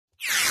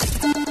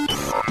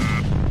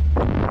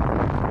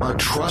A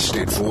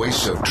trusted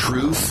voice of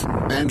truth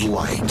and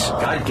light.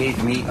 God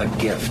gave me a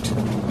gift.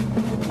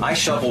 I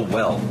shovel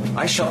well.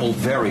 I shovel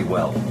very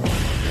well.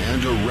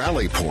 And a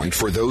rally point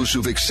for those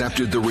who've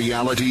accepted the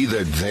reality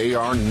that they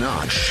are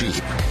not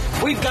sheep.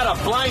 We've got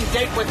a blind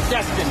date with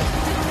destiny.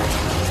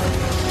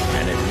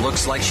 And it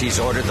looks like she's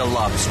ordered the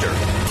lobster.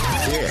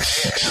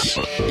 This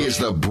is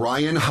the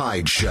Brian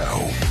Hyde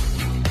Show.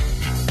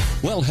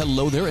 Well,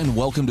 hello there, and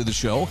welcome to the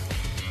show.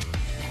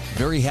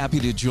 Very happy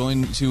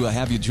to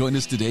have you join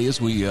us today as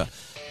we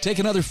take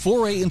another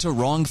foray into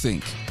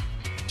wrongthink.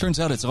 Turns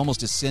out it's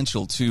almost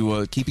essential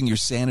to keeping your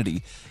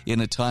sanity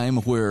in a time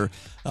where,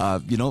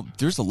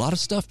 there's a lot of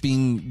stuff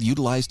being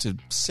utilized to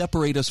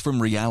separate us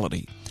from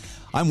reality.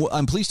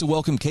 I'm pleased to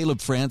welcome Caleb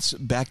France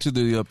back to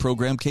the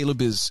program.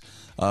 Caleb is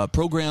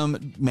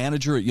program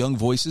manager at Young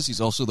Voices.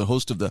 He's also the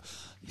host of the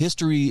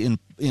History in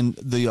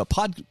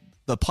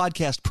the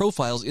podcast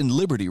Profiles in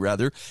Liberty,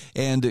 rather.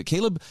 And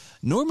Caleb,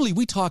 normally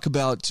we talk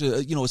about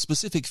a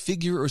specific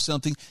figure or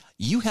something.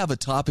 You have a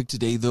topic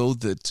today, though,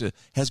 that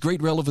has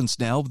great relevance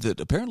now, that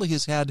apparently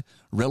has had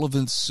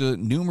relevance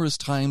numerous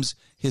times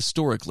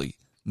historically: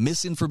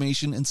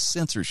 misinformation and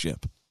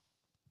censorship.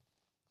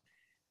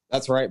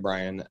 That's right,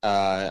 Brian.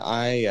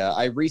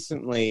 I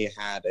recently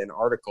had an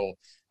article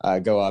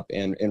go up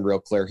in Real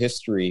Clear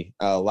History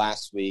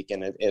last week,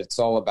 and it's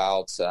all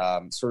about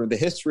sort of the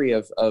history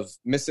of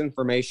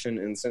misinformation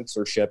and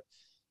censorship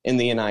in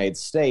the United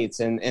States.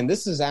 And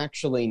this is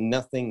actually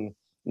nothing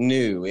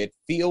new. It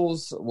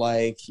feels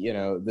like,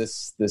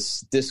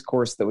 this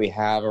discourse that we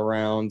have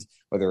around,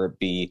 whether it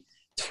be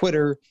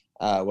Twitter,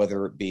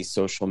 whether it be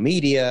social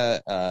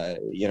media,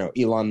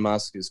 Elon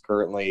Musk is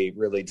currently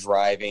really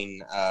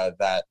driving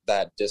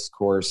that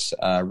discourse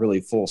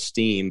really full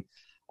steam.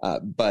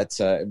 But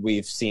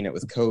we've seen it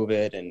with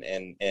COVID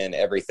and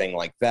everything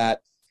like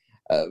that.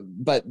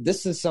 But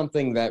this is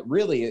something that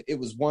really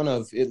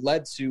it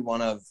led to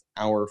one of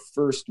our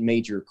first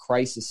major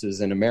crises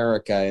in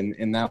America,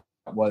 and that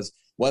was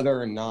whether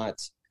or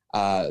not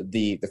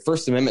the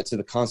First Amendment to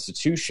the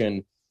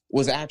Constitution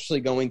was actually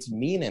going to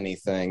mean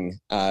anything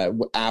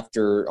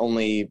after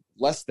only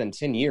less than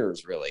 10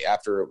 years, really,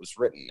 after it was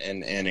written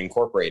and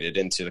incorporated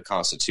into the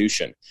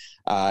Constitution.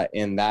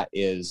 And that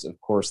is, of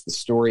course, the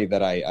story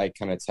that I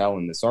kind of tell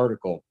in this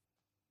article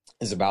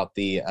is about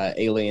the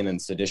Alien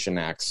and Sedition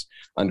Acts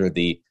under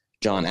the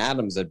John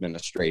Adams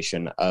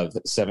administration of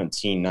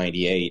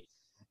 1798.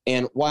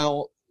 And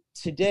while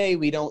today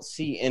we don't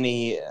see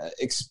any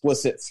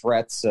explicit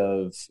threats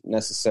of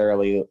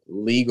necessarily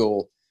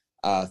legal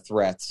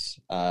threats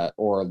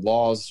or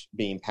laws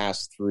being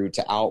passed through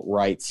to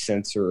outright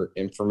censor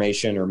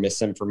information or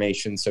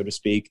misinformation, so to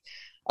speak,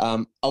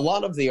 a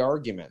lot of the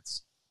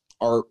arguments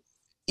are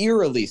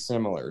eerily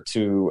similar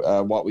to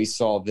what we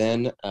saw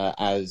then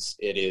as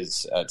it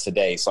is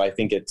today. So I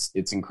think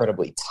it's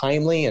incredibly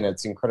timely, and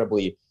it's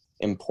incredibly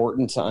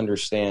important to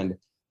understand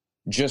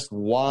just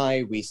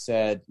why we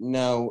said,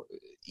 no,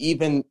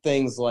 even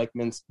things like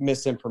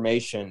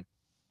misinformation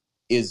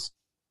is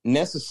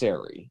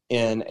necessary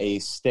in a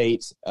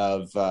state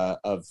of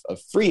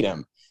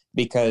freedom,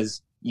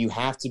 because you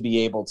have to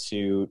be able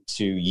to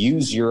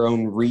use your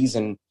own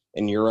reason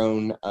and your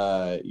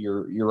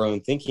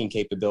own thinking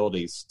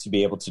capabilities to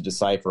be able to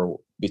decipher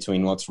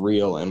between what's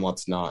real and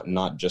what's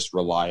not just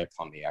rely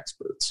upon the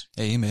experts.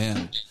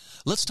 Amen.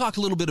 Let's talk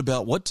a little bit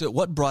about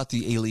what brought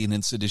the Alien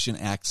and Sedition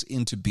Acts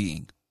into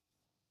being.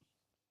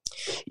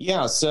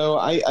 Yeah, so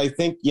I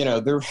think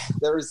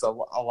there is a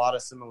lot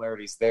of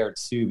similarities there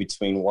too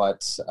between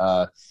what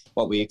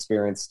we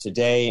experience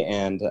today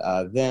and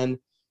then.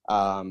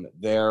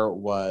 There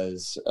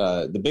was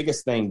the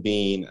biggest thing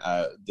being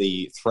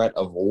the threat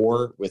of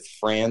war with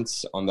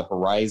France on the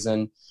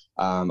horizon.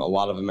 A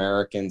lot of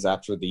Americans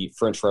after the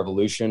French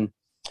Revolution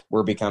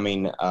were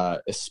becoming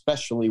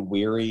especially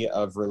weary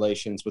of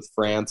relations with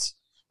France.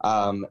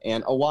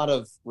 And a lot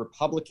of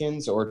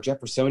Republicans or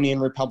Jeffersonian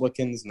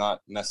Republicans,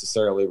 not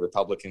necessarily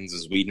Republicans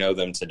as we know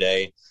them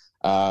today,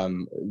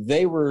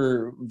 they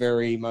were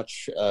very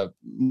much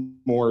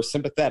more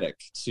sympathetic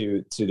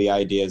to the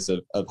ideas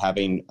of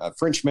having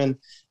Frenchmen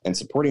and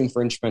supporting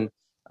Frenchmen,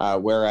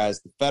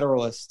 whereas the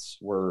Federalists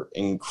were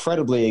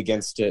incredibly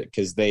against it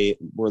because they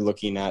were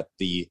looking at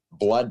the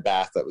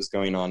bloodbath that was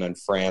going on in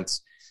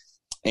France.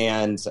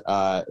 And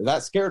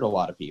that scared a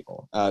lot of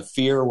people.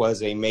 Fear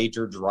was a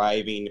major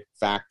driving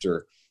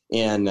factor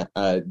in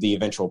the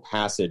eventual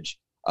passage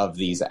of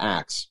these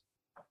acts.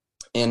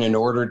 And in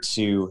order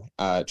to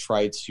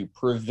try to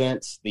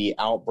prevent the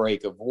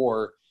outbreak of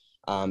war,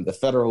 the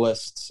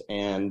Federalists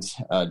and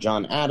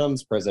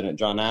President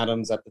John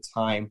Adams at the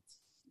time,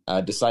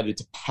 decided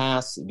to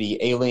pass the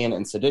Alien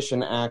and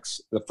Sedition Acts.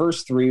 The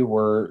first three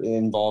were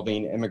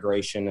involving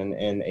immigration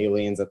and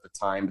aliens at the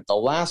time. But the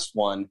last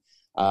one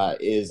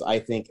is, I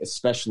think,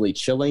 especially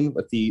chilling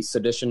with the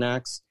Sedition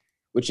Acts,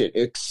 which it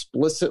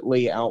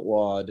explicitly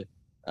outlawed,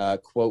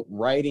 quote,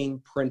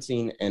 writing,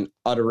 printing, and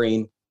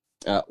uttering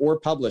or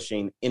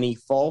publishing any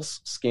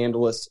false,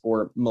 scandalous,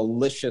 or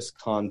malicious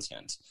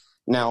content.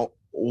 Now,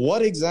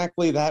 what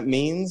exactly that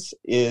means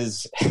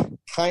is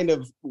kind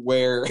of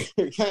where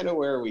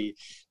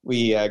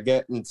we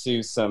get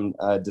into some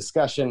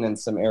discussion and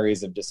some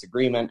areas of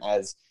disagreement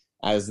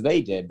as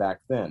they did back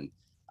then.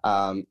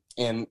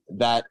 And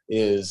that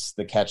is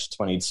the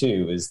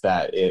catch-22, is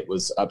that it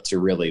was up to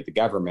really the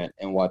government,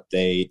 and what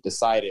they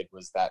decided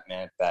was that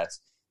meant that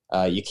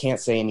you can't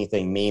say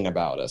anything mean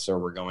about us, or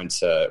we're going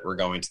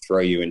to throw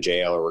you in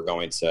jail, or we're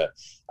going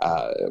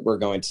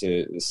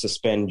to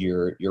suspend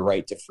your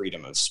right to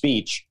freedom of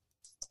speech.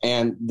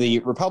 And the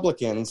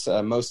Republicans,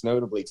 most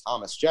notably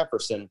Thomas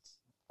Jefferson,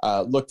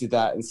 looked at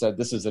that and said,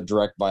 this is a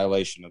direct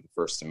violation of the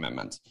First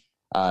Amendment.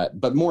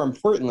 But more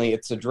importantly,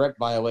 it's a direct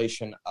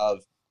violation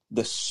of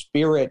the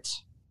spirit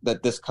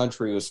that this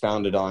country was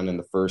founded on in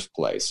the first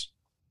place.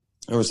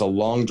 There was a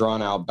long,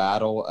 drawn-out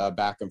battle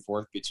back and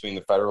forth between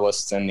the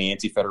Federalists and the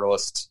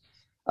Anti-Federalists,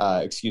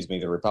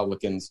 the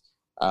Republicans,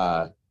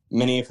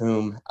 many of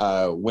whom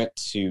went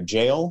to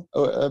jail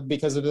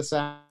because of this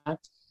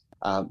act.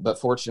 But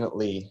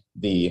fortunately,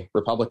 the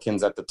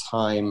Republicans at the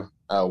time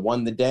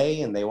won the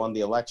day, and they won the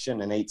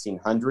election in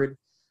 1800.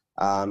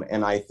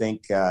 And I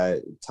think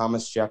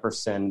Thomas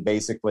Jefferson,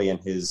 basically in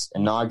his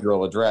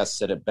inaugural address,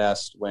 said it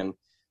best when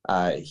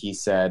he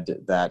said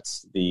that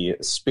the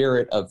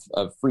spirit of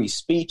free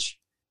speech,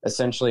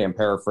 essentially, I'm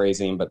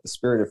paraphrasing, but the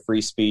spirit of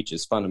free speech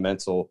is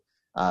fundamental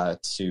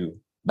to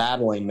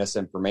battling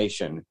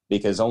misinformation,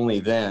 because only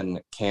then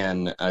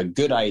can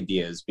good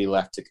ideas be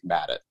left to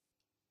combat it.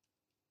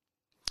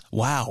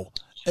 Wow.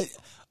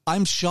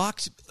 I'm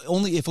shocked,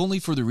 if only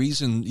for the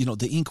reason,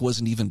 the ink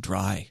wasn't even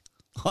dry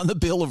on the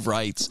Bill of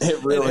Rights.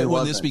 It really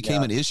when this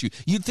became an issue.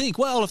 You'd think,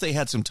 well, if they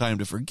had some time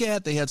to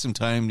forget, they had some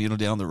time,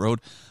 down the road.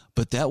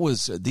 But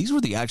these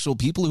were the actual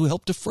people who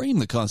helped to frame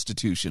the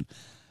Constitution.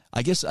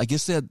 I guess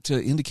that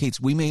indicates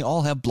we may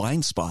all have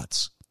blind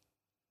spots,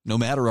 no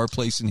matter our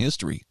place in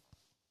history.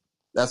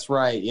 That's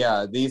right.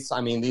 Yeah. These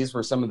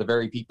were some of the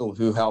very people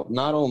who helped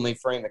not only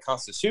frame the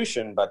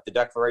Constitution, but the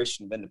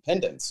Declaration of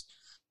Independence.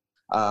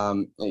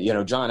 John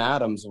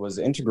Adams was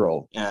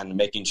integral in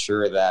making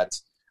sure that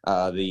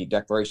the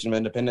Declaration of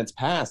Independence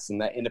passed, and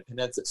that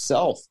independence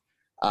itself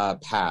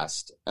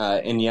passed.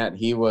 And yet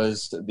he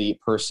was the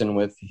person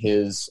with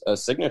his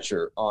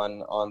signature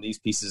on these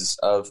pieces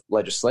of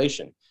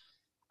legislation.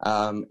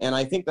 And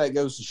I think that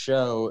goes to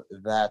show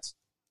that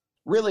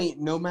really,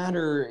 no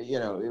matter,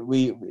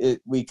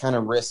 we kind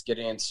of risk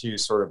getting into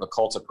sort of a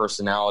cult of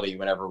personality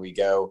whenever we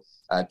go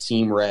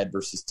team red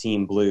versus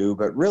team blue,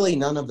 but really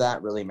none of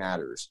that really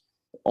matters.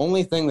 The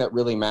only thing that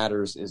really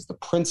matters is the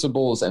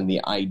principles and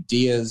the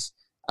ideas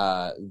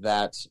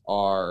that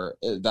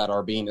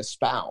are being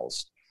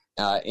espoused.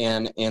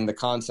 And in the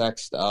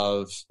context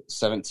of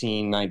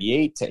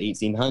 1798 to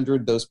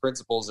 1800, those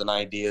principles and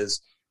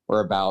ideas were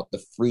about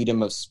the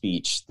freedom of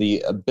speech,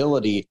 the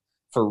ability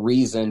for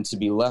reason to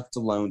be left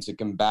alone to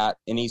combat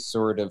any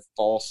sort of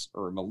false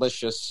or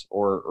malicious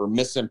or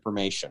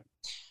misinformation.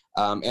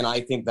 And I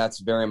think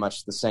that's very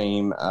much the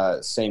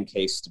same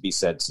case to be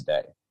said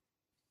today.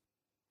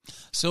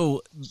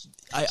 So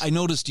I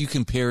noticed you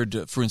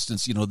compared, for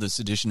instance, the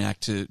Sedition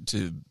Act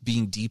to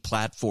being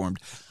deplatformed.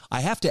 I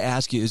have to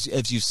ask you,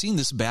 as you've seen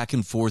this back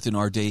and forth in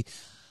our day,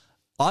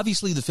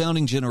 obviously the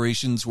founding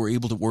generations were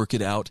able to work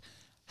it out.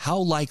 How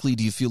likely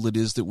do you feel it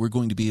is that we're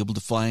going to be able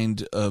to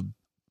find a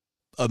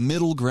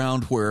middle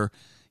ground where,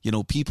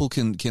 people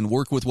can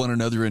work with one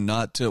another and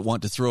not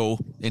want to throw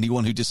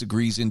anyone who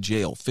disagrees in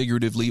jail,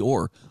 figuratively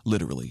or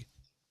literally?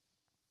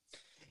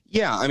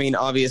 Yeah,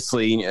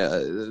 obviously,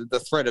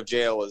 the threat of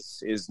jail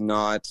is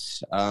not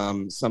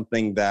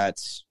something that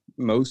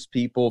most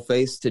people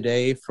face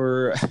today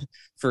for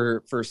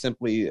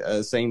simply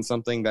saying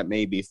something that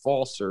may be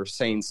false, or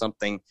saying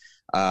something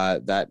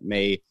that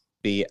may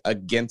be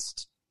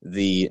against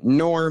the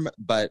norm.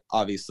 But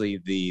obviously,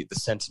 the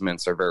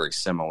sentiments are very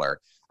similar,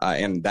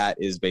 and that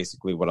is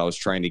basically what I was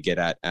trying to get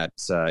at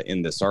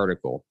in this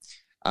article.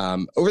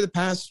 Over the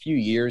past few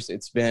years,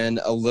 it's been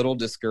a little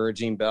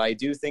discouraging, but I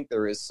do think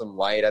there is some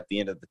light at the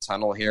end of the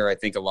tunnel here. I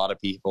think a lot of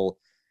people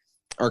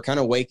are kind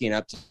of waking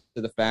up to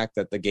the fact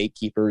that the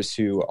gatekeepers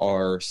who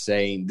are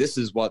saying this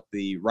is what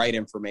the right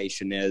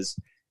information is,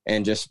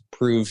 and just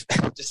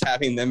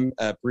having them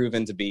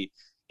proven to be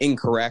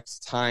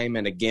incorrect time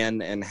and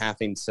again, and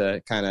having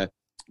to kind of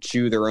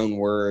chew their own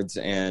words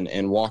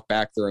and walk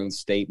back their own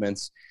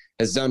statements,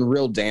 has done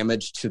real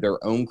damage to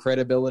their own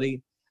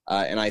credibility.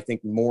 And I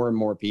think more and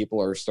more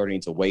people are starting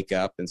to wake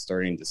up and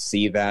starting to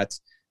see that.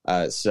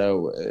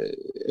 So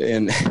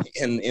in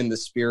the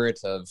spirit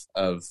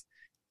of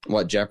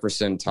what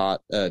Jefferson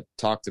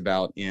talked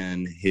about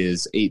in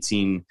his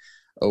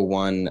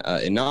 1801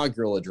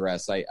 inaugural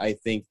address, I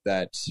think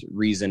that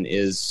reason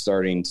is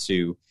starting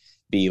to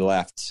be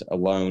left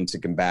alone to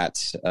combat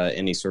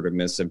any sort of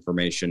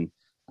misinformation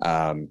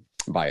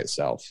by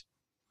itself.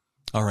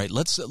 All right,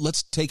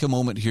 let's take a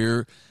moment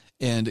here.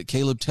 And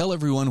Caleb, tell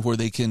everyone where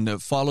they can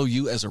follow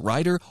you as a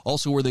writer,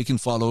 also where they can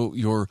follow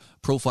your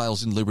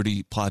Profiles in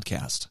Liberty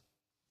podcast.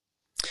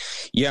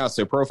 Yeah,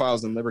 so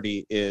Profiles in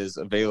Liberty is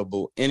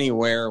available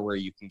anywhere where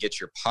you can get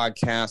your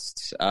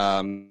podcasts.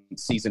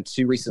 Season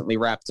 2 recently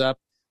wrapped up.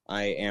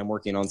 I am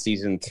working on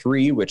season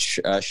 3, which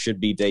should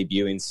be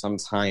debuting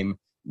sometime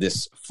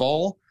this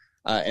fall.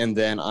 And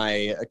then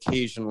I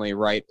occasionally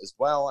write as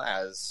well,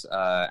 as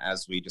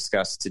we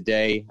discussed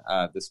today.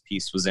 This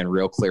piece was in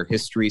Real Clear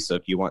History, so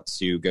if you want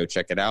to go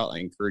check it out, I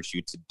encourage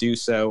you to do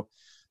so.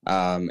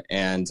 And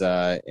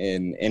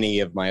in any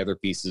of my other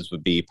pieces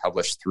would be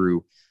published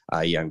through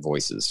Young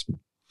Voices.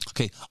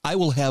 Okay, I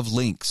will have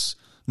links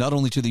not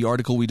only to the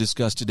article we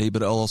discussed today,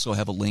 but I'll also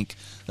have a link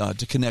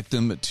to connect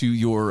them to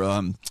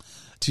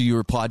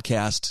your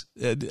podcast,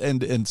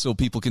 and so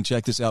people can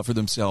check this out for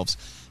themselves.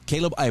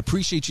 Caleb, I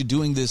appreciate you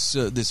doing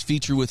this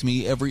feature with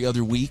me every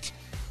other week.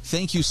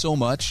 Thank you so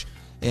much,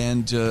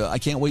 and I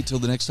can't wait till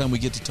the next time we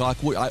get to talk.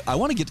 I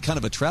want to get kind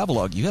of a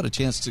travelogue. You had a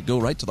chance to go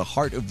right to the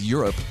heart of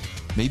Europe.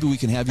 Maybe we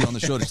can have you on the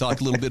show to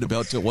talk a little bit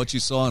about what you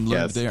saw and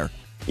learned there.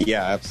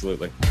 Yeah,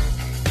 absolutely.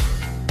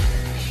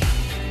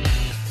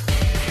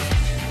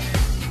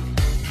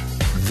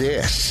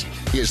 This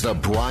is the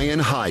Brian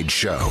Hyde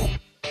Show.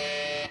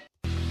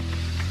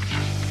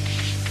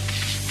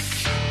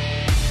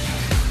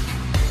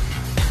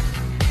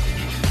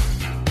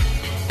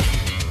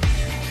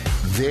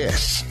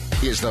 This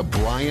is the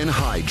Brian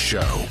Hyde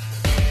Show.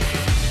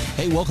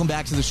 Hey, welcome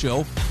back to the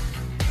show.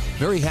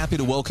 Very happy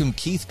to welcome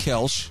Keith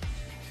Kelsch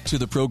to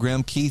the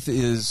program. Keith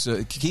is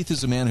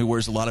a man who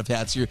wears a lot of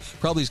hats here,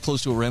 probably as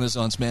close to a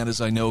Renaissance man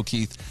as I know,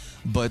 Keith.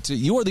 But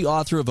you are the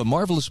author of a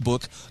marvelous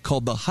book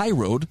called The High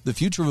Road, The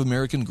Future of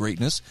American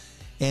Greatness.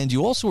 And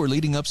you also are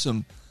leading up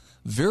some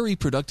very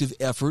productive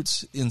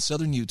efforts in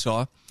southern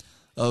Utah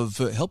of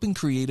helping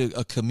create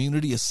a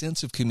community, a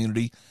sense of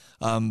community,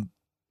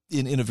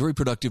 in a very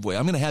productive way.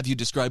 I'm going to have you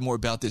describe more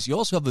about this. You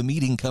also have a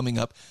meeting coming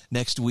up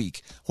next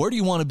week. Where do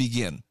you want to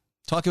begin?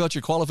 Talk about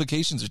your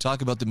qualifications or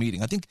talk about the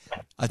meeting? I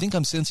think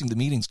I'm sensing the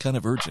meeting's kind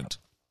of urgent.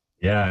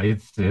 Yeah,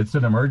 it's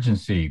an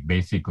emergency,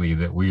 basically,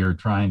 that we are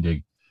trying to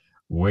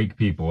wake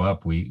people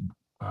up.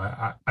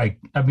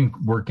 I've been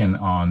working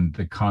on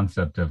the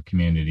concept of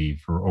community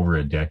for over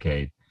a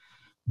decade,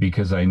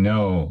 because I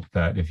know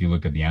that if you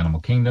look at the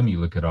animal kingdom,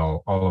 you look at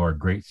all of our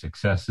great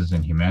successes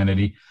in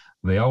humanity,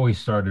 they always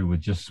started with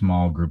just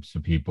small groups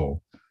of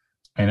people.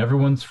 And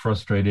everyone's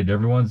frustrated,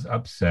 everyone's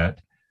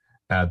upset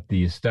at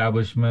the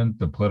establishment,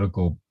 the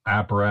political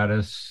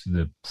apparatus,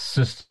 the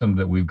system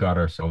that we've got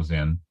ourselves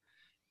in.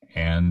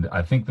 And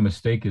I think the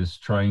mistake is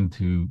trying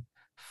to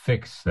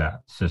fix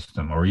that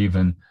system or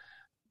even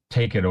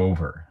take it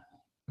over.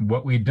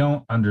 What we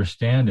don't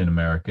understand in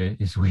America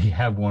is we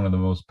have one of the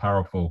most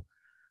powerful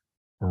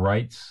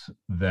rights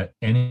that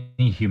any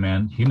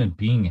human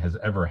being has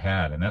ever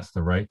had, and that's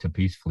the right to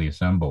peacefully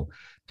assemble,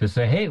 to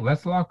say, hey,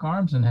 let's lock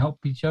arms and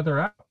help each other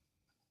out.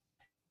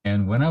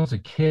 And when I was a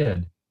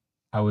kid,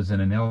 I was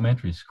in an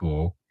elementary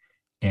school,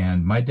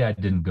 and my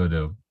dad didn't go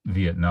to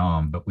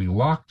Vietnam, but we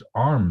locked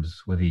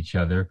arms with each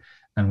other,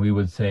 and we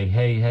would say,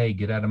 hey,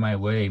 get out of my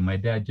way. My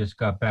dad just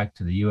got back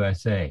to the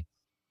USA.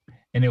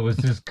 And it was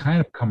this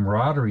kind of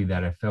camaraderie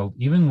that I felt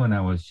even when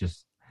I was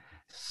just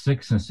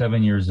 6 and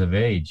 7 years of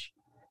age.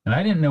 And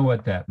I didn't know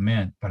what that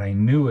meant, but I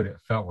knew what it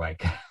felt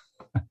like.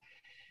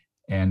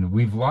 And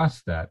we've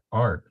lost that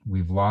art.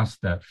 We've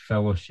lost that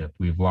fellowship.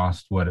 We've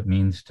lost what it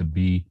means to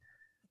be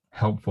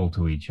helpful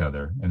to each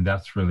other. And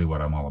that's really what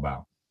I'm all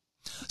about.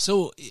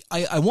 So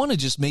I want to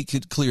just make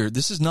it clear.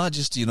 This is not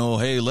just,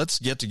 hey, let's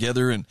get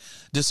together and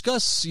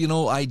discuss,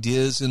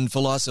 ideas and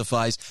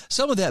philosophize.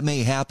 Some of that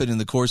may happen in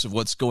the course of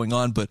what's going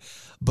on,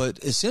 but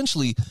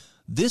essentially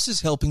this is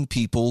helping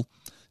people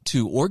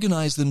to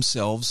organize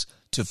themselves,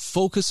 to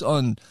focus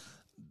on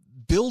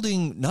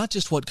building not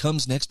just what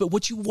comes next, but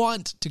what you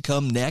want to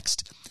come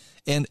next.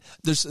 And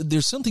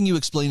there's something you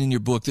explain in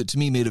your book that to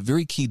me made a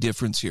very key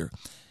difference here.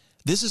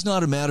 This is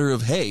not a matter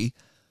of, hey,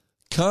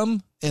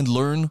 come and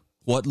learn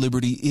what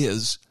liberty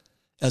is,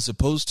 as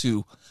opposed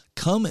to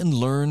come and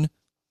learn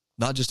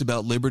not just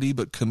about liberty,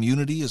 but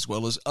community as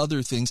well as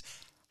other things,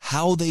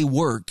 how they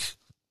work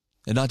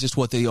and not just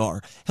what they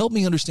are. Help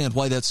me understand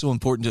why that's so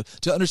important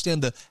to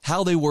understand the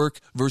how they work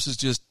versus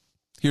just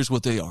here's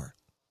what they are.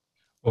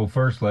 Well,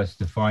 first, let's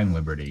define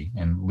liberty.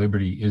 And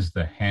liberty is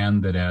the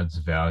hand that adds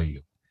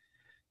value.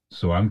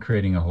 So I'm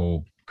creating a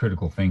whole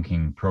critical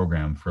thinking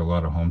program for a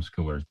lot of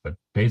homeschoolers, but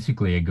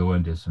basically I go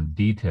into some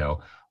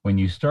detail. When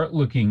you start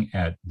looking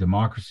at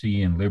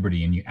democracy and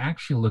liberty, and you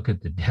actually look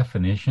at the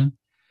definition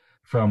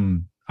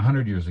from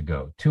 100 years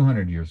ago,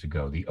 200 years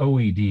ago, the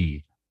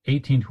OED,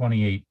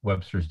 1828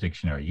 Webster's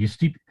Dictionary,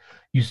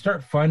 you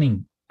start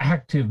finding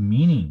active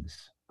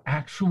meanings,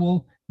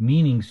 actual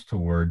meanings to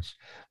words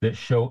that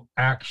show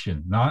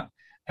action, not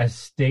a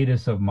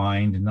status of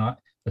mind, not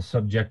a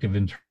subjective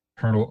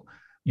internal,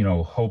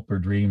 hope or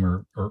dream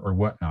or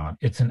whatnot.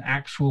 It's an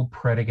actual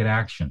predicate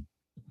action.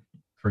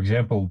 For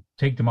example,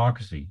 take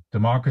democracy.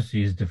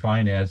 Democracy is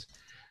defined as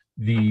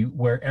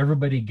where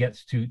everybody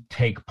gets to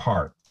take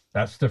part.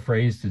 That's the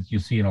phrase that you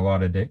see in a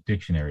lot of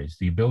dictionaries,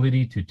 the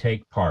ability to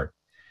take part.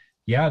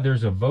 Yeah,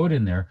 there's a vote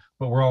in there,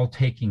 but we're all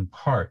taking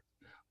part.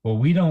 Well,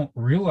 we don't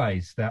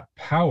realize that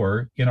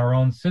power in our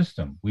own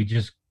system. We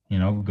just,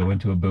 go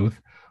into a booth,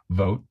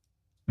 vote,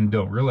 and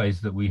don't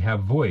realize that we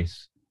have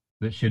voice.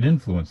 that should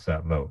influence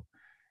that vote,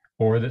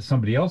 or that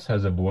somebody else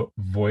has a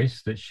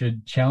voice that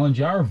should challenge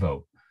our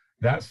vote.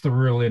 That's the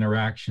real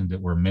interaction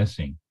that we're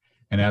missing.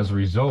 And as a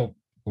result,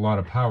 a lot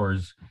of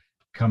powers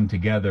come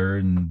together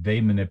and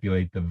they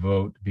manipulate the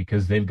vote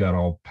because they've got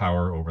all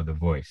power over the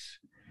voice.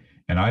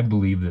 And I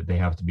believe that they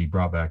have to be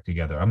brought back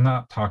together. I'm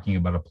not talking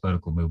about a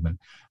political movement.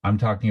 I'm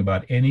talking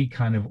about any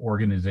kind of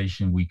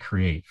organization we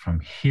create from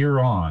here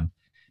on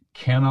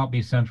cannot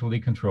be centrally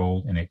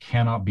controlled, and it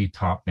cannot be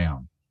top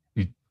down,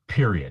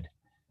 period.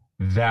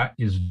 That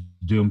is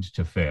doomed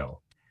to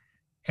fail.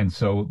 And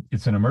so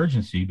it's an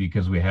emergency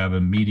because we have a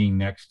meeting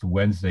next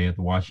Wednesday at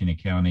the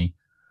Washington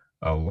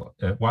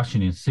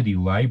City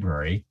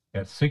Library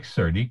at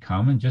 6:30.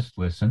 Come and just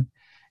listen.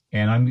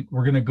 And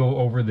we're going to go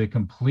over the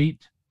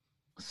complete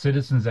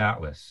Citizens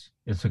Atlas.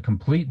 It's a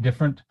complete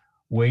different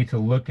way to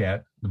look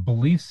at the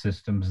belief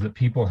systems that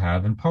people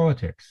have in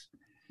politics.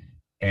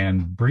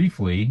 And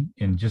briefly,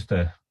 in just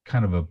a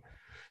kind of a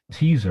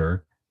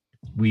teaser,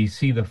 we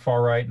see the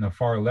far right and the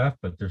far left,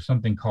 but there's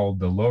something called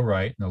the low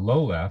right and the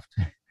low left,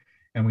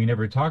 and we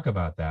never talk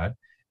about that.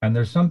 And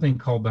there's something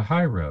called the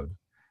high road.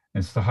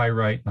 It's the high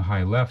right and the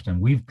high left,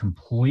 and we've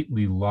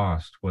completely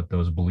lost what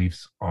those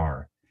beliefs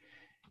are.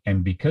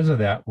 And because of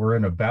that, we're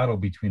in a battle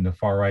between the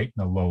far right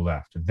and the low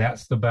left.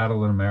 That's the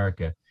battle in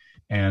America.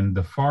 And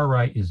the far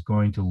right is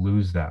going to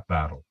lose that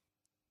battle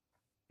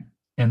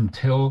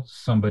until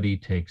somebody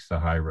takes the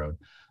high road.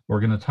 We're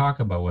going to talk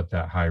about what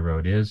that high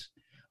road is.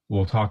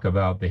 We'll talk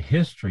about the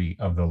history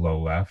of the low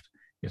left.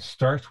 It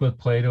starts with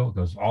Plato, it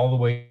goes all the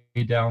way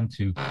down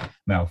to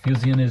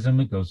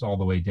Malthusianism, it goes all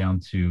the way down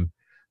to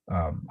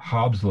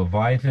Hobbes'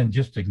 Leviathan,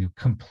 just a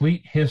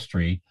complete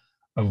history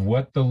of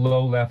what the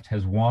low left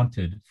has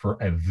wanted for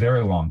a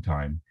very long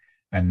time.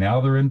 And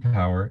now they're in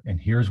power, and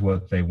here's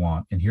what they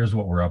want, and here's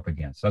what we're up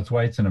against. That's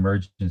why it's an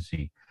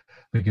emergency,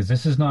 because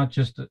this is not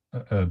just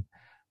an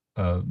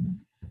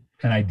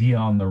idea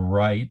on the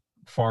right,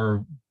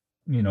 far,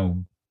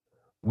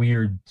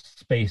 weird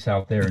space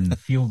out there in the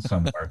field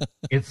somewhere.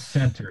 It's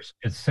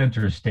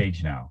center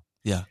stage now.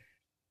 Yeah.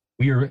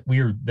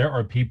 There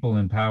are people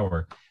in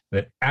power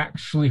that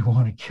actually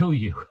want to kill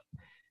you.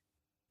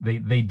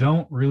 They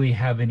don't really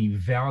have any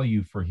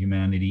value for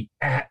humanity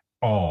at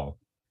all.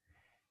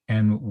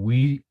 And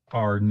we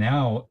are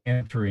now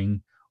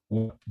entering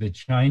what the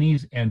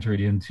Chinese entered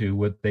into,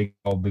 what they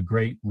called the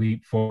Great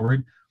Leap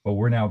Forward, but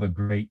we're now the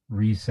Great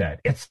Reset.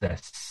 It's the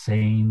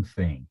same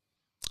thing.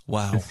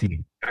 Wow. It's the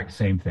exact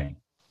same thing.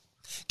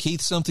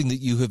 Keith, something that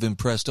you have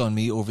impressed on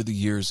me over the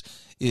years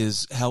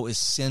is how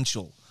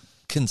essential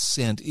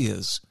consent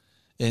is.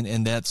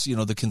 And that's,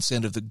 the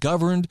consent of the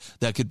governed.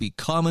 That could be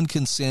common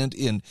consent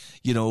in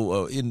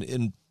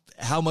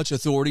how much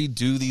authority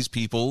do these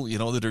people,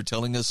 that are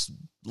telling us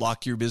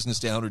lock your business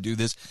down or do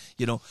this,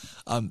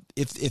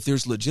 if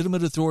there's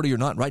legitimate authority or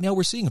not. Right now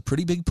we're seeing a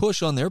pretty big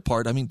push on their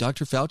part. I mean,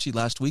 Dr. Fauci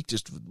last week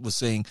just was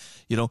saying,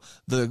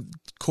 the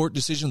court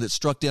decision that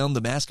struck down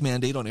the mask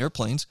mandate on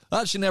airplanes,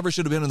 she never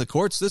should have been in the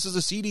courts. This is a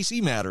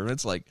CDC matter. And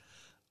it's like,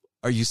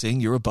 are you saying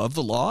you're above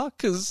the law?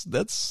 Because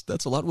that's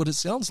a lot what it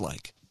sounds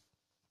like.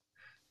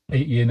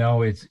 Here's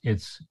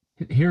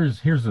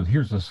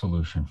a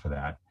solution for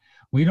that.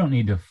 We don't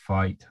need to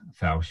fight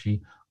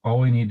Fauci. All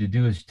we need to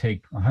do is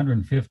take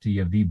 150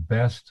 of the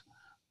best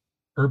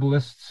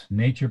herbalists,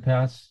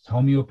 naturopaths,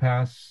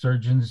 homeopaths,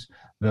 surgeons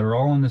that are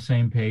all on the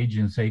same page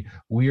and say,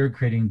 we are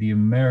creating the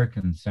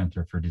American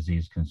Center for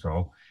Disease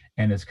Control,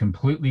 and it's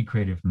completely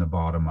created from the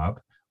bottom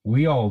up.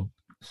 We all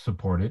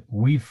support it.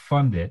 We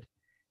fund it.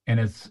 And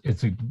it's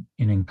an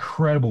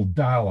incredible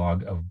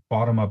dialogue of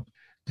bottom up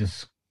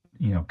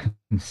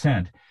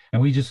consent,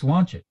 and we just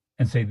launch it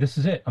and say, this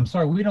is it. I'm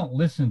sorry, we don't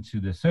listen to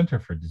the Center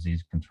for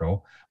Disease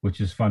Control,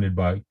 which is funded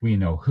by we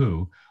know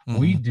who.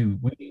 Mm-hmm.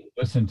 We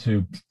listen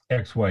to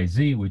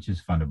XYZ, which is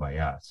funded by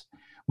us.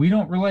 We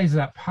don't realize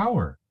that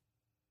power.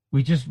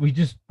 We just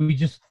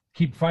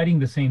keep fighting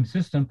the same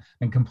system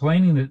and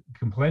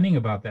complaining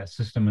about that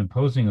system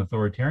imposing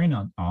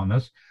authoritarian on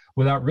us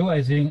without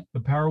realizing the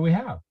power we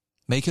have.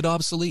 Make it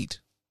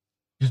obsolete.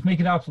 Just make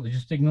it obsolete.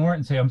 Just ignore it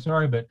and say, I'm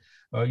sorry, but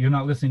you're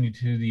not listening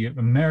to the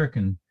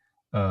American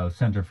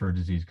Center for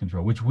Disease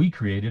Control, which we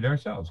created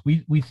ourselves.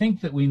 We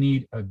think that we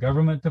need a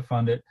government to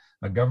fund it,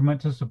 a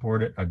government to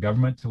support it, a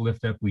government to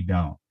lift up. We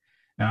don't.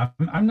 And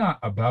I'm not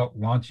about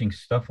launching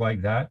stuff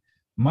like that.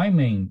 My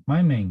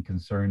main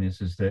concern is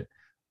that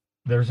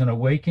there's an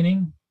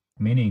awakening,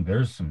 meaning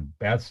there's some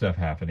bad stuff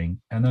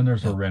happening, and then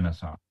there's a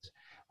renaissance.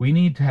 We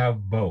need to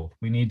have both.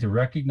 We need to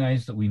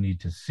recognize that we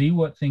need to see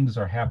what things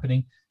are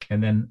happening,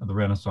 and then the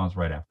renaissance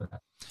right after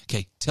that.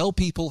 Okay, tell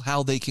people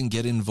how they can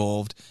get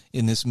involved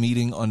in this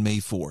meeting on May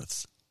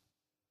 4th.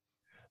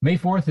 May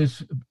 4th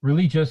is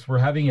really we're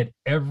having it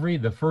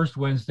the first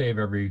Wednesday of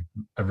every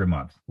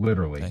month,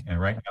 literally. Okay. And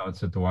right now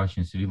it's at the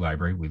Washington City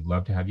Library. We'd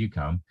love to have you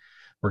come.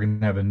 We're going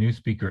to have a new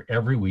speaker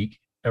every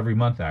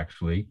month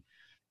actually.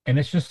 And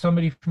it's just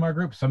somebody from our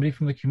group, somebody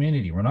from the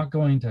community. We're not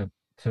going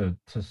to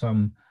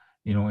some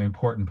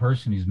important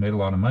person who's made a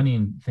lot of money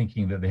and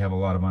thinking that they have a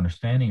lot of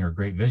understanding or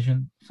great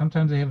vision.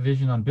 Sometimes they have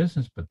vision on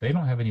business, but they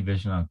don't have any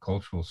vision on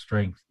cultural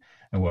strength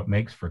and what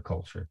makes for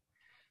culture.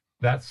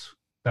 That's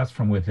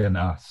from within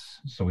us.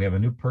 So we have a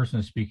new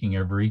person speaking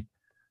every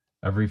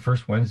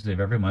first Wednesday of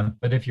every month.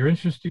 But if you're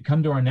interested,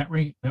 come to our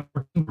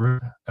networking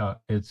group.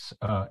 It's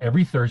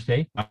every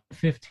Thursday,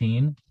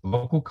 9:15,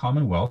 local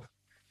Commonwealth.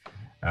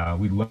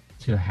 We'd love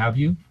to have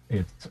you.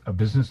 It's a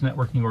business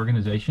networking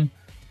organization.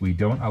 We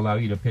don't allow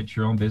you to pitch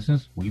your own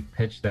business. We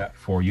pitch that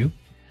for you.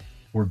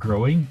 We're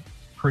growing.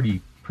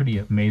 Pretty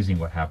amazing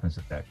what happens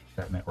at that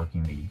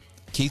networking meeting.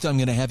 Keith, I'm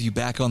going to have you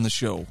back on the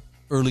show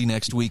early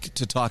next week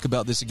to talk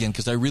about this again,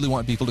 because I really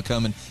want people to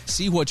come and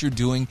see what you're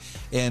doing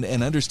and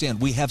understand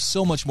we have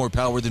so much more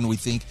power than we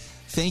think.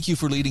 Thank you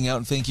for leading out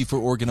and thank you for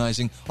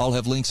organizing. I'll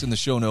have links in the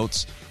show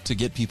notes to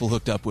get people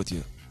hooked up with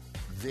you.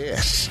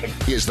 This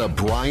is the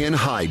Brian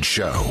Hyde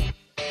Show.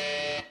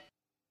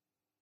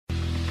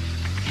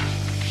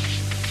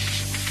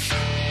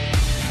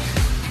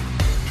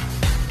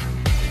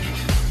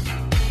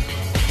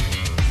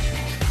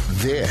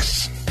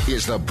 This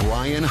is the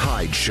Brian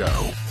Hyde Show.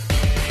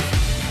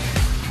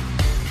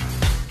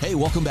 Hey,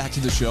 welcome back to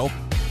the show.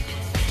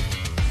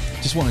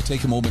 Just want to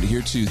take a moment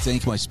here to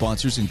thank my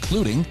sponsors,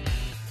 including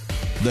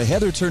the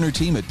Heather Turner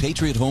team at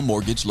Patriot Home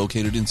Mortgage,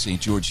 located in St.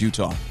 George,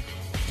 Utah.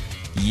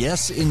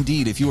 Yes,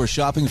 indeed, if you are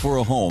shopping for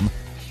a home,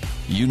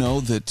 you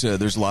know that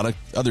there's a lot of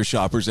other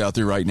shoppers out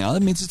there right now.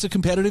 That means it's a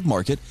competitive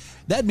market.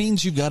 That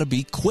means you've got to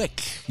be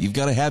quick. You've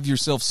got to have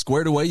yourself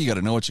squared away. You got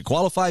to know what you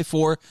qualify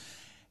for.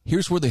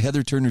 Here's where the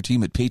Heather Turner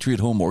team at Patriot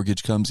Home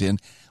Mortgage comes in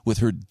with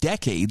her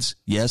decades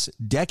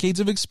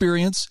of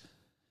experience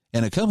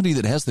and a company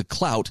that has the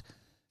clout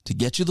to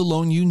get you the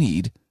loan you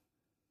need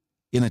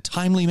in a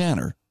timely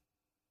manner.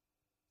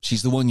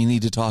 She's the one you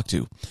need to talk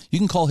to. You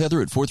can call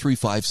Heather at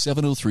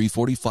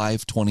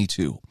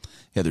 435-703-4522.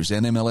 Heather's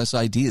NMLS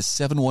ID is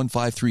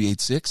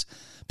 715386.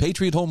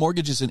 Patriot Home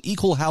Mortgage is an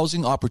equal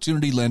housing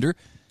opportunity lender,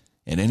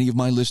 and any of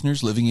my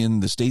listeners living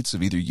in the states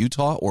of either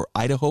Utah or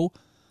Idaho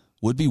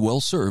would be well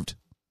served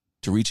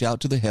to reach out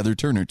to the Heather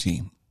Turner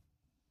team.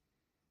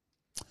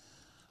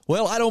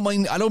 Well, I don't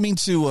mean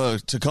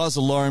to cause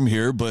alarm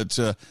here, but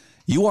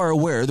you are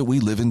aware that we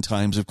live in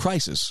times of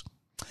crisis.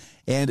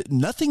 And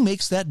nothing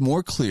makes that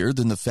more clear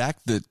than the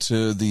fact that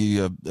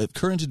the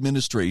current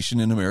administration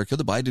in America,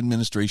 the Biden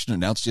administration,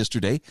 announced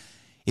yesterday,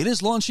 it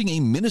is launching a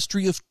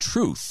Ministry of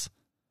Truth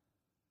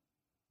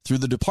through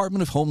the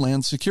Department of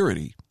Homeland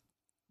Security.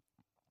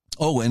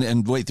 Oh,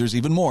 and wait, there's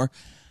even more.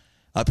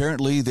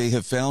 Apparently, they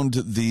have found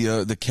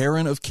the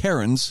Karen of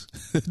Karens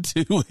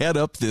to head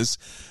up this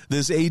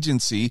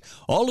agency,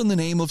 all in the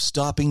name of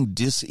stopping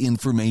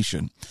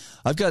disinformation.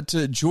 I've got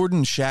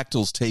Jordan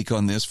Schachtel's take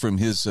on this from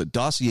his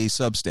dossier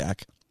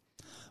Substack.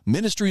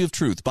 Ministry of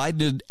Truth.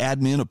 Biden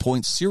admin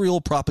appoints serial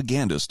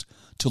propagandist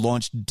to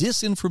launch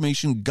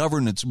disinformation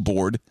governance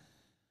board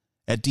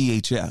at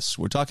DHS.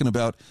 We're talking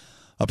about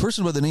a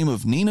person by the name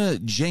of Nina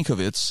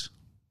Jankowicz.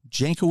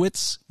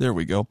 There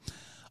we go.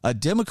 A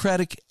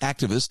Democratic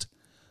activist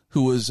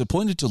who was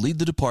appointed to lead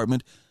the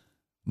department,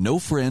 no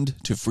friend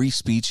to free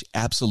speech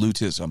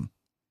absolutism.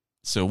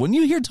 So when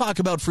you hear talk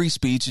about free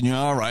speech and you're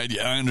all right,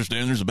 yeah, I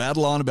understand there's a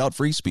battle on about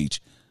free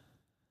speech.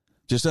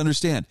 Just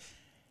understand,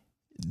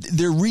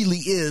 there really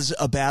is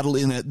a battle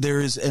in it.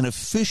 There is an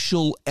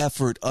official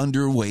effort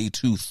underway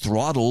to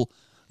throttle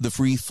the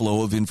free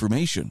flow of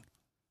information.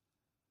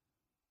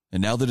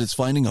 And now that it's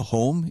finding a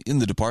home in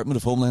the Department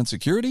of Homeland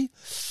Security,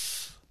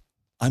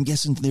 I'm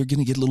guessing they're going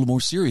to get a little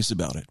more serious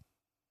about it.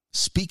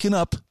 Speaking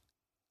up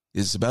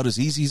is about as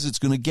easy as it's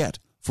going to get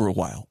for a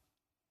while.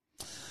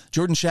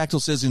 Jordan Schachtel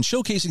says, in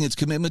showcasing its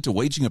commitment to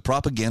waging a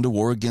propaganda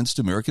war against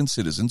American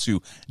citizens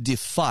who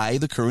defy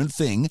the current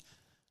thing,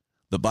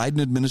 the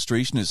Biden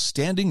administration is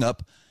standing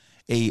up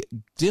a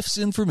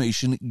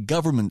disinformation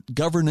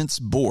governance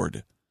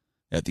board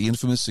at the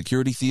infamous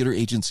security theater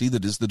agency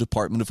that is the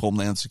Department of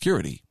Homeland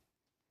Security.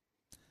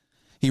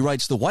 He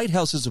writes, the White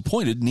House has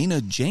appointed Nina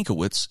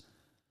Jankowicz,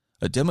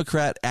 a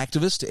Democrat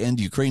activist and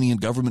Ukrainian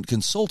government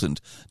consultant,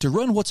 to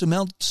run what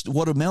amounts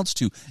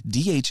to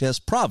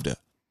DHS Pravda.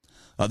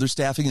 Other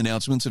staffing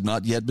announcements have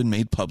not yet been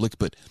made public,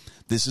 but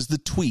this is the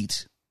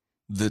tweet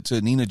that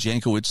Nina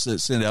Jankowicz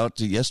sent out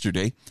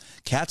yesterday.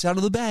 Cat's out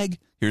of the bag.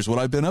 Here's what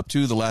I've been up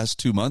to the last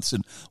 2 months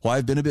and why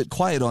I've been a bit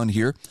quiet on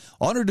here.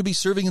 Honored to be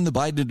serving in the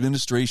Biden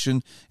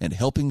administration and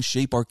helping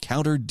shape our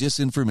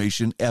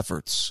counter-disinformation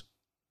efforts.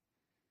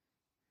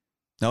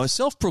 Now, a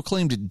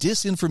self-proclaimed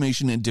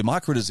disinformation and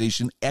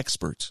democratization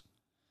expert,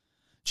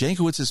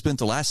 Jankowicz has spent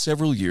the last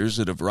several years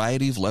at a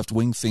variety of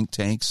left-wing think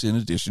tanks in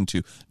addition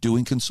to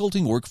doing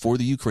consulting work for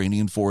the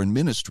Ukrainian Foreign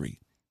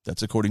Ministry.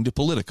 That's according to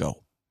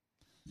Politico.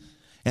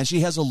 And she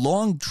has a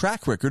long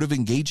track record of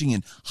engaging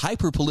in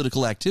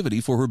hyper-political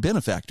activity for her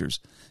benefactors,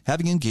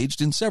 having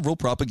engaged in several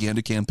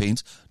propaganda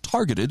campaigns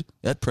targeted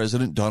at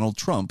President Donald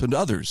Trump and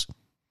others.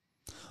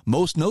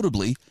 Most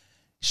notably,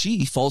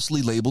 she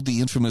falsely labeled the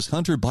infamous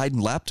Hunter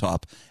Biden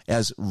laptop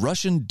as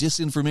Russian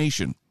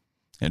disinformation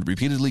and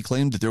repeatedly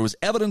claimed that there was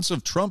evidence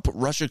of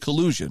Trump-Russia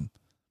collusion.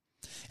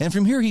 And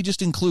from here, he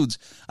just includes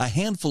a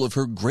handful of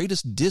her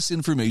greatest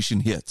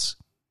disinformation hits.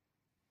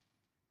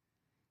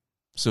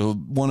 So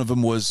one of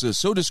them was,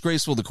 so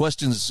disgraceful, the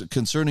questions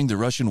concerning the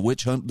Russian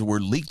witch hunt were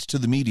leaked to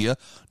the media.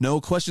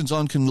 No questions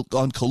on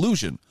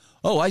collusion.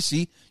 Oh, I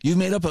see. You've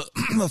made up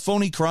a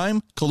phony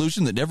crime,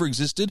 collusion that never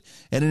existed,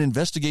 and an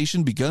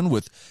investigation begun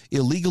with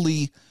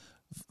illegally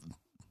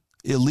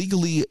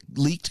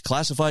leaked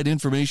classified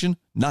information.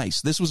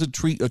 Nice. This was a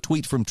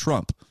tweet from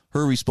Trump.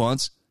 Her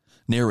response,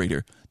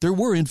 narrator, there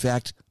were, in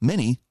fact,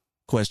 many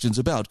questions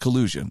about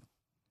collusion.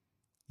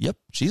 Yep,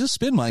 she's a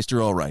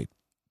spinmeister, all right.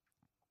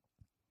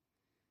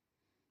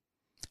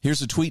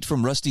 Here's a tweet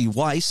from Rusty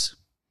Weiss.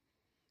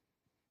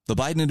 The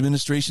Biden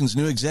administration's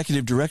new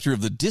executive director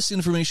of the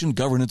Disinformation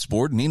Governance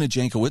Board, Nina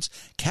Jankowicz,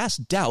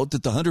 cast doubt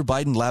that the Hunter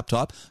Biden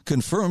laptop,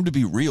 confirmed to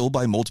be real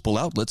by multiple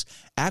outlets,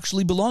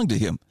 actually belonged to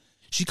him.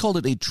 She called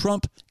it a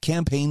Trump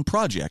campaign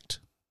project.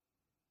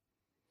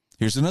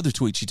 Here's another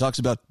tweet. She talks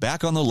about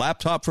back on the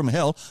laptop from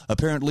hell.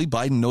 Apparently,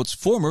 Biden notes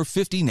former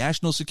 50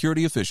 national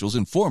security officials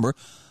and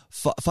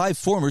five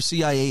former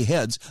CIA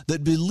heads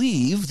that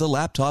believe the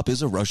laptop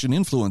is a Russian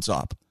influence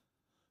op.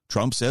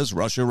 Trump says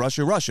Russia,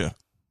 Russia, Russia.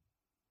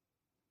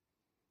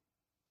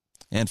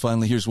 And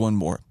finally, here's one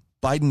more.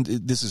 Biden,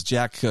 this is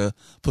Jack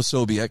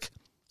Posobiec,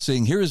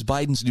 saying, here is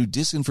Biden's new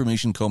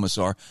disinformation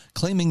commissar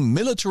claiming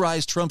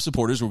militarized Trump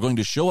supporters were going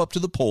to show up to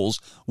the polls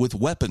with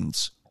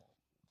weapons.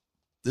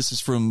 This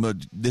is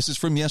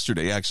from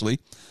yesterday, actually,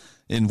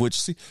 in which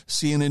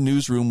CNN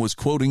Newsroom was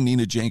quoting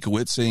Nina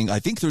Jankowicz saying, I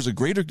think there's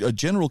a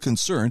general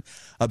concern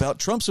about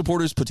Trump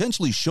supporters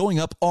potentially showing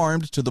up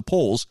armed to the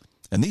polls,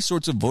 and these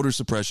sorts of voter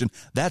suppression,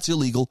 that's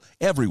illegal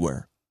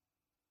everywhere.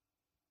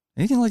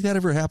 Anything like that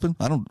ever happen?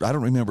 I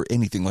don't remember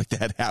anything like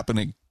that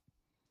happening.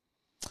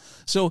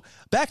 So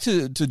back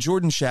to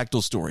Jordan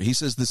Schachtel's story. He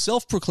says the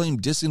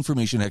self-proclaimed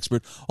disinformation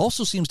expert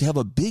also seems to have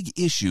a big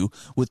issue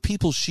with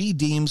people she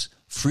deems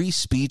free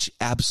speech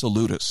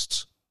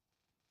absolutists.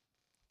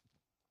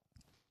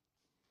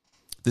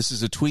 This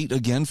is a tweet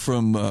again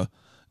from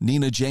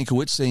Nina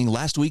Jankowicz saying,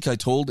 last week I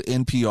told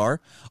NPR,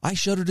 I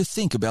shudder to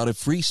think about if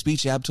free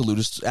speech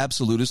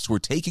absolutists were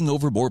taking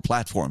over more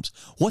platforms,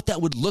 what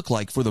that would look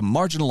like for the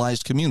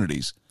marginalized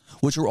communities,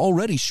 which are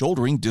already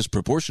shouldering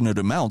disproportionate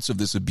amounts of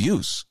this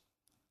abuse.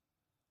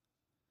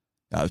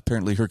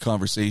 Apparently her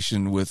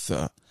conversation with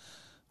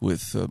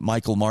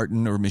Michael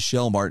Martin or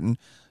Michelle Martin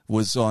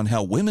was on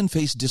how women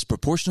face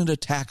disproportionate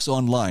attacks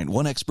online.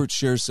 One expert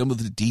shares some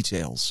of the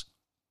details.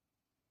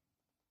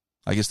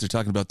 I guess they're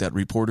talking about that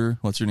reporter,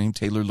 what's her name,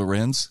 Taylor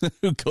Lorenz,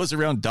 who goes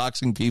around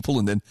doxing people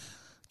and then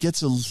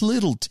gets a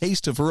little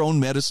taste of her own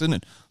medicine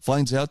and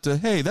finds out,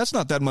 hey, that's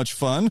not that much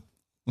fun.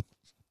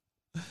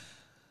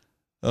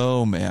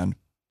 Oh, man.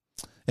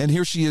 And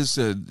here she is.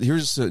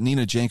 Here's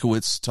Nina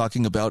Jankowicz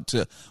talking about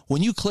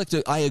when you clicked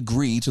I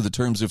agree to the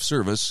terms of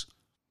service,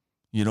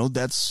 you know,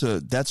 that's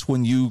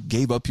when you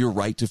gave up your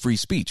right to free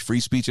speech. Free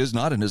speech is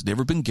not and has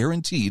never been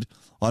guaranteed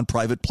on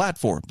private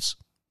platforms.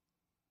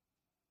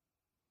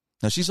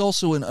 Now, she's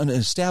also an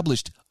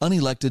established,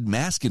 unelected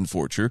mask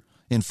enforcer,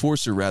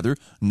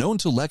 known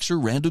to lecture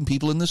random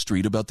people in the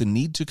street about the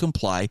need to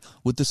comply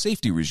with the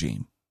safety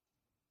regime.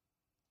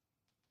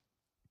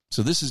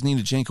 So this is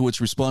Nina Jankowicz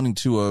responding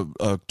to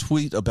a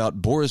tweet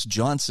about Boris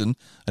Johnson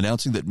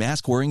announcing that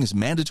mask wearing is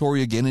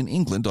mandatory again in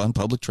England on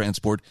public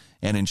transport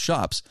and in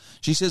shops.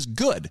 She says,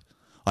 good.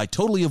 I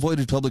totally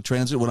avoided public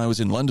transit when I was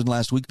in London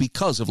last week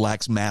because of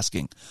lax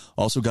masking.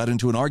 Also got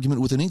into an argument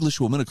with an English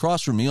woman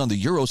across from me on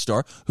the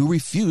Eurostar who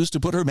refused to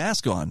put her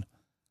mask on.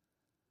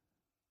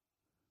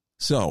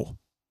 So,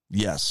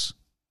 yes.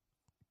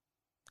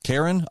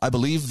 Karen, I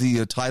believe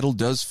the title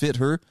does fit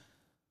her,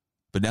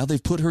 but now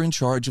they've put her in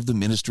charge of the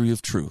Ministry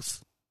of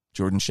Truth.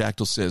 Jordan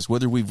Schachtel says,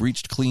 whether we've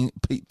reached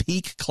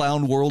peak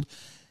clown world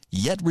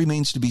yet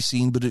remains to be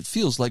seen, but it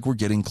feels like we're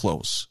getting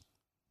close.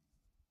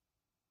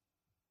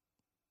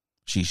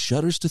 She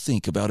shudders to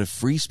think about if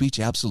free speech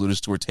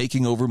absolutists were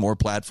taking over more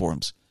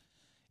platforms.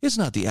 It's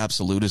not the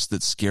absolutists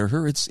that scare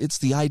her. It's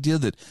the idea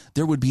that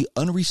there would be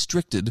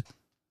unrestricted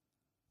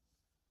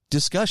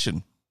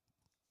discussion,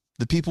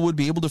 that people would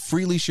be able to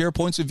freely share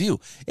points of view,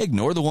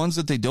 ignore the ones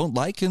that they don't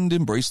like and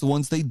embrace the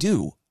ones they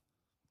do.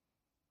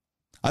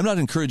 I'm not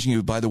encouraging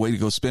you, by the way, to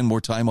go spend more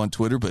time on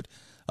Twitter, but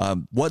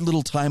what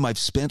little time I've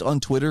spent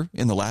on Twitter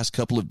in the last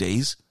couple of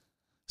days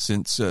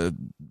since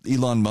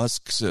Elon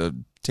Musk's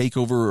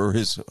takeover, or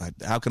his,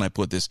 how can I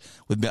put this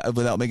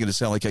without making it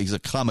sound like he's a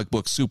comic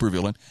book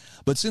supervillain,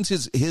 but since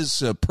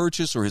his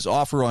purchase or his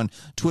offer on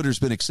Twitter's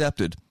been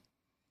accepted,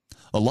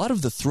 a lot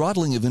of the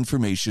throttling of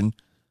information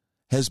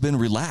has been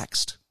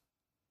relaxed.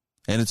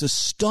 And it's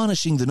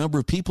astonishing the number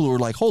of people who are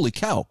like, holy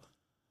cow,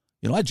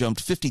 you know, I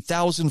jumped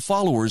 50,000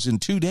 followers in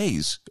 2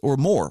 days or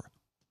more.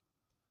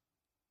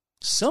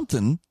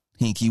 Something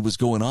hinky was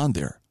going on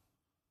there.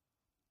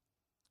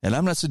 And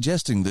I'm not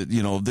suggesting that,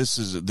 you know,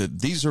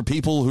 these are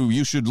people who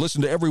you should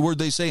listen to every word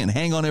they say and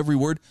hang on every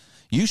word.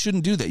 You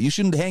shouldn't do that. You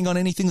shouldn't hang on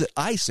anything that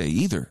I say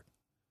either.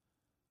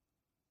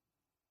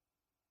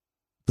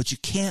 But you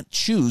can't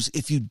choose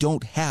if you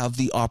don't have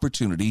the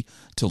opportunity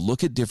to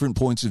look at different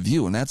points of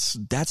view. And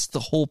that's the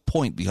whole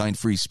point behind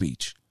free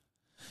speech.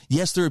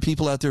 Yes, there are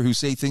people out there who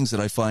say things that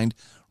I find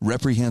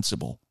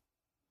reprehensible.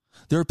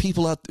 There are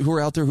people who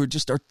are out there who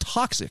just are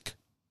toxic.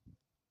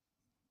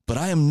 But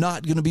I am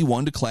not going to be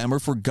one to clamor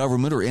for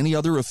government or any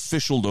other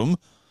officialdom,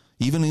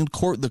 even in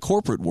the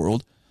corporate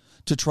world,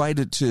 to try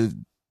to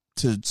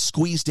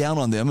squeeze down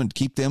on them and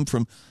keep them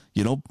from,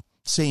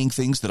 saying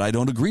things that I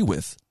don't agree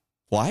with.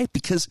 Why?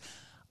 Because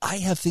I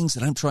have things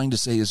that I'm trying to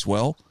say as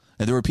well.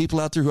 And there are people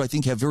out there who I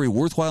think have very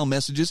worthwhile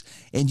messages,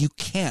 and you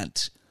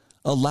can't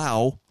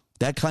allow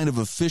that kind of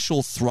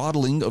official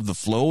throttling of the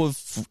flow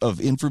of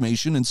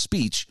information and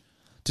speech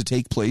to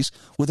take place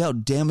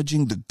without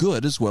damaging the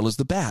good as well as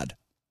the bad.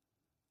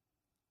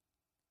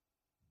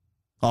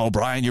 Oh,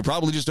 Brian, you're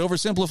probably just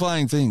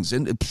oversimplifying things.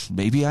 And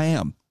maybe I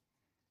am.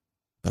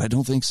 But I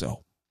don't think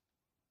so.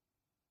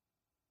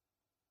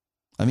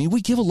 I mean,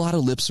 we give a lot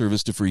of lip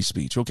service to free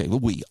speech. Okay,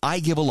 well, I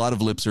give a lot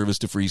of lip service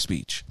to free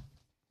speech.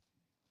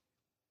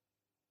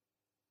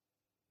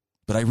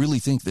 But I really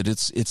think that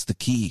it's the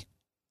key.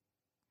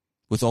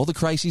 With all the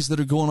crises that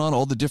are going on,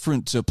 all the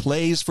different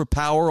plays for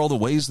power, all the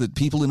ways that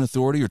people in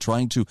authority are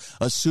trying to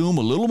assume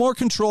a little more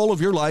control of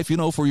your life,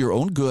 for your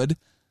own good,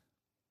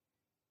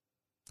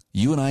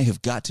 you and I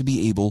have got to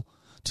be able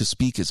to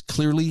speak as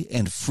clearly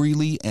and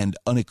freely and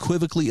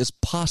unequivocally as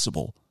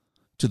possible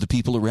to the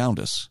people around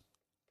us.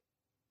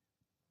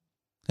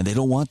 And they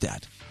don't want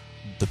that.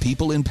 The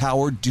people in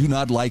power do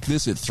not like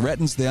this. It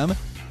threatens them.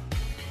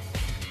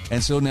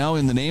 And so now,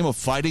 in the name of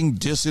fighting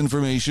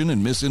disinformation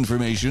and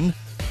misinformation,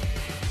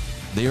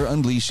 they are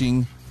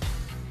unleashing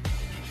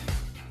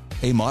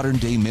a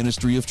modern-day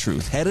ministry of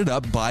truth, headed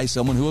up by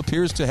someone who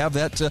appears to have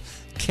that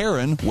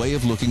Karen way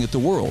of looking at the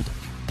world.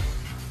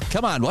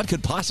 Come on, what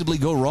could possibly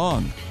go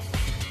wrong?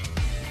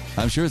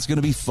 I'm sure it's going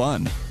to be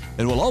fun,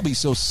 and we'll all be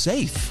so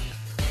safe.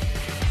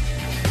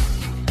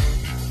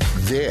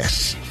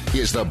 This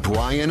is the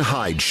Brian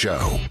Hyde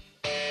Show.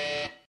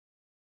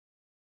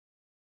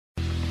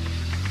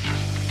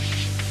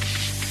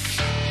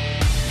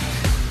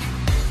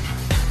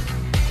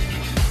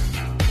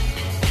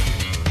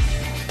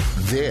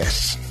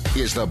 This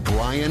is the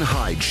Brian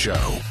Hyde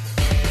Show.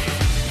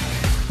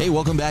 Hey,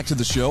 welcome back to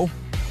the show.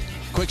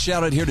 Quick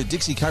shout out here to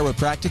Dixie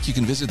Chiropractic. You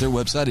can visit their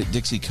website at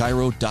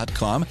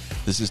dixiechiro.com.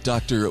 This is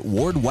Dr.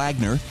 Ward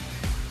Wagner.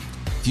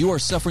 If you are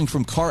suffering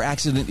from car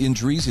accident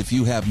injuries, if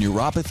you have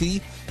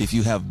neuropathy, if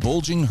you have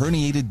bulging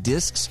herniated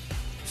discs,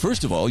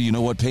 first of all, you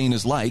know what pain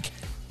is like.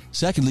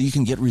 Secondly, you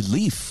can get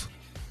relief.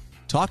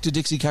 Talk to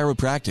Dixie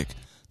Chiropractic.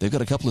 They've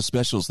got a couple of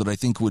specials that I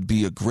think would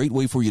be a great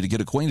way for you to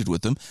get acquainted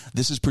with them.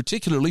 This is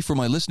particularly for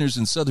my listeners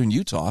in southern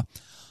Utah.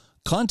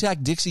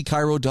 Contact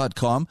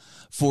dixiechiro.com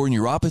for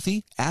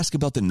neuropathy. Ask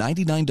about the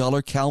 $99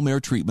 CalMare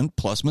treatment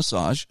plus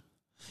massage.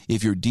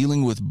 If you're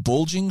dealing with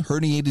bulging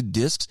herniated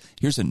discs,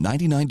 here's a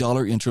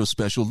 $99 intro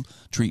special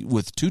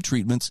with 2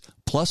 treatments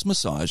plus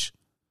massage.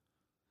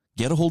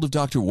 Get a hold of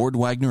Dr. Ward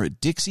Wagner at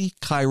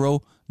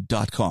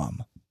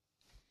dixiechiro.com.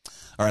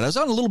 All right, I was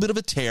on a little bit of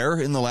a tear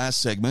in the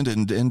last segment,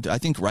 and I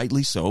think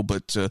rightly so,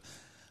 but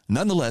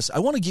nonetheless, I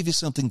want to give you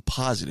something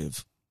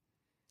positive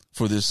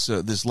for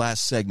this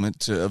last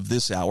segment of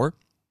this hour.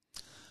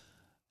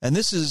 And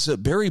this is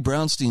Barry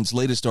Brownstein's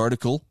latest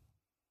article.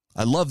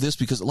 I love this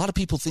because a lot of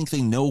people think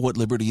they know what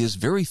liberty is.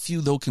 Very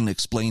few, though, can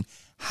explain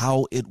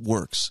how it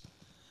works.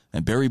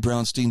 And Barry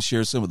Brownstein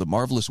shares some of the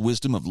marvelous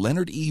wisdom of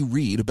Leonard E.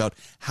 Read about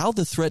how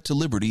the threat to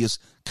liberty is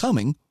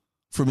coming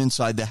from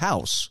inside the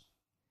house.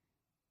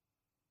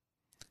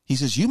 He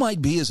says, you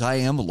might be, as I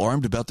am,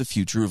 alarmed about the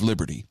future of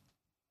liberty.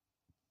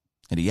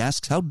 And he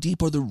asks, how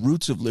deep are the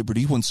roots of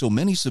liberty when so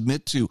many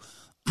submit to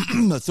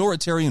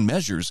authoritarian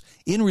measures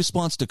in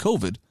response to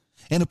COVID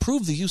and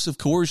approve the use of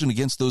coercion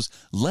against those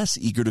less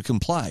eager to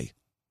comply?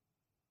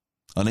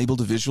 Unable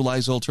to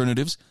visualize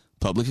alternatives,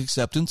 public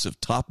acceptance of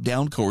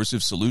top-down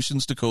coercive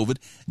solutions to COVID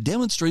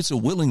demonstrates a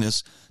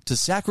willingness to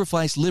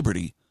sacrifice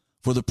liberty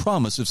for the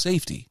promise of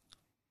safety.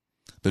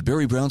 But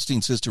Barry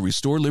Brownstein says to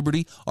restore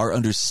liberty, our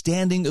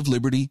understanding of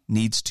liberty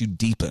needs to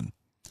deepen.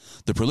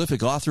 The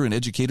prolific author and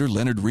educator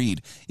Leonard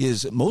Read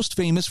is most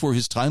famous for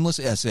his timeless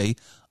essay,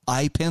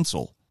 I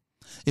Pencil.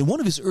 In one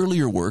of his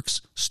earlier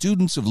works,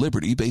 Students of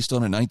Liberty, based on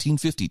a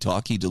 1950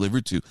 talk he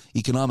delivered to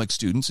economics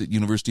students at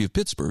University of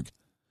Pittsburgh,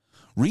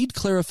 Read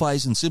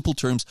clarifies in simple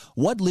terms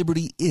what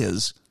liberty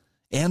is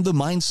and the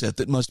mindset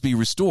that must be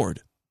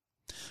restored.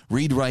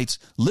 Read writes,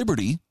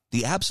 liberty,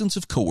 the absence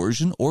of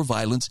coercion or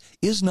violence,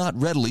 is not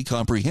readily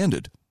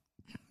comprehended.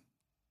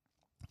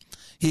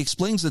 He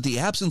explains that the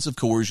absence of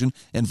coercion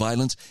and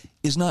violence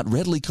is not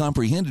readily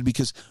comprehended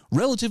because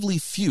relatively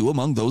few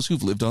among those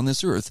who've lived on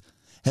this earth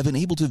have been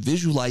able to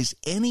visualize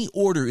any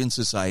order in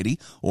society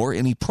or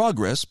any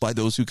progress by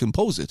those who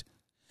compose it,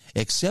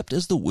 except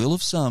as the will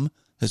of some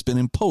has been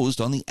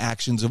imposed on the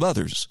actions of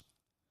others.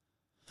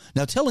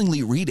 Now,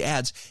 tellingly, Read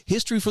adds,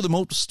 history for the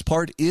most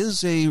part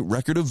is a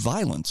record of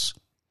violence.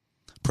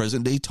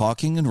 Present-day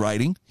talking and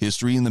writing,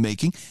 history in the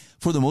making,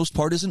 for the most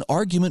part is an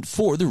argument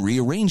for the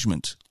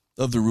rearrangement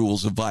of the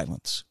rules of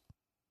violence.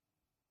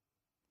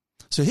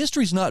 So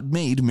history's not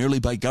made merely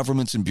by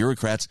governments and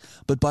bureaucrats,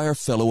 but by our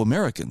fellow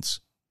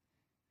Americans.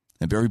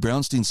 And Barry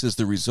Brownstein says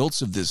the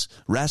results of this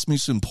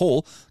Rasmussen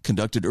poll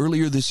conducted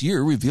earlier this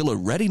year reveal a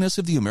readiness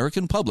of the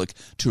American public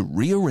to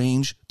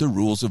rearrange the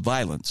rules of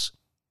violence.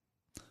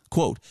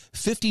 Quote,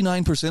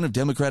 59% of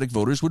Democratic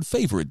voters would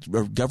favor a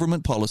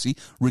government policy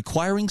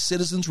requiring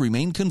citizens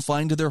remain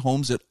confined to their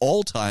homes at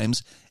all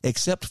times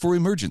except for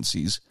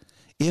emergencies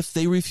if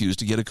they refuse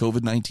to get a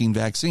COVID-19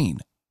 vaccine.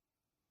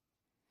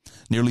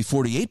 Nearly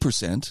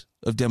 48%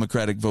 of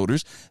Democratic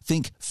voters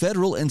think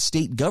federal and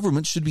state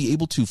governments should be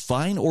able to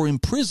fine or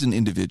imprison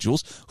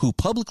individuals who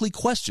publicly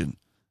question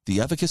the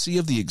efficacy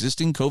of the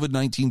existing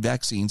COVID-19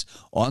 vaccines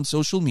on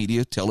social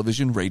media,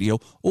 television, radio,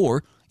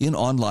 or in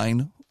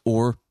online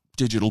or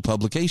digital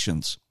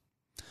publications.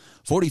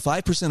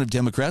 45% of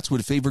Democrats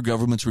would favor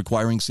governments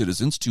requiring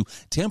citizens to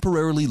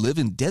temporarily live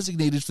in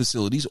designated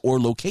facilities or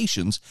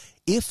locations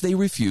if they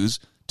refuse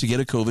to get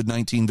a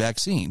COVID-19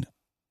 vaccine.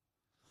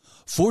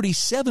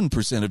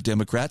 47% of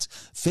Democrats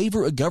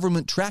favor a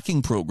government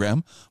tracking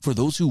program for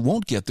those who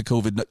won't get the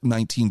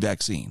COVID-19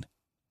 vaccine.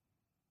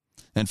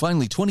 And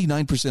finally,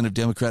 29% of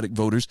Democratic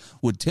voters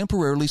would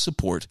temporarily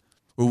support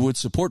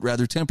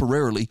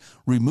temporarily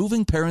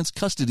removing parents'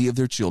 custody of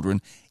their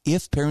children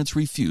if parents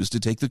refuse to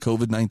take the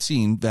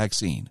COVID-19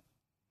 vaccine.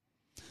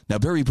 Now,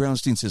 Barry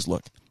Brownstein says,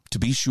 look, to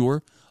be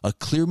sure, a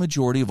clear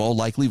majority of all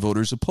likely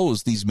voters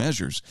oppose these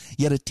measures,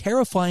 yet a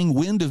terrifying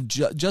wind of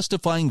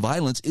justifying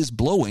violence is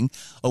blowing,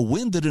 a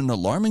wind that an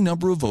alarming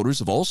number of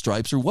voters of all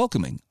stripes are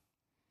welcoming.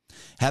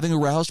 Having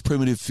aroused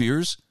primitive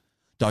fears,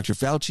 Dr.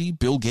 Fauci,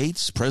 Bill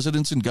Gates,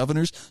 presidents and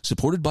governors,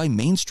 supported by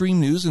mainstream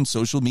news and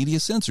social media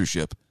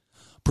censorship,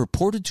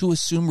 purported to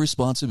assume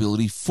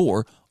responsibility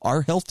for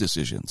our health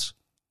decisions.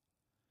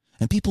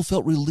 And people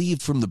felt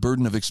relieved from the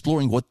burden of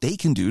exploring what they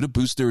can do to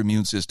boost their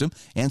immune system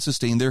and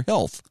sustain their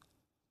health.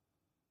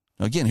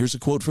 Again, here's a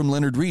quote from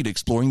Leonard Reed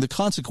exploring the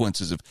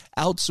consequences of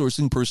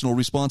outsourcing personal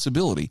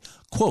responsibility.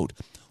 Quote,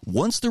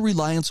 once the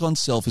reliance on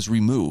self is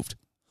removed,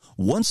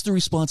 once the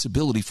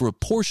responsibility for a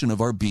portion of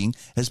our being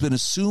has been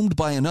assumed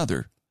by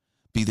another,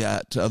 be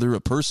that other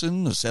a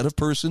person, a set of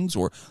persons,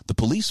 or the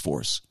police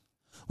force,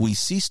 we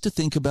cease to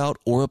think about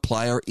or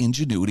apply our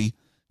ingenuity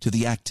to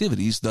the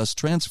activities thus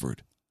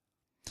transferred.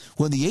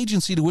 When the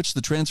agency to which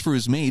the transfer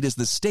is made is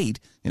the state,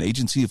 an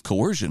agency of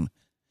coercion,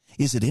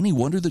 is it any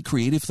wonder that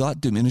creative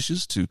thought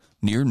diminishes to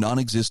near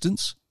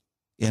non-existence?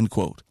 End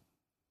quote.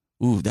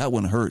 Ooh, that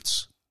one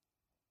hurts.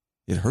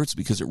 It hurts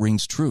because it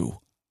rings true.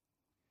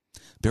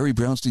 Barry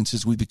Brownstein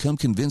says we become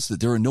convinced that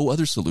there are no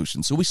other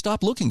solutions, so we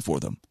stop looking for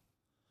them.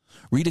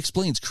 Reed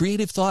explains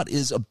creative thought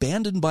is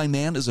abandoned by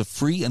man as a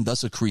free and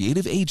thus a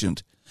creative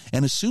agent,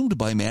 and assumed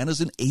by man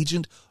as an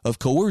agent of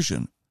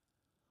coercion.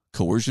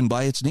 Coercion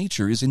by its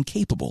nature is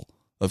incapable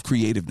of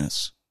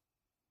creativeness.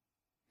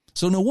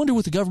 So no wonder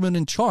with the government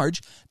in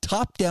charge,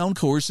 top-down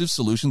coercive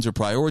solutions are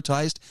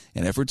prioritized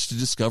and efforts to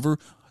discover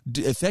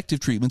effective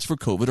treatments for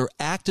COVID are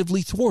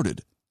actively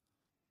thwarted.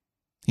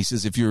 He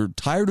says if you're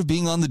tired of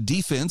being on the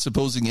defense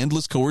opposing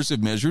endless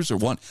coercive measures or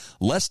want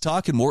less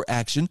talk and more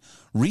action,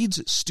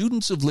 Reed's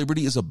Students of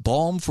Liberty is a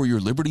balm for your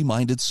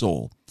liberty-minded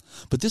soul.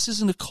 But this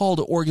isn't a call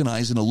to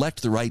organize and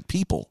elect the right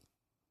people.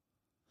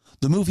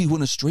 The movie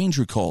When a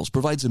Stranger Calls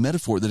provides a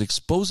metaphor that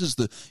exposes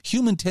the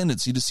human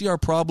tendency to see our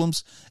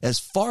problems as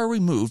far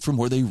removed from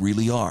where they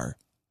really are.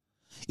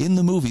 In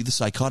the movie, the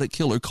psychotic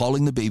killer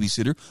calling the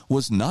babysitter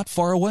was not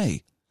far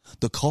away.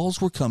 The calls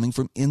were coming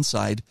from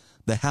inside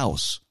the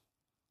house.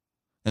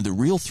 And the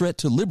real threat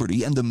to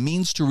liberty and the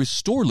means to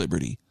restore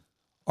liberty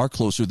are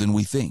closer than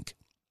we think.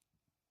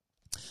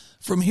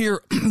 From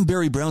here,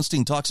 Barry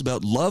Brownstein talks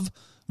about love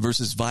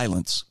versus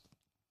violence.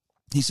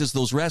 He says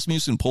those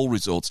Rasmussen poll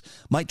results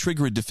might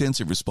trigger a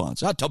defensive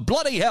response. To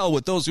bloody hell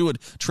with those who would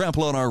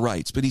trample on our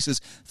rights. But he says,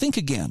 think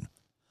again.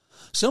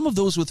 Some of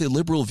those with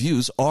illiberal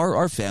views are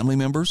our family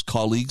members,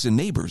 colleagues, and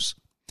neighbors.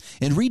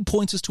 And Reed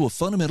points us to a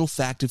fundamental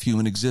fact of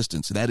human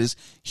existence, and that is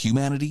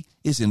humanity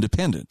is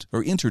independent,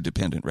 or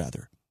interdependent,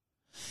 rather.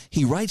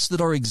 He writes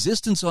that our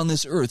existence on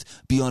this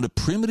earth beyond a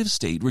primitive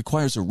state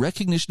requires a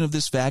recognition of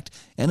this fact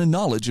and a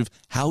knowledge of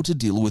how to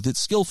deal with it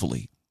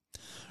skillfully.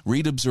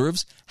 Reed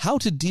observes how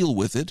to deal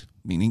with it,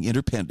 meaning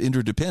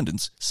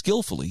interdependence,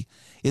 skillfully,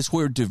 is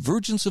where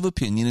divergence of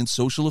opinion in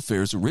social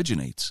affairs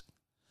originates.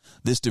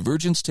 This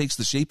divergence takes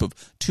the shape of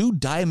two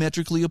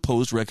diametrically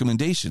opposed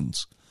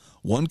recommendations.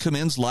 One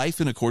commends life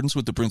in accordance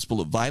with the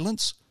principle of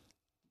violence.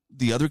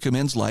 The other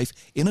commends life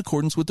in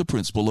accordance with the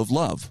principle of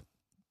love.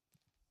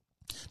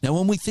 Now,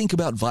 when we think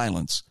about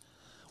violence,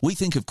 we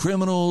think of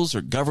criminals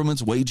or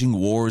governments waging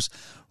wars.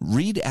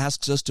 Reed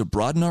asks us to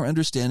broaden our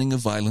understanding of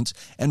violence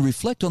and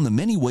reflect on the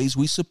many ways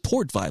we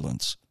support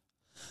violence.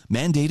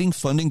 Mandating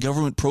funding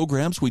government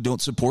programs we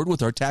don't support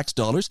with our tax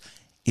dollars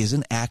is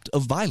an act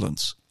of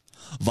violence.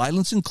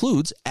 Violence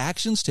includes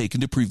actions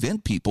taken to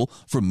prevent people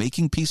from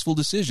making peaceful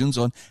decisions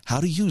on how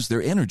to use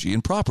their energy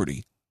and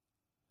property.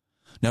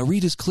 Now,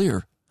 Reed is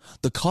clear.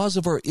 The cause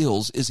of our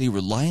ills is a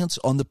reliance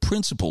on the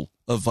principle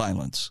of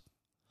violence.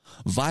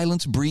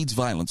 Violence breeds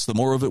violence. The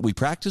more of it we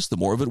practice, the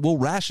more of it we'll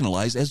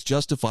rationalize as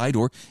justified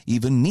or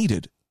even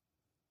needed.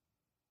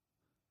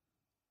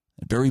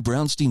 And Barry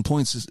Brownstein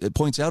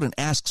points out and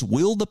asks,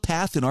 will the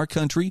path in our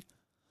country,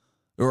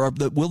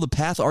 will the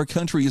path our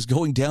country is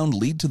going down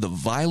lead to the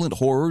violent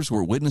horrors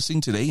we're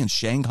witnessing today in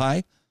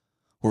Shanghai,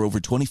 where over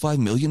 25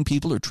 million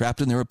people are trapped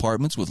in their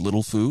apartments with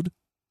little food?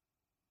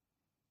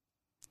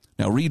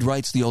 Now, Reed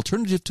writes, the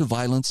alternative to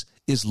violence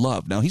is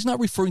love. Now, he's not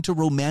referring to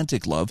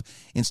romantic love.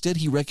 Instead,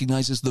 he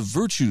recognizes the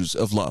virtues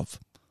of love,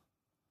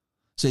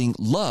 saying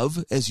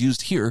love, as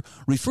used here,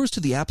 refers to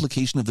the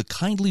application of the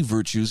kindly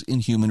virtues in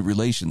human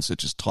relations,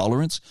 such as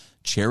tolerance,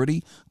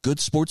 charity,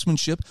 good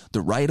sportsmanship,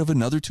 the right of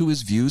another to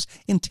his views,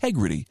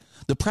 integrity,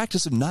 the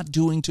practice of not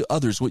doing to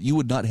others what you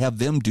would not have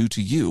them do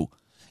to you,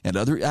 and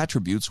other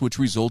attributes which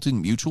result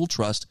in mutual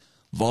trust,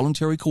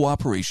 voluntary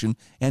cooperation,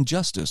 and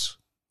justice.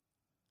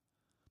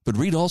 But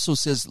Reed also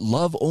says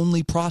love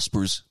only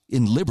prospers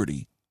in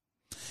liberty.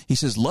 He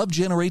says love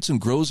generates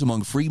and grows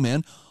among free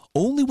men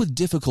only with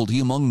difficulty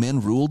among men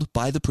ruled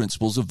by the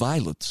principles of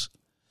violence.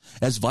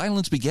 As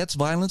violence begets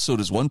violence, so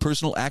does one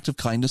personal act of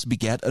kindness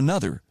beget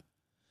another.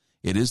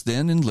 It is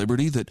then in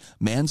liberty that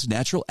man's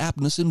natural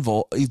aptness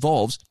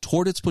evolves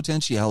toward its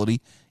potentiality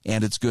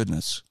and its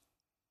goodness.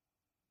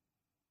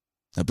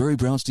 Now, Barry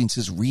Brownstein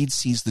says Reed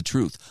sees the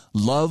truth.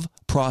 Love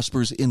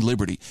prospers in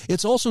liberty.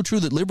 It's also true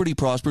that liberty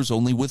prospers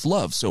only with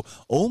love. So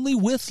only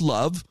with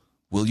love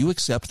will you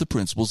accept the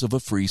principles of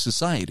a free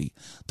society.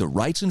 The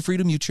rights and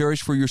freedom you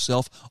cherish for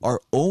yourself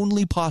are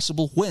only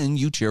possible when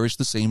you cherish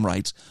the same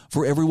rights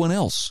for everyone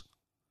else.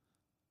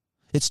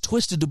 It's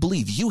twisted to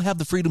believe you have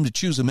the freedom to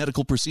choose a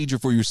medical procedure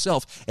for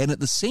yourself and at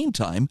the same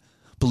time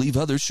believe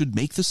others should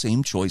make the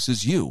same choice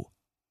as you.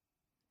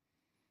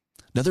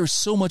 Now, there's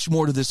so much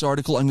more to this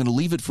article. I'm going to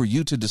leave it for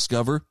you to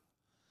discover.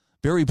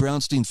 Barry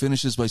Brownstein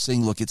finishes by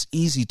saying, look, it's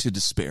easy to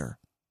despair.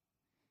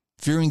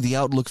 Fearing the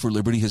outlook for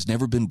liberty has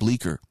never been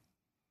bleaker.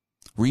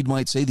 Reed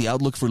might say the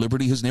outlook for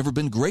liberty has never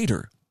been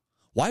greater.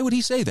 Why would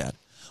he say that?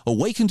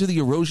 Awakened to the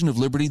erosion of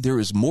liberty, there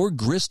is more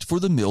grist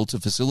for the mill to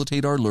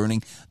facilitate our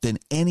learning than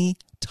at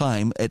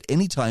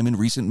any time in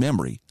recent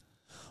memory.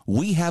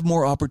 We have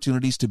more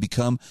opportunities to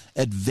become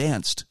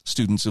advanced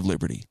students of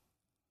liberty.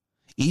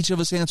 Each of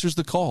us answers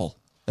the call.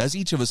 As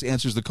each of us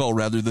answers the call,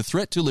 the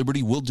threat to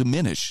liberty will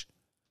diminish.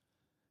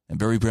 And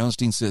Barry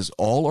Brownstein says,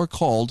 all are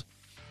called,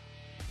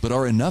 but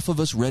are enough of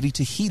us ready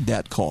to heed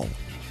that call?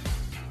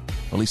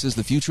 Well, he says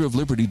the future of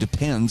liberty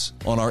depends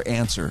on our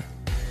answer.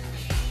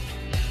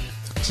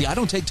 See, I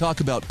don't take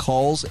talk about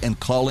calls and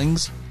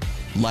callings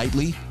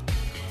lightly.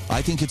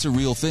 I think it's a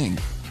real thing.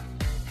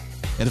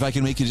 And if I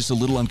can make you just a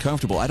little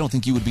uncomfortable, I don't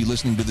think you would be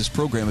listening to this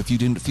program if you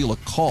didn't feel a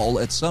call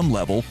at some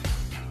level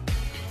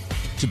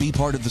to be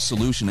part of the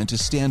solution and to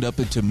stand up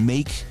and to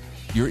make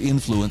your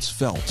influence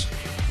felt.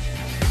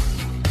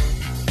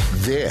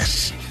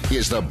 This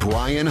is the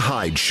Brian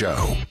Hyde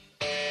Show.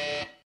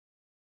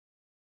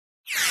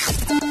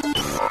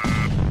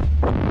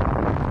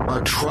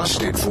 A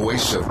trusted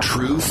voice of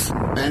truth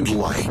and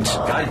light.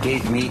 God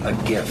gave me a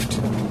gift.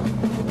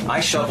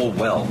 I shovel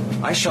well.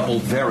 I shovel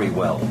very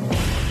well.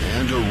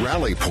 And a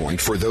rally point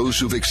for those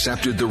who've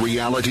accepted the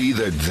reality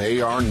that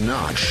they are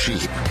not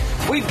sheep.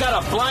 We've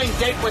got a blind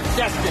date with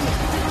destiny.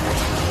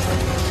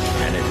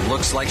 And it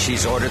looks like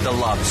she's ordered the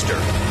lobster.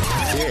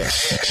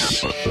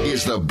 This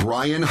is the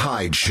Brian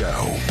Hyde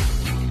Show.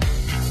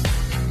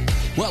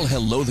 Well,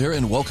 hello there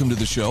and welcome to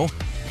the show.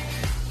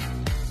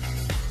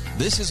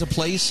 This is a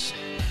place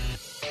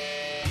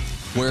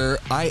where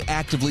I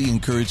actively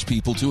encourage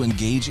people to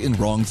engage in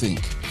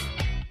wrongthink,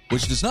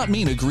 which does not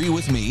mean agree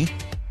with me.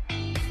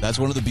 That's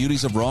one of the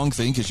beauties of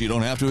wrongthink, is you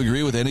don't have to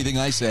agree with anything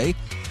I say.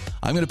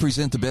 I'm going to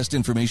present the best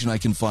information I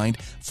can find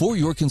for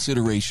your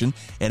consideration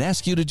and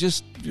ask you to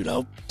just,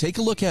 take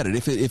a look at it.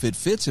 If it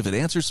fits, if it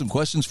answers some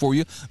questions for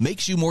you,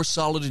 makes you more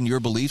solid in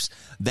your beliefs,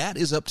 that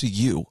is up to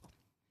you.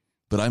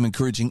 But I'm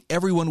encouraging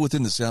everyone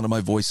within the sound of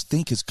my voice,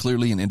 think as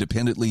clearly and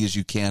independently as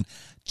you can.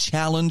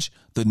 Challenge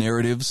the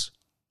narratives.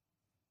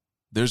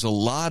 There's a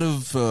lot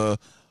of,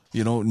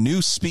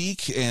 new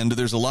speak, and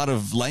there's a lot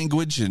of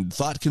language and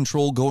thought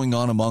control going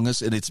on among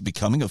us, and it's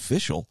becoming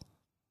official.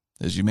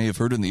 As you may have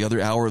heard in the other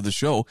hour of the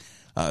show,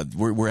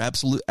 we're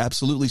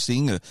absolutely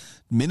seeing a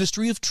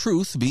ministry of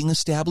truth being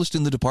established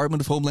in the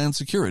Department of Homeland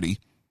Security.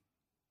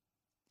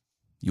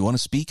 You want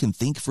to speak and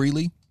think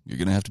freely? You're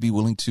going to have to be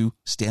willing to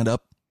stand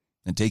up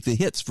and take the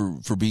hits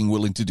for being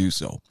willing to do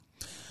so.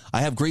 I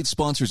have great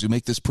sponsors who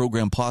make this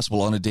program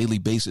possible on a daily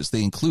basis.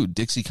 They include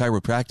Dixie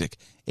Chiropractic,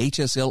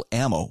 HSL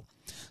Ammo,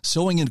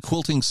 Sewing and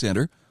Quilting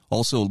Center,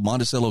 also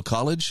Monticello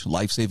College,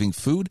 Life Saving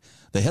Food,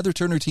 the Heather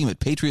Turner team at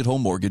Patriot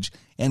Home Mortgage,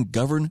 and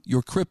Govern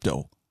Your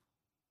Crypto.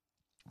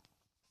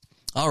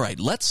 All right,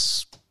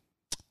 let's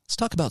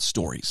talk about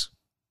stories.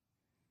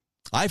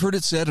 I've heard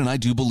it said, and I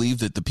do believe,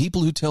 that the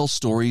people who tell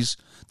stories,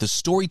 the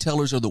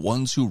storytellers, are the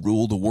ones who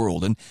rule the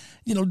world. And,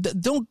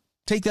 don't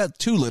take that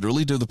too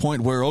literally to the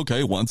point where,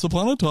 okay, once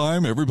upon a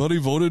time, everybody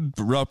voted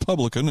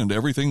Republican and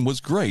everything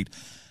was great.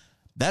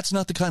 That's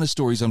not the kind of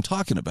stories I'm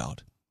talking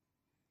about.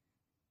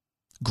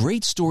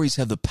 Great stories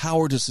have the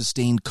power to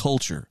sustain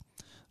culture.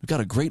 We've got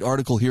a great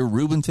article here.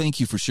 Ruben, thank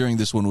you for sharing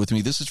this one with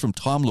me. This is from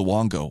Tom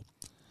Luongo.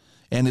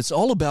 And it's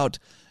all about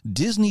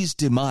Disney's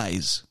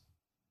demise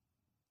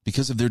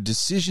because of their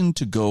decision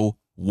to go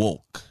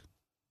woke.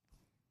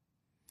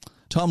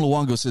 Tom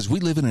Luongo says, we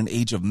live in an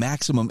age of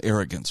maximum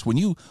arrogance. When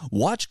you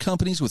watch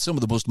companies with some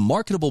of the most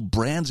marketable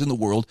brands in the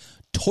world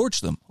torch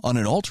them on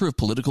an altar of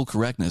political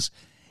correctness,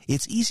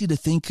 it's easy to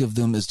think of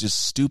them as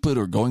just stupid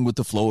or going with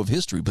the flow of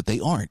history, but they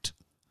aren't.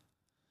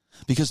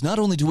 Because not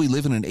only do we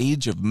live in an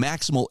age of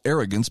maximal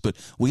arrogance, but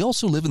we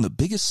also live in the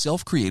biggest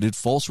self-created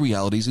false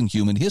realities in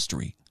human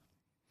history.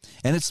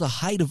 And it's the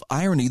height of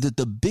irony that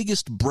the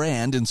biggest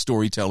brand in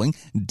storytelling,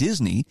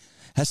 Disney,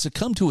 has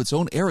succumbed to its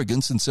own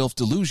arrogance and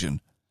self-delusion,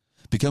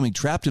 becoming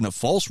trapped in a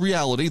false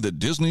reality that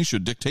Disney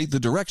should dictate the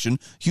direction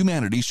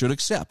humanity should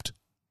accept.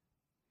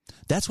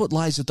 That's what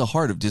lies at the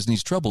heart of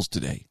Disney's troubles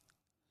today.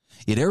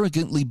 It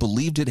arrogantly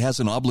believed it has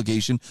an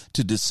obligation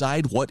to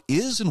decide what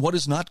is and what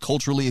is not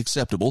culturally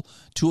acceptable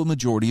to a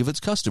majority of its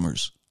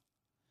customers.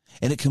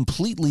 And it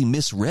completely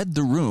misread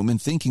the room in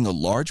thinking a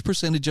large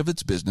percentage of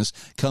its business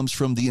comes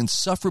from the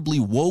insufferably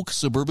woke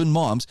suburban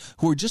moms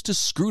who are just as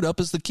screwed up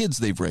as the kids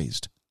they've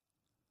raised.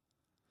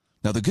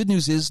 Now, the good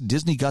news is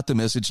Disney got the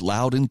message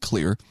loud and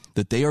clear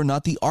that they are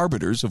not the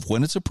arbiters of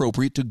when it's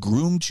appropriate to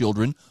groom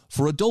children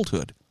for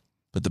adulthood.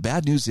 But the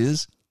bad news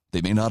is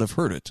they may not have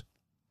heard it.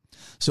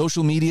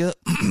 Social media,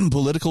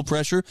 political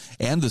pressure,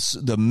 and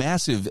the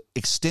massive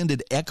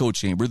extended echo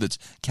chamber that's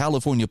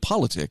California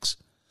politics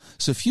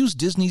suffuse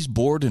Disney's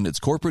board and its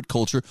corporate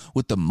culture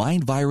with the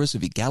mind virus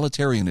of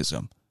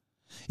egalitarianism,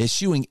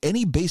 eschewing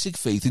any basic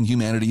faith in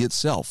humanity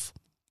itself.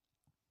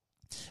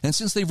 And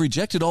since they've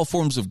rejected all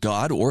forms of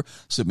God or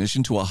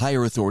submission to a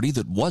higher authority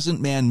that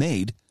wasn't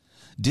man-made,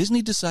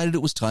 Disney decided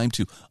it was time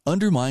to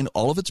undermine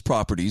all of its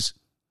properties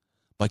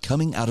by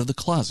coming out of the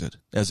closet,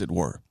 as it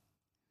were.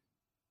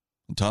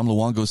 And Tom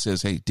Luongo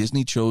says, hey,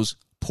 Disney chose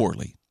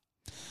poorly.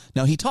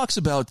 Now, he talks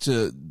about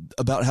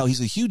how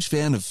he's a huge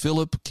fan of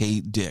Philip K.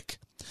 Dick.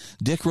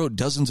 Dick wrote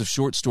dozens of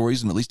short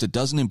stories and at least a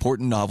dozen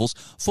important novels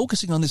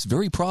focusing on this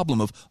very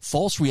problem of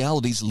false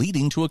realities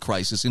leading to a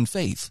crisis in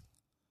faith.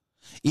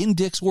 In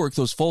Dick's work,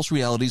 those false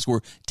realities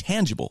were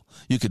tangible.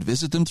 You could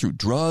visit them through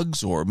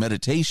drugs or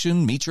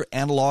meditation, meet your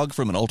analog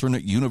from an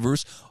alternate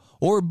universe,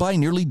 or by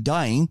nearly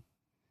dying,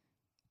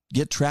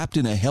 get trapped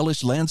in a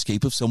hellish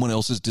landscape of someone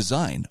else's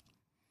design.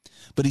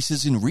 But he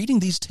says, in reading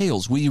these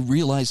tales, we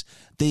realize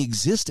they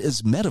exist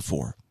as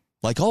metaphor,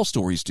 like all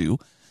stories do,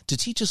 to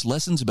teach us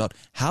lessons about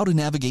how to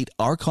navigate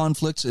our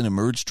conflicts and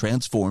emerge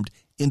transformed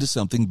into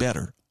something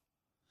better.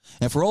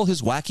 And for all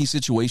his wacky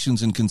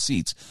situations and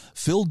conceits,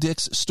 Phil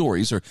Dick's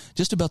stories are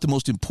just about the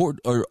most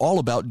important, or all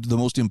about the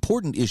most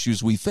important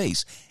issues we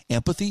face: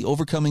 empathy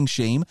overcoming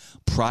shame,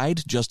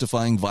 pride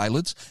justifying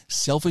violence,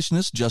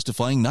 selfishness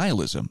justifying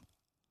nihilism.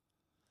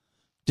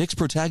 Dick's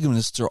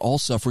protagonists are all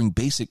suffering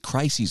basic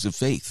crises of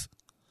faith.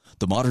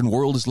 The modern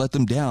world has let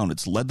them down.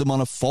 It's led them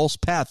on a false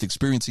path,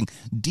 experiencing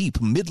deep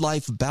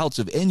midlife bouts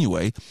of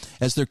ennui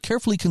as their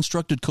carefully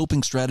constructed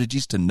coping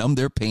strategies to numb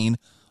their pain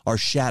are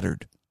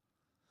shattered.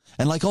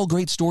 And like all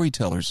great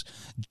storytellers,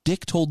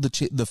 Dick told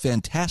chose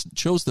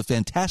the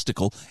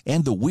fantastical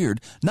and the weird,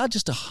 not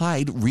just to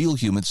hide real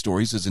human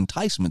stories as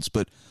enticements,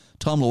 but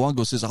Tom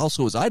Luongo says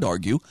also, as I'd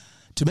argue,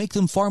 to make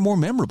them far more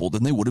memorable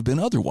than they would have been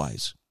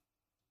otherwise.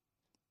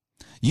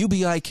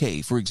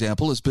 UBIK, for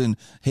example, has been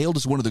hailed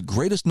as one of the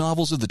greatest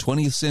novels of the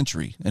 20th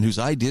century and whose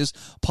ideas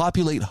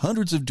populate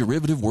hundreds of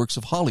derivative works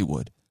of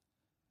Hollywood.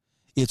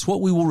 It's what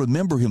we will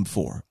remember him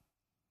for.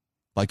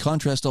 By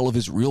contrast, all of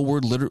his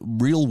real-world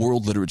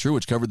literature,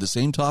 which covered the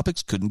same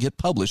topics, couldn't get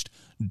published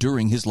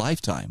during his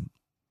lifetime.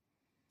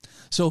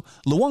 So,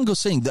 Luongo's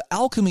saying the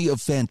alchemy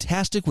of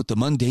fantastic with the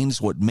mundane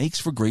is what makes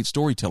for great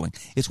storytelling.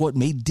 It's what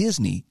made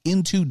Disney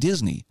into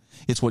Disney.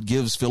 It's what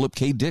gives Philip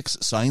K. Dick's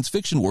science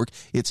fiction work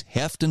its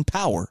heft and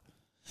power.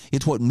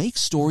 It's what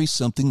makes stories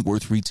something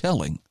worth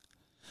retelling.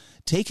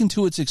 Taken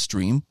to its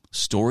extreme,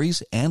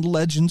 stories and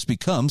legends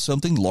become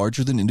something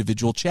larger than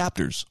individual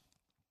chapters.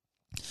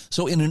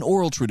 So in an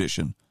oral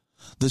tradition,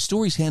 the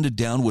stories handed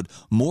down would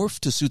morph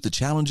to suit the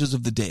challenges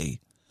of the day.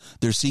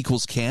 Their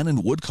sequels can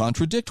and would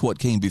contradict what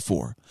came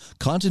before.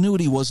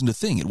 Continuity wasn't a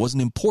thing. It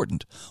wasn't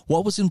important.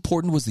 What was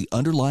important was the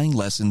underlying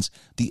lessons,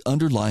 the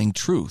underlying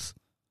truth.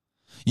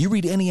 You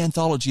read any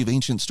anthology of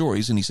ancient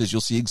stories, and he says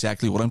you'll see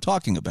exactly what I'm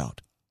talking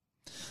about.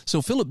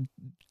 So Philip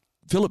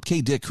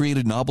K. Dick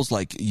created novels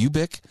like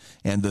Ubik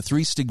and The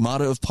Three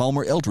Stigmata of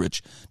Palmer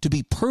Eldritch to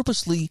be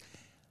purposefully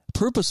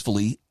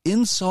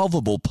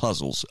insolvable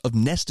puzzles of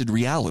nested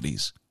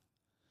realities.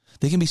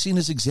 They can be seen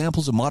as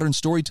examples of modern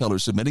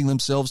storytellers submitting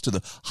themselves to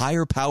the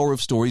higher power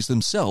of stories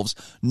themselves,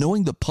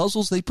 knowing the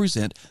puzzles they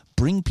present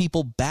bring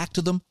people back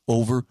to them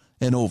over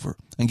and over.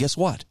 And guess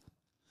what?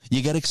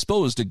 You get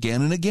exposed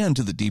again and again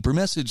to the deeper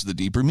message, the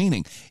deeper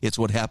meaning. It's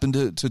what happened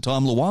to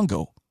Tom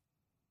Luongo.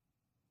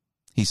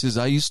 He says,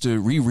 I used to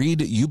reread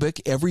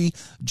Ubik every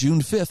June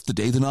 5th, the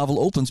day the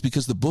novel opens,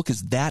 because the book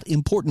is that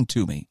important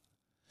to me.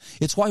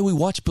 It's why we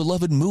watch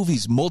beloved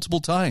movies multiple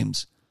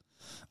times.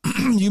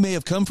 You may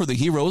have come for the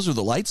heroes or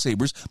the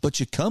lightsabers, but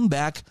you come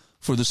back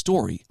for the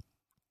story.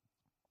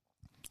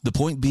 The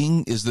point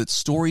being is that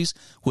stories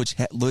which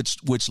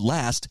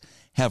last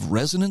have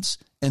resonance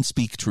and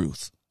speak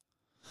truth.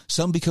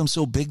 Some become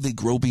so big they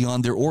grow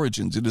beyond their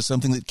origins into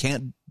something that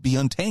can't be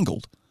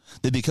untangled.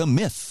 They become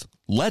myth,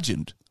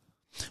 legend.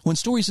 When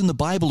stories in the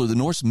Bible or the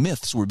Norse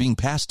myths were being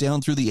passed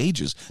down through the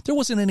ages, there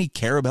wasn't any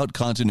care about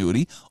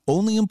continuity,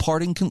 only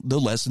imparting the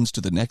lessons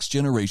to the next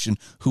generation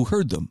who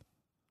heard them.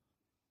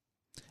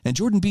 And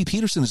Jordan B.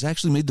 Peterson has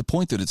actually made the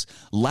point that it's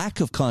lack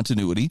of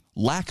continuity,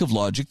 lack of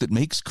logic that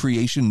makes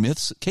creation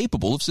myths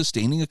capable of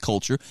sustaining a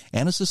culture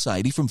and a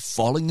society from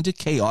falling into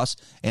chaos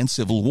and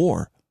civil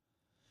war.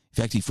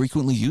 In fact, he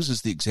frequently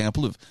uses the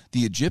example of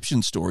the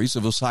Egyptian stories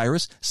of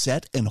Osiris,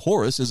 Set, and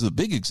Horus as the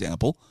big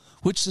example,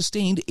 which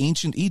sustained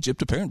ancient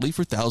Egypt apparently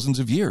for thousands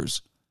of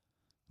years.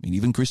 I mean,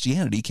 even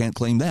Christianity can't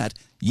claim that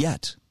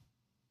yet.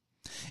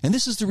 And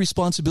this is the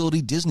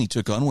responsibility Disney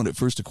took on when it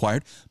first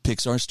acquired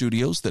Pixar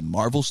Studios, then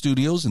Marvel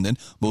Studios, and then,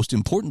 most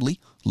importantly,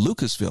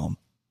 Lucasfilm.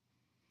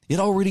 It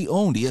already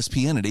owned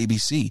ESPN and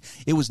ABC.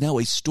 It was now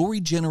a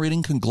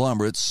story-generating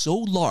conglomerate so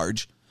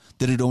large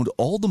that it owned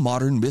all the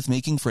modern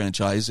myth-making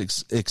franchise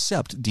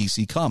except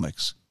DC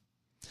Comics.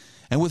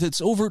 And with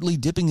its overtly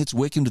dipping its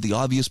wick into the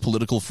obvious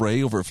political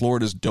fray over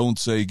Florida's Don't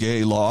Say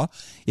Gay law,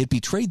 it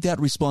betrayed that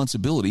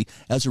responsibility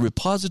as a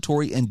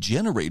repository and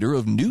generator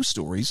of new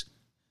stories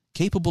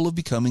capable of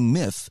becoming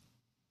myth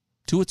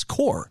to its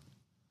core.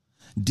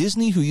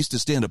 Disney, who used to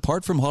stand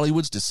apart from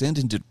Hollywood's descent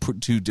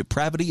into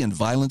depravity and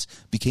violence,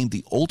 became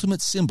the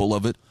ultimate symbol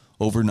of it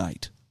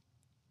overnight.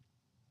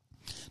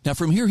 Now,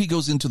 from here, he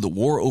goes into the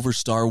war over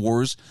Star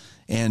Wars,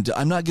 and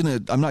I'm not gonna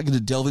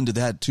delve into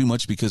that too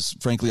much because,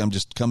 frankly, I'm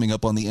just coming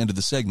up on the end of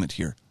the segment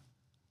here.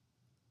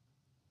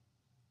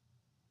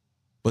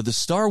 But the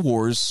Star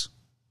Wars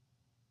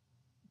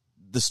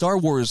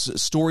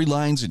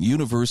storylines and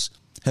universe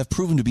have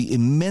proven to be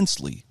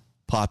immensely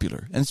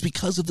popular, and it's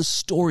because of the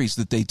stories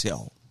that they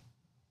tell.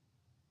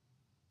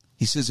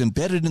 He says,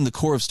 embedded in the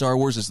core of Star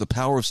Wars is the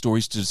power of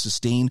stories to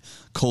sustain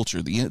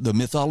culture. The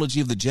mythology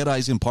of the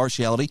Jedi's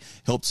impartiality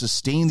helped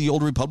sustain the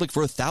Old Republic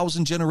for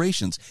 1,000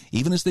 generations,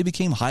 even as they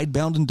became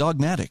hidebound and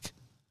dogmatic.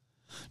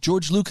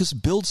 George Lucas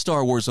built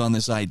Star Wars on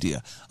this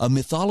idea, a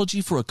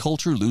mythology for a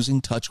culture losing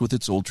touch with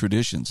its old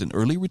traditions, and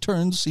early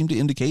returns seem to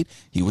indicate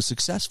he was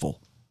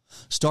successful.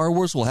 Star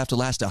Wars will have to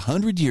last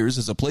 100 years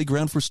as a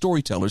playground for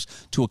storytellers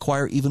to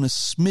acquire even a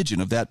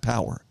smidgen of that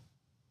power.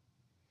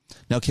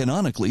 Now,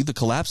 canonically, the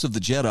collapse of the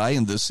Jedi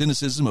and the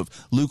cynicism of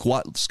Luke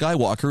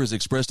Skywalker as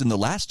expressed in The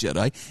Last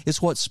Jedi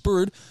is what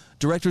spurred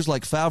directors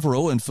like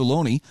Favreau and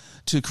Filoni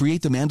to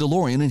create The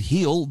Mandalorian and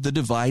heal the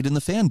divide in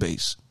the fan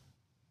base.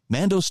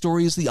 Mando's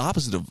story is the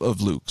opposite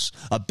of Luke's,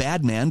 a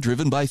bad man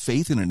driven by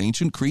faith in an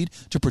ancient creed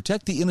to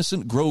protect the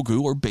innocent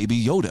Grogu or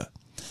Baby Yoda.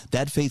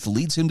 That faith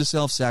leads him to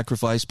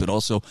self-sacrifice, but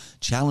also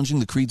challenging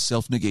the creed's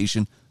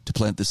self-negation to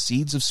plant the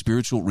seeds of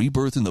spiritual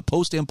rebirth in the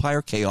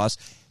post-Empire chaos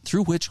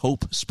through which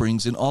hope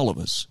springs in all of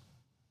us.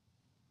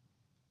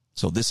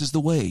 So This Is the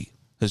Way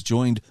has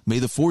joined May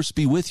the Force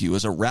Be With You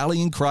as a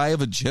rallying cry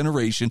of a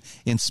generation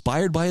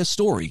inspired by a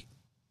story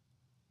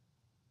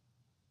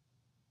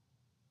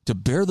to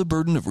bear the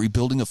burden of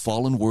rebuilding a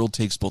fallen world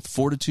takes both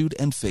fortitude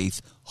and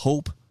faith,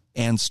 hope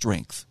and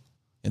strength.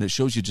 And it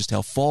shows you just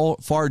how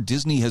far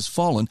Disney has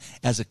fallen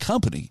as a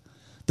company,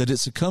 that it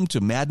succumbed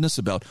to madness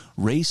about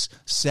race,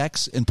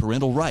 sex, and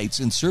parental rights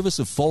in service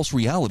of false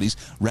realities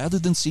rather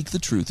than seek the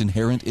truth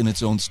inherent in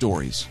its own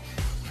stories.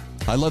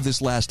 I love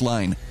this last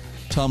line.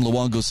 Tom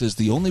Luongo says,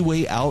 the only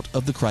way out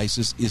of the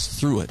crisis is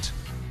through it.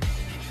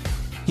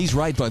 He's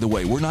right, by the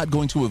way. We're not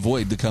going to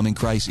avoid the coming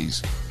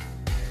crises.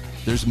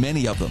 There's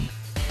many of them.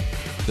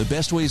 The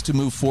best way is to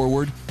move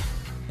forward,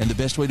 and the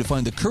best way to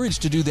find the courage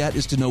to do that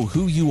is to know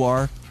who you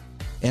are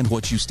and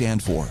what you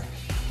stand for.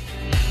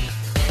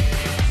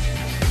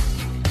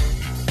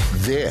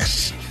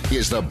 This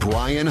is the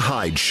Brian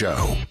Hyde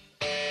Show.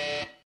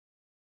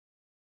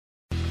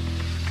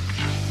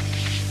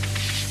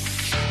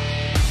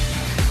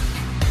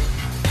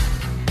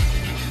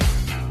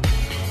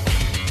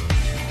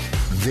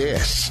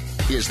 This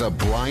is the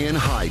Brian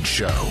Hyde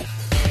Show.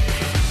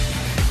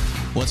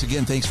 Once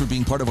again, thanks for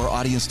being part of our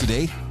audience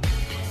today.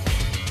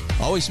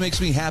 Always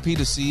makes me happy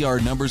to see our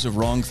numbers of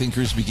wrong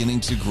thinkers beginning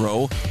to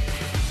grow,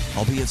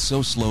 albeit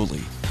so slowly.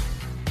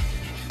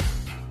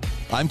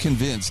 I'm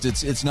convinced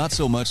it's not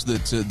so much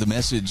that the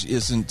message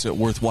isn't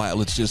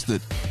worthwhile. It's just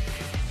that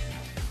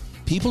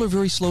people are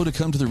very slow to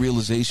come to the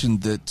realization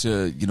that,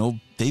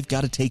 they've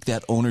got to take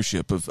that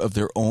ownership of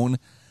their own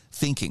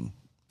thinking.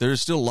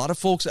 There's still a lot of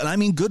folks, and I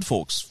mean good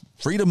folks,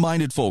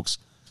 freedom-minded folks,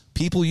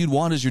 people you'd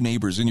want as your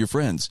neighbors and your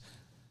friends,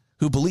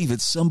 who believe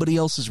it's somebody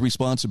else's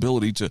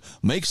responsibility to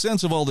make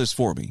sense of all this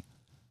for me.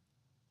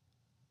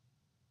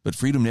 But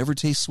freedom never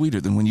tastes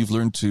sweeter than when you've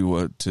learned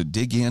to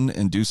dig in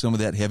and do some of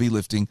that heavy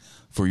lifting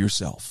for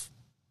yourself.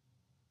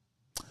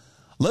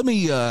 Let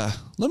me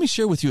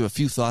share with you a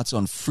few thoughts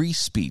on free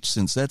speech,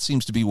 since that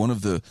seems to be one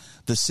of the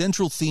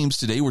central themes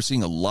today. We're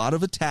seeing a lot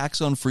of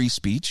attacks on free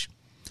speech,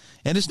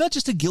 And it's not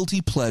just a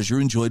guilty pleasure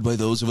enjoyed by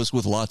those of us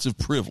with lots of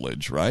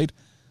privilege, right?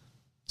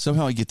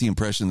 Somehow I get the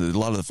impression that a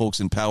lot of the folks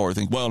in power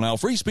think, well, now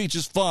free speech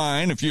is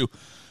fine if you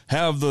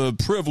have the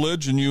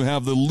privilege and you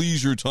have the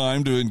leisure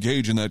time to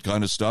engage in that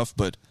kind of stuff.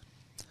 But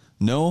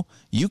no,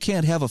 you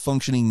can't have a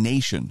functioning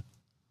nation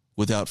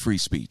without free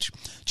speech.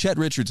 Chet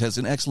Richards has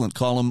an excellent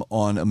column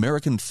on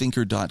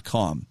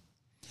AmericanThinker.com.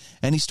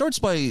 And he starts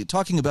by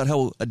talking about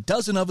how a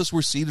dozen of us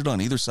were seated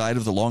on either side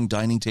of the long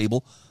dining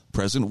table.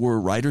 Present were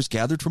writers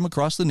gathered from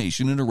across the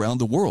nation and around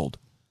the world.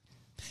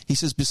 He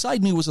says,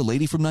 beside me was a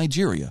lady from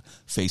Nigeria.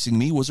 Facing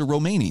me was a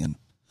Romanian.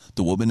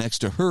 The woman next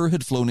to her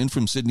had flown in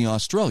from Sydney,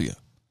 Australia.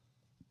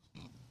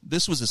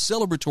 This was a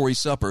celebratory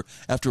supper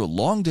after a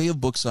long day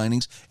of book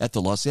signings at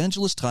the Los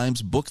Angeles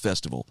Times Book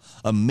Festival,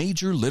 a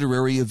major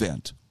literary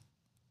event.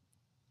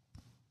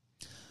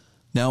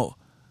 Now,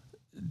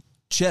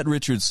 Chet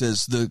Richards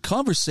says the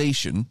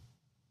conversation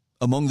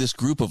among this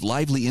group of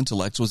lively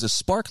intellects was a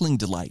sparkling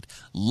delight,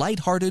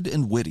 lighthearted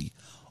and witty.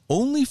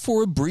 Only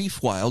for a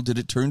brief while did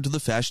it turn to the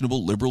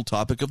fashionable liberal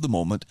topic of the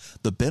moment,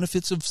 the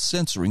benefits of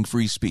censoring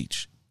free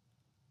speech.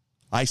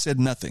 I said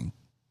nothing.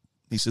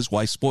 He says,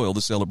 why spoil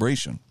the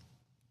celebration?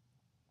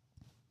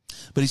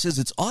 But he says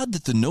it's odd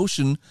that the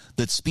notion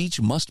that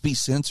speech must be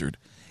censored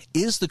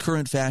is the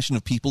current fashion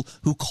of people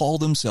who call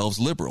themselves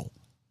liberal.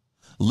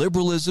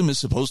 Liberalism is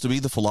supposed to be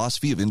the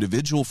philosophy of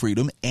individual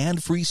freedom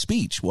and free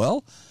speech.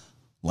 Well,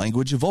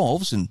 language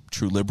evolves, and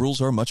true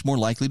liberals are much more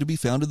likely to be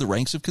found in the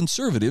ranks of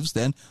conservatives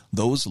than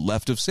those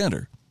left of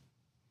center.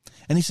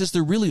 And he says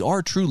there really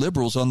are true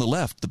liberals on the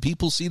left. The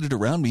people seated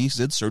around me, he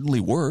said, certainly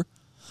were.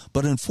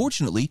 But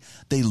unfortunately,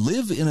 they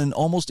live in an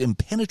almost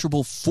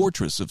impenetrable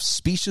fortress of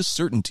specious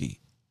certainty.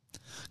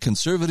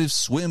 Conservatives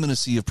swim in a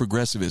sea of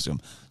progressivism,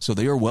 so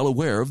they are well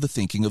aware of the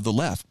thinking of the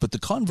left, but the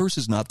converse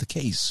is not the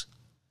case.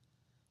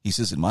 He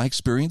says, in my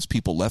experience,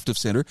 people left of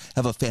center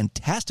have a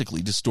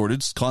fantastically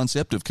distorted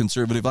concept of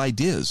conservative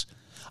ideas.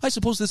 I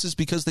suppose this is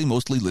because they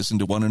mostly listen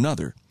to one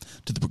another,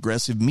 to the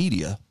progressive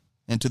media,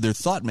 and to their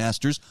thought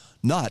masters,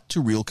 not to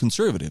real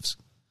conservatives.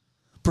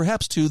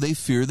 Perhaps, too, they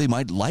fear they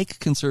might like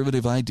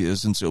conservative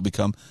ideas and so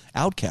become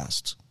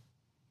outcasts.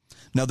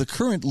 Now, the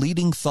current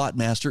leading thought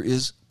master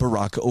is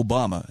Barack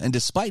Obama, and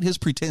despite his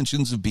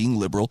pretensions of being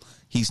liberal,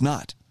 he's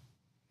not.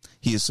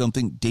 He is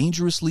something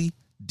dangerously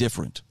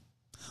different.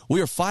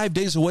 We are 5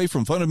 days away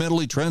from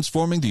fundamentally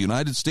transforming the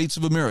United States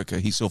of America,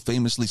 he so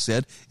famously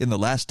said in the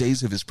last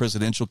days of his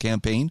presidential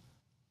campaign.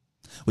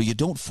 Well, you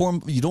don't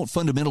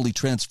fundamentally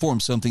transform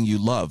something you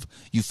love.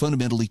 You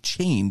fundamentally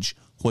change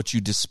what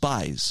you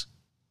despise.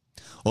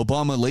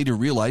 Obama later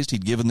realized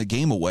he'd given the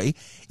game away.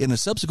 In a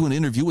subsequent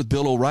interview with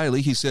Bill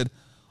O'Reilly, he said,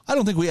 I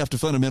don't think we have to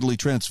fundamentally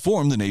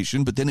transform the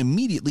nation, but then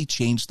immediately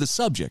changed the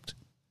subject.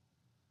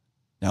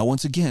 Now,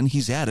 once again,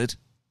 he's at it.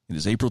 In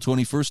his April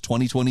 21st,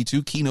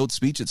 2022 keynote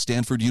speech at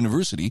Stanford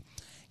University,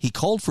 he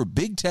called for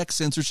big tech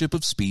censorship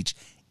of speech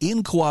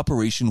in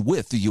cooperation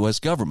with the U.S.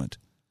 government.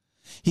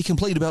 He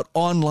complained about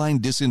online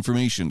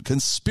disinformation,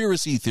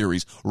 conspiracy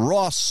theories,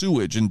 raw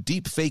sewage, and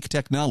deep fake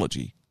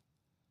technology.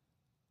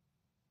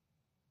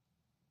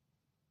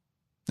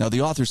 Now,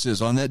 the author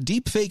says, on that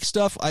deep fake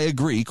stuff, I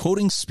agree.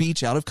 Quoting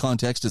speech out of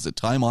context is a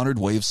time-honored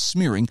way of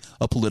smearing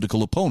a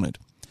political opponent.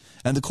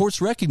 And the courts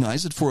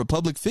recognize that for a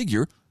public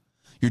figure,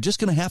 you're just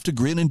going to have to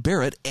grin and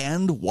bear it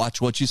and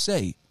watch what you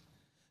say.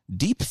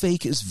 Deep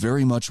fake is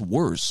very much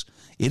worse.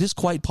 It is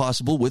quite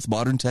possible with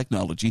modern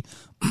technology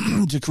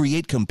to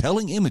create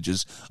compelling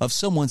images of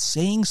someone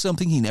saying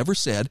something he never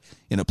said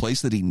in a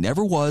place that he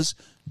never was,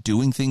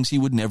 doing things he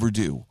would never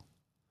do.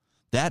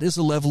 That is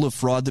a level of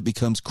fraud that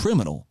becomes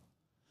criminal.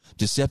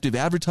 Deceptive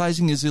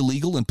advertising is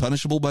illegal and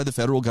punishable by the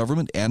federal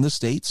government and the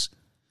states.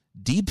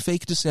 Deep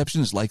fake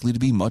deception is likely to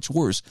be much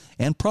worse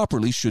and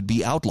properly should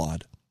be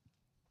outlawed.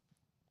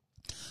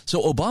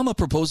 So Obama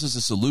proposes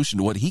a solution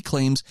to what he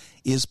claims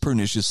is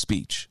pernicious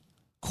speech.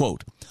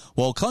 Quote,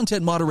 while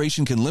content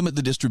moderation can limit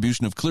the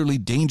distribution of clearly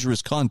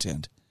dangerous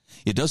content,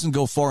 it doesn't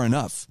go far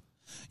enough.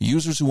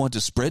 Users who want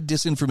to spread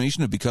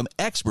disinformation have become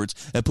experts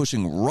at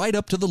pushing right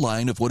up to the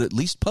line of what at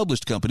least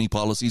published company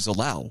policies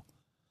allow.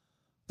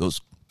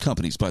 Those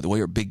companies, by the way,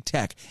 are big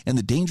tech, and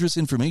the dangerous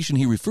information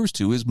he refers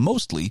to is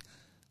mostly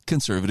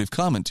conservative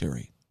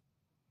commentary.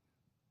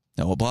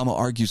 Now, Obama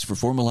argues for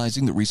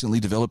formalizing the recently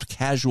developed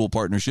casual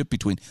partnership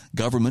between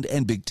government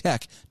and big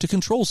tech to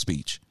control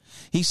speech.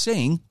 He's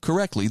saying,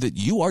 correctly, that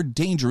you are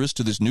dangerous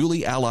to this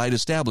newly allied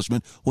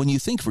establishment when you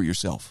think for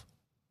yourself.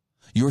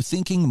 Your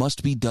thinking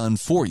must be done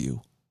for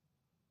you.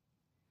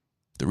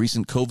 The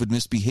recent COVID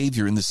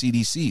misbehavior in the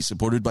CDC,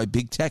 supported by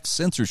big tech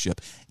censorship,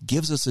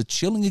 gives us a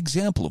chilling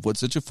example of what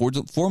such a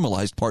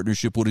formalized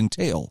partnership would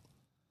entail.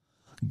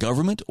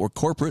 Government or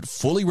corporate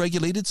fully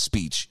regulated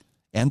speech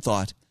and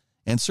thought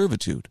and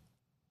servitude.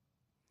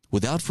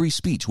 Without free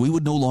speech, we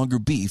would no longer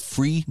be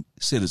free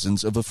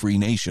citizens of a free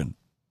nation.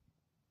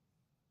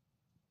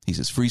 He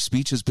says free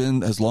speech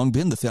has long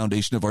been the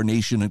foundation of our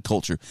nation and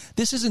culture.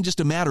 This isn't just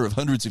a matter of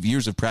hundreds of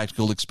years of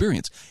practical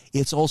experience.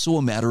 It's also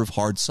a matter of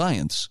hard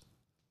science.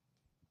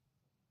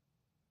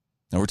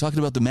 Now, we're talking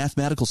about the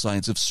mathematical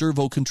science of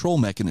servo control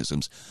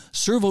mechanisms.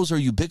 Servos are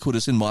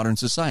ubiquitous in modern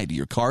society.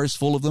 Your car is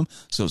full of them,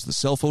 so is the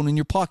cell phone in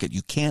your pocket.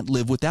 You can't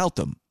live without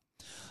them.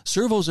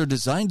 Servos are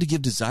designed to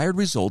give desired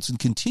results in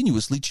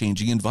continuously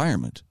changing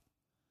environment.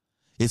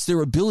 It's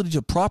their ability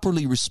to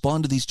properly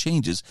respond to these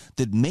changes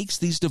that makes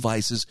these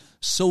devices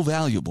so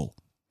valuable.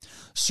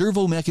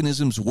 Servo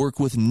mechanisms work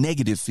with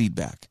negative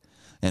feedback,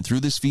 and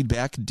through this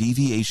feedback,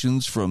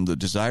 deviations from the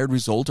desired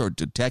result are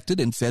detected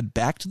and fed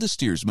back to the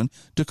steersman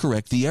to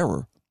correct the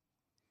error.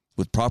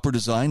 With proper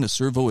design, a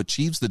servo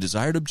achieves the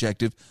desired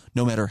objective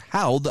no matter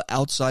how the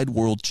outside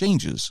world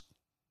changes.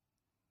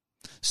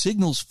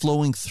 Signals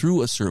flowing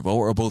through a servo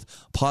are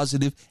both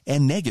positive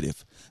and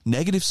negative.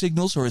 Negative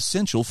signals are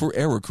essential for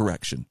error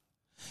correction.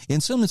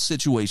 In some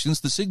situations,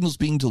 the signals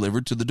being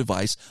delivered to the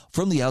device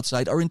from the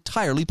outside are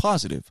entirely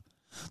positive.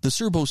 The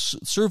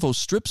servo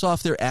strips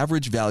off their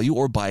average value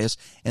or bias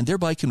and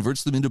thereby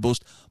converts them into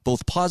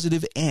both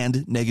positive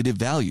and negative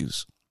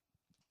values.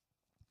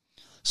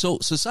 So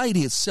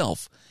society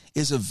itself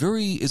is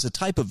a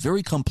type of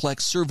very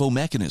complex servo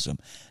mechanism.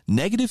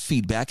 Negative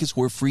feedback is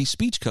where free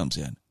speech comes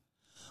in.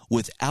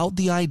 Without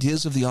the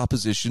ideas of the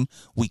opposition,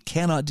 we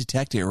cannot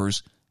detect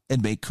errors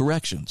and make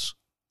corrections.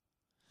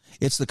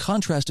 It's the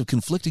contrast of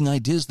conflicting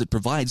ideas that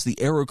provides the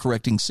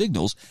error-correcting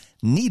signals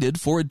needed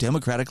for a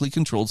democratically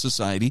controlled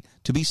society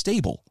to be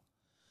stable.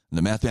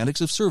 The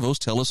mathematics of servos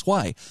tell us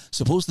why.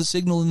 Suppose the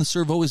signal in the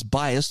servo is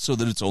biased so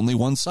that it's only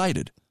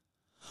one-sided.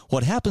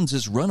 What happens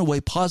is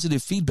runaway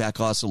positive feedback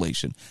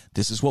oscillation.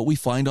 This is what we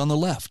find on the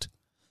left.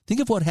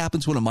 Think of what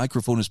happens when a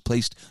microphone is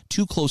placed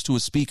too close to a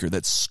speaker.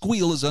 That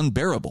squeal is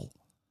unbearable.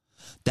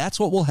 That's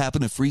what will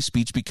happen if free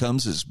speech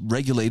becomes as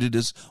regulated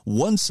as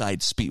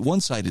one-sided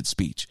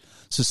speech.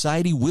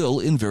 Society will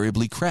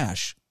invariably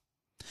crash.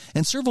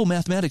 And servo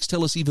mathematics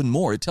tell us even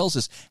more. It tells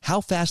us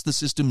how fast the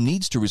system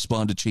needs to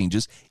respond to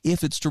changes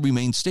if it's to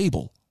remain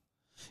stable.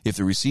 If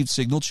the received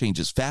signal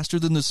changes faster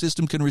than the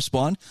system can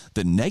respond,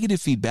 the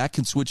negative feedback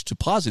can switch to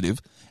positive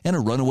and a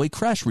runaway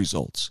crash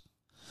results.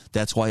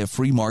 That's why a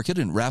free market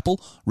and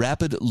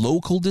rapid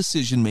local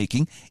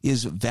decision-making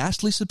is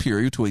vastly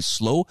superior to a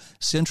slow,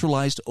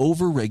 centralized,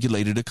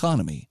 over-regulated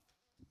economy.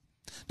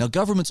 Now,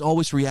 governments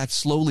always react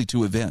slowly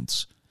to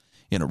events.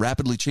 In a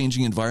rapidly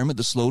changing environment,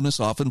 the slowness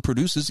often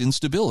produces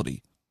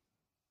instability.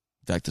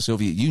 In fact, the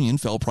Soviet Union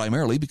fell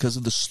primarily because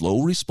of the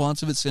slow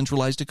response of its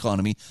centralized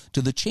economy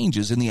to the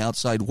changes in the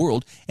outside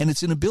world and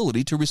its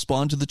inability to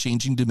respond to the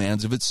changing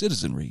demands of its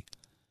citizenry.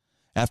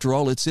 After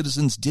all, its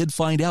citizens did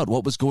find out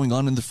what was going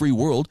on in the free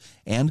world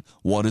and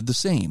wanted the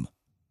same.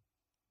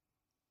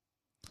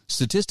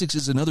 Statistics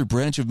is another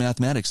branch of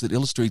mathematics that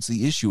illustrates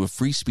the issue of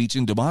free speech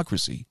and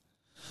democracy.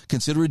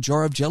 Consider a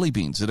jar of jelly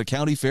beans. At a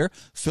county fair,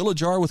 fill a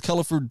jar with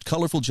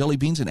colorful jelly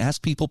beans and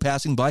ask people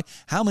passing by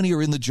how many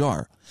are in the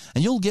jar.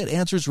 And you'll get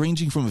answers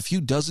ranging from a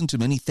few dozen to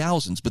many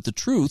thousands, but the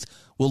truth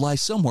will lie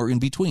somewhere in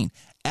between.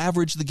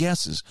 Average the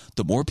guesses.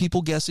 The more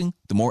people guessing,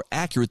 the more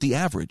accurate the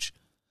average.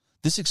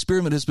 This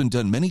experiment has been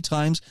done many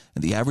times,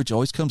 and the average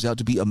always comes out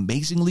to be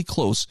amazingly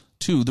close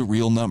to the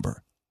real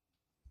number.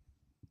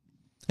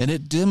 And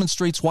it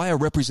demonstrates why a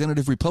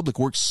representative republic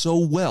works so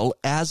well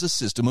as a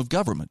system of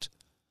government.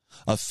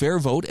 A fair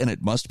vote, and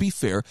it must be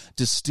fair,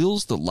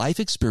 distills the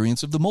life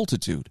experience of the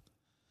multitude.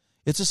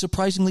 It's a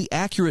surprisingly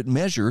accurate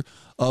measure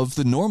of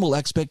the normal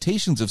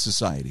expectations of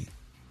society.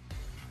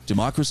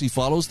 Democracy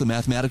follows the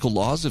mathematical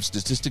laws of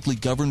statistically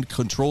governed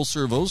control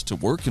servos to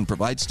work and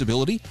provide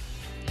stability.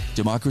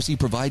 Democracy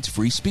provides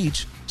free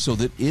speech so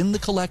that in the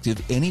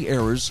collective, any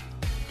errors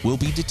will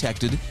be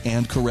detected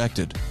and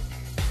corrected.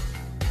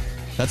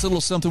 That's a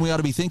little something we ought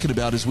to be thinking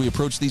about as we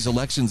approach these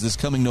elections this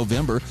coming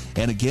November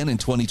and again in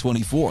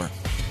 2024.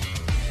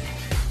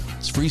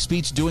 Is free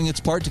speech doing its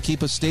part to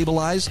keep us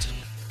stabilized?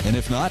 And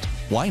if not,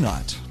 why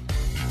not?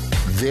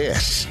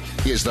 This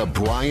is the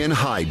Brian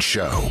Hyde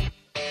Show.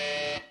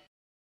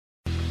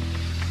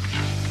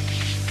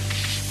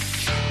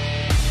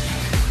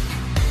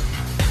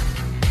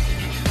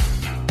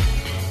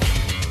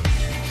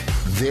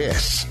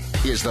 This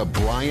is the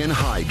Brian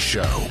Hyde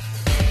Show.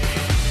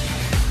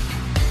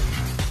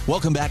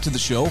 Welcome back to the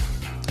show.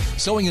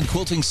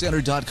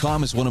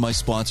 SewingandQuiltingCenter.com is one of my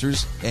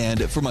sponsors.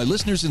 And for my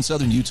listeners in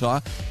Southern Utah,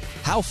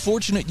 how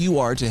fortunate you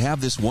are to have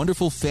this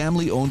wonderful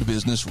family-owned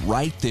business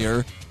right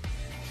there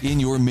in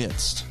your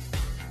midst.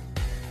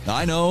 Now,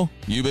 I know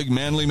you big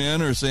manly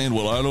men are saying,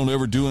 well, I don't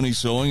ever do any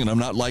sewing, and I'm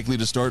not likely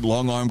to start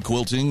long-arm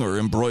quilting or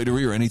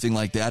embroidery or anything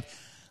like that.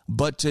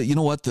 But you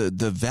know what? The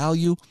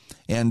value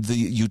and the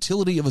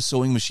utility of a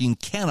sewing machine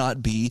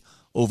cannot be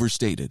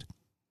overstated.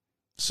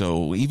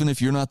 So even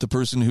if you're not the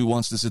person who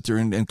wants to sit there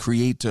and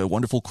create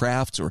wonderful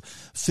crafts or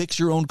fix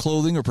your own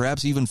clothing or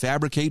perhaps even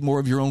fabricate more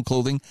of your own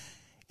clothing,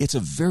 it's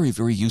a very,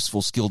 very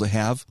useful skill to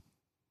have.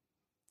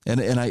 And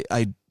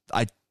I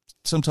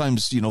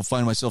sometimes,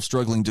 find myself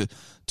struggling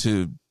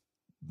to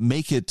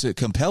make it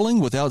compelling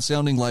without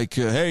sounding like,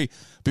 hey,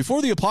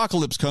 before the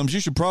apocalypse comes,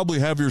 you should probably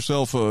have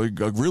yourself a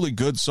really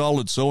good,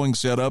 solid sewing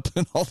setup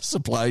and all the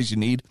supplies you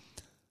need.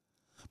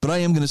 But I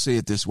am going to say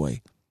it this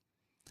way.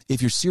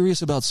 If you're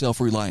serious about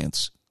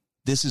self-reliance,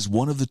 this is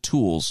one of the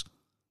tools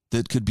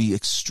that could be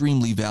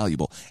extremely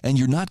valuable. And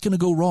you're not going to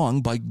go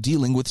wrong by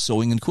dealing with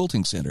Sewing and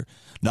Quilting Center.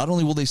 Not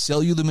only will they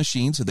sell you the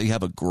machines, they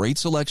have a great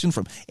selection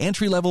from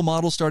entry-level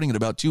models starting at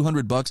about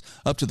 $200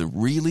 up to the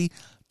really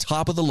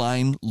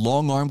top-of-the-line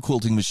long-arm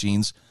quilting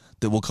machines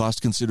that will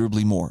cost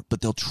considerably more. But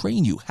they'll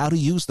train you how to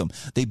use them.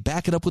 They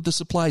back it up with the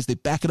supplies. They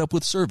back it up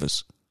with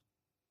service.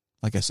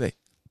 Like I say,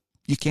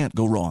 you can't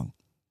go wrong.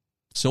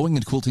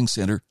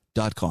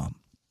 SewingandQuiltingCenter.com.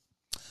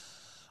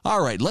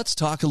 All right, let's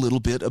talk a little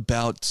bit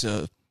about,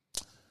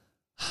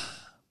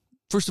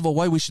 first of all,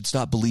 why we should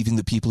stop believing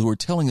the people who are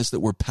telling us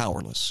that we're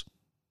powerless.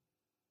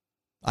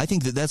 I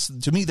think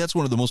to me, that's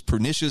one of the most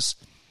pernicious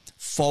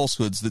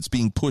falsehoods that's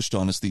being pushed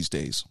on us these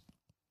days.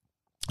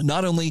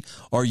 Not only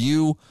are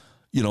you,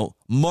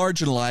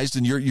 marginalized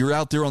and you're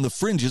out there on the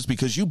fringes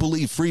because you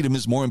believe freedom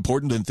is more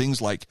important than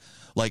things like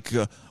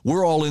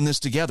we're all in this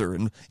together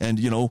and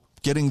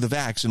getting the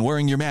vax and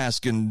wearing your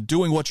mask and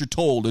doing what you're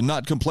told and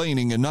not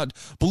complaining and not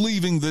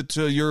believing that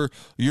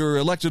your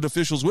elected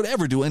officials would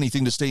ever do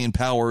anything to stay in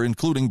power,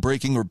 including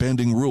breaking or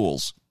bending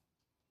rules.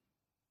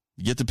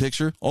 You get the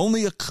picture?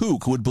 Only a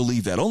kook would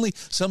believe that. Only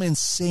some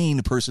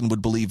insane person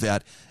would believe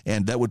that,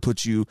 and that would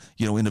put you,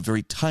 in a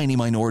very tiny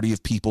minority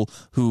of people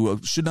who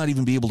should not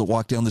even be able to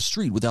walk down the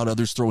street without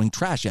others throwing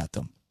trash at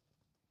them.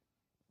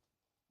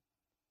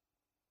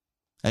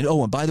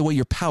 And by the way,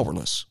 you're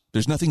powerless.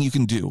 There's nothing you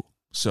can do.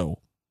 So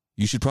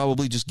you should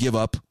probably just give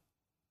up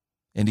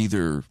and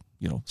either,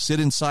 sit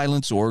in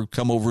silence or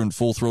come over and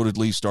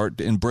full-throatedly start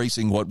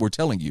embracing what we're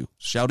telling you,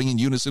 shouting in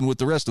unison with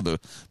the rest of the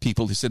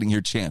people sitting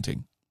here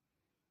chanting.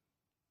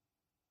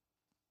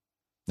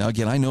 Now,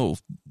 again, I know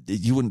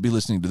you wouldn't be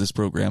listening to this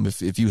program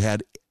if you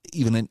had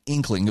even an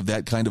inkling of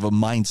that kind of a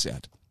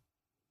mindset.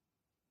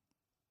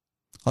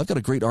 I've got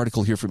a great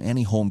article here from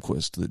Annie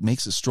Holmquist that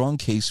makes a strong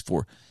case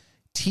for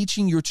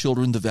teaching your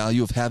children the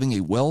value of having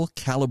a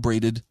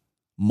well-calibrated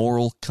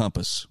moral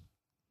compass.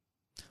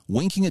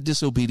 Winking at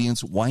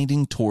disobedience,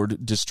 winding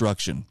toward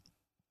destruction.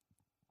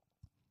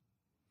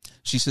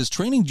 She says,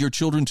 training your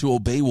children to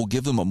obey will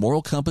give them a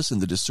moral compass and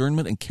the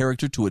discernment and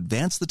character to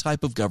advance the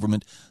type of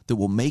government that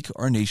will make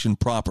our nation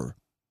proper.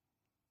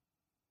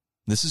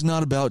 This is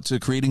not about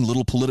creating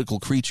little political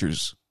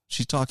creatures.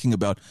 She's talking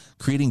about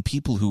creating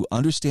people who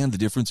understand the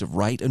difference of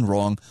right and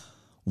wrong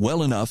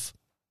well enough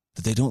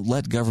that they don't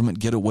let government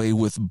get away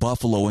with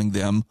buffaloing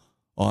them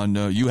on,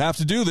 you have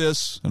to do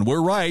this, and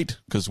we're right,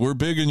 because we're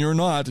big and you're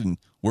not, and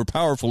we're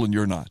powerful and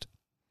you're not.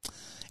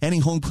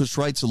 Annie Holmquist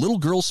writes, a little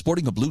girl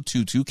sporting a blue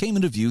tutu came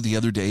into view the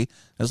other day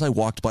as I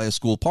walked by a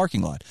school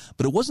parking lot.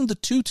 But it wasn't the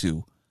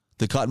tutu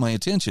that caught my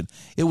attention.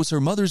 It was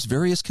her mother's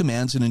various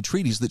commands and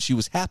entreaties that she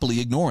was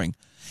happily ignoring.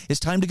 It's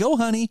time to go,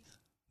 honey.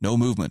 No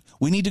movement.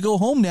 We need to go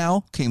home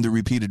now, came the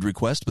repeated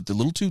request, but the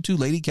little tutu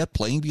lady kept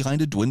playing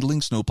behind a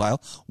dwindling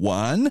snowpile.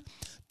 1,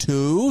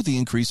 2, the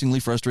increasingly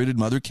frustrated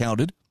mother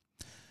counted.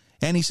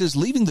 Annie says,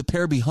 leaving the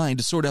pair behind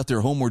to sort out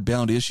their homeward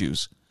bound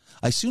issues.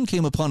 I soon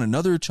came upon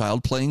another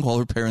child playing while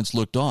her parents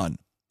looked on.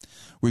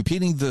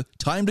 Repeating the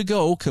time to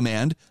go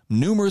command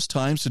numerous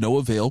times to no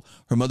avail,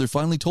 her mother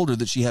finally told her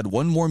that she had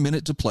 1 more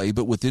minute to play,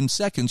 but within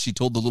seconds she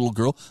told the little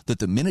girl that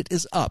the minute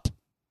is up,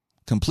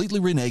 completely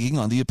reneging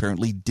on the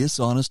apparently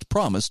dishonest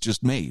promise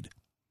just made.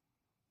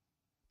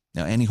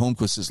 Now, Annie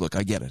Holmquist says, look,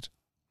 I get it.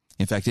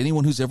 In fact,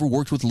 anyone who's ever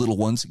worked with little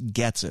ones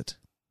gets it.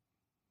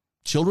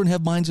 Children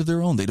have minds of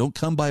their own. They don't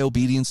come by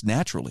obedience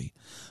naturally.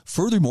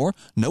 Furthermore,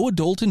 no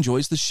adult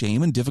enjoys the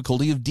shame and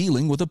difficulty of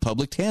dealing with a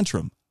public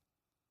tantrum.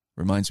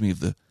 Reminds me of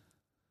the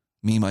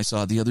meme I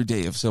saw the other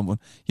day of someone,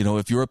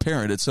 if you're a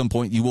parent, at some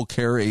point you will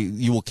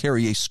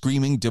carry a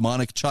screaming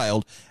demonic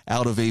child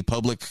out of a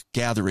public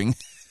gathering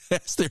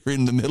as they're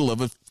in the middle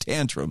of a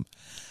tantrum.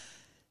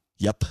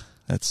 Yep,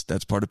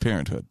 that's part of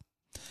parenthood.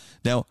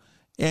 Now,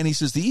 Annie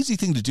says the easy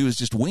thing to do is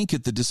just wink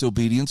at the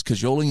disobedience,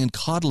 cajoling and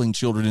coddling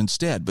children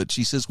instead. But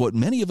she says what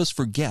many of us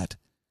forget,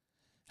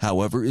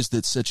 however, is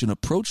that such an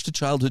approach to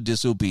childhood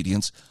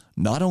disobedience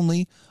not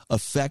only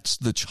affects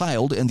the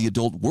child and the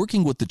adult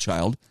working with the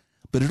child,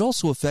 but it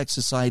also affects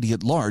society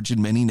at large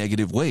in many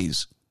negative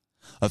ways.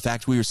 A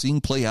fact we are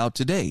seeing play out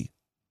today.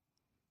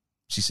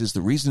 She says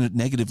the reason it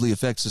negatively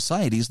affects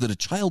society is that a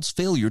child's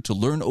failure to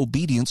learn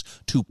obedience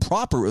to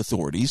proper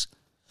authorities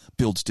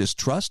builds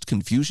distrust,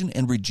 confusion,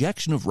 and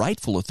rejection of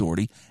rightful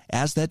authority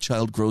as that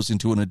child grows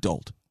into an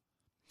adult.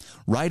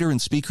 Writer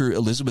and speaker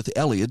Elizabeth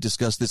Elliot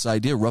discussed this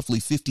idea roughly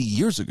 50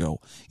 years ago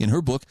in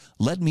her book,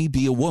 Let Me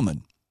Be a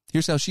Woman.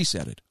 Here's how she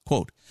said it,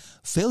 quote,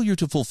 failure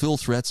to fulfill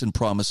threats and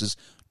promises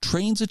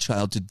trains a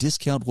child to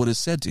discount what is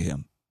said to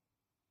him.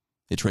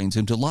 It trains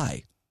him to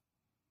lie.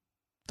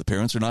 The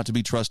parents are not to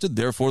be trusted,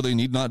 therefore they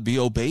need not be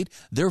obeyed.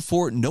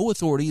 Therefore, no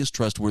authority is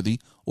trustworthy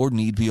or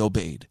need be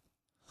obeyed.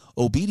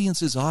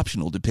 Obedience is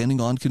optional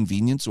depending on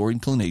convenience or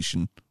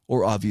inclination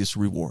or obvious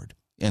reward,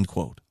 end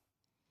quote.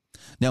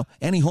 Now,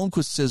 Annie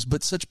Holmquist says,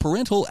 but such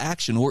parental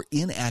action or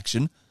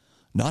inaction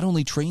not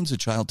only trains a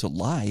child to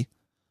lie,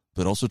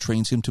 but also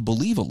trains him to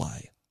believe a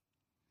lie.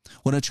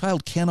 When a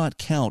child cannot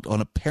count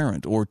on a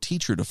parent or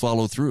teacher to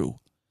follow through,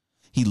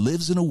 he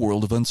lives in a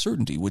world of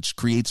uncertainty, which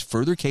creates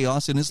further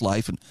chaos in his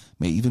life and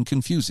may even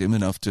confuse him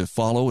enough to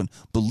follow and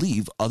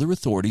believe other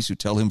authorities who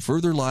tell him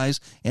further lies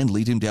and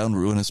lead him down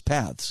ruinous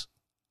paths.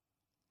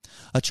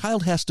 A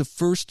child has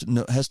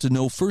to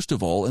know first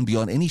of all and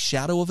beyond any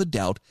shadow of a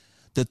doubt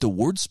that the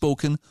word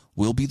spoken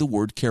will be the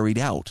word carried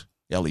out,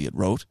 Eliot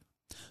wrote.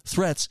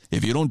 Threats,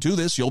 if you don't do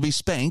this, you'll be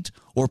spanked,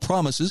 or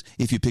promises,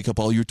 if you pick up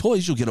all your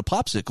toys, you'll get a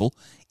popsicle,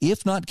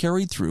 if not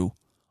carried through,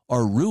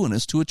 are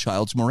ruinous to a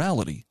child's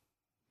morality.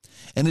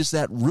 And it is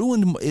that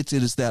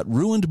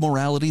ruined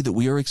morality that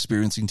we are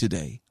experiencing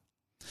today.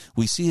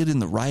 We see it in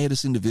the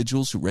riotous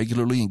individuals who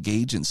regularly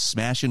engage in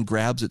smash and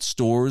grabs at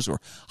stores or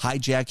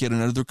hijack yet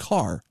another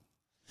car.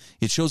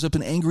 It shows up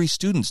in angry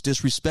students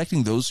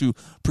disrespecting those who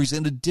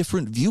present a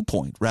different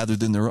viewpoint rather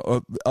than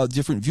a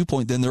different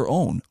viewpoint than their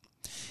own.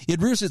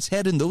 It rears its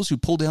head in those who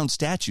pull down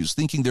statues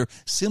thinking they're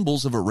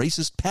symbols of a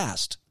racist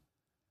past.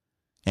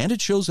 And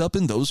it shows up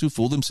in those who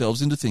fool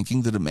themselves into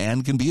thinking that a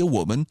man can be a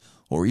woman,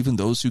 or even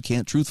those who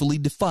can't truthfully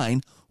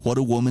define what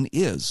a woman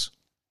is.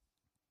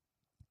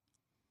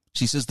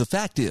 She says the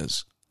fact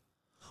is,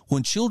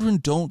 when children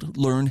don't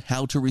learn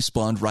how to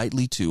respond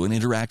rightly to and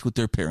interact with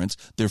their parents,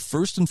 their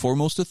first and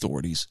foremost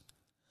authorities,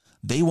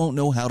 they won't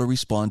know how to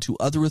respond to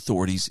other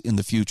authorities in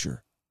the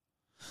future.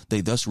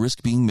 They thus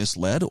risk being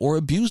misled or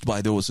abused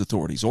by those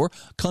authorities, or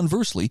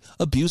conversely,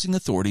 abusing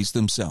authorities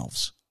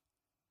themselves.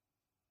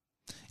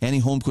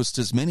 Annie Holmquist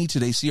says many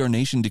today see our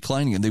nation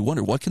declining and they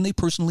wonder what can they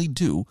personally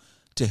do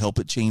to help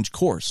it change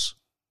course.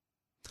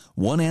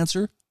 One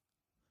answer,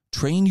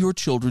 train your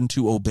children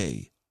to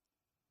obey.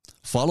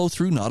 Follow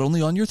through not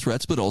only on your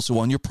threats but also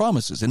on your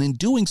promises, and in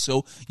doing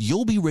so,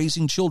 you'll be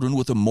raising children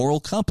with a moral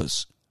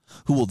compass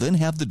who will then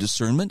have the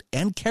discernment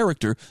and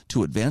character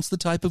to advance the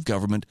type of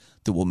government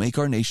that will make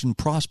our nation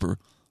prosper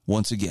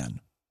once again.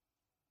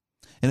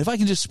 And if I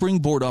can just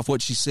springboard off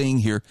what she's saying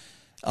here,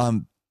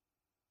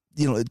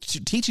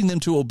 teaching them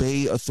to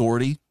obey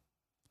authority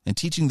and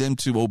teaching them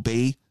to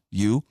obey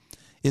you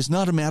is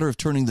not a matter of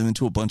turning them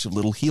into a bunch of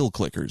little heel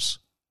clickers.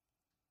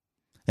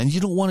 And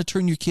you don't want to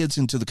turn your kids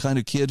into the kind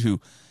of kid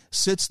who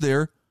sits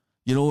there,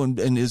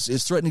 and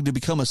is threatening to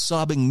become a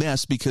sobbing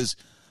mess because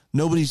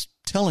nobody's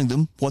telling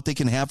them what they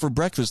can have for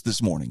breakfast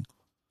this morning.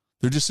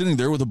 They're just sitting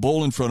there with a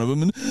bowl in front of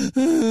them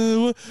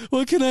and,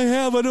 what can I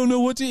have? I don't know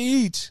what to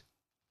eat.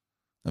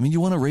 I mean, you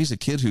want to raise a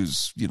kid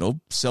who's,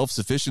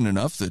 self-sufficient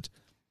enough that,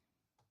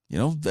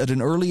 at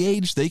an early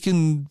age, they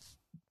can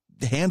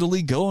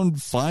handily go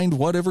and find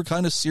whatever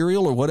kind of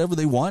cereal or whatever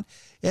they want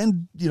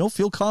and,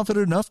 feel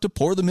confident enough to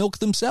pour the milk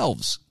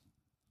themselves.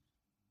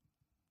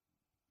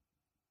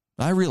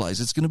 I realize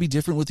it's going to be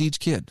different with each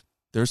kid.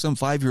 There are some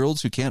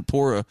 5-year-olds who can't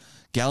pour a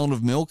gallon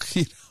of milk,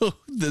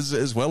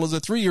 as well as a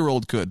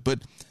 3-year-old could.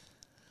 But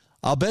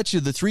I'll bet you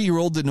the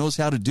 3-year-old that knows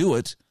how to do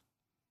it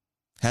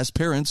has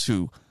parents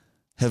who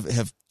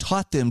have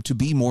taught them to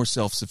be more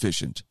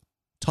self-sufficient,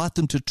 taught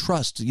them to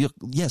trust,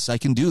 yes, I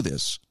can do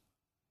this,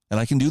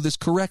 and I can do this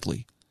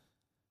correctly.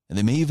 And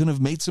they may even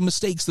have made some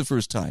mistakes the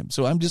first time.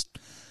 So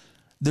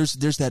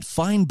there's that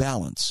fine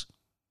balance.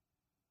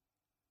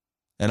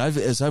 And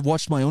as I've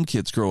watched my own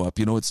kids grow up,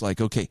 it's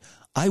like, okay,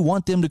 I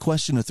want them to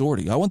question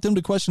authority. I want them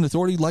to question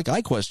authority like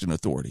I question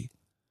authority.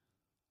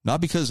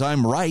 Not because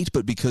I'm right,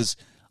 but because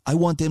I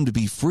want them to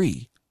be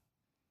free.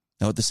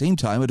 Now, at the same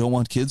time, I don't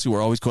want kids who are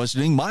always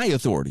questioning my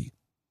authority.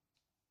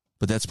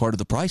 But that's part of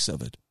the price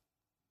of it.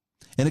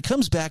 And it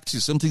comes back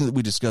to something that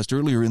we discussed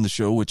earlier in the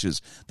show, which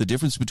is the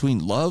difference between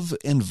love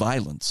and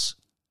violence.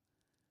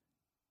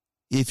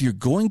 If you're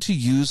going to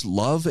use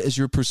love as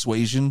your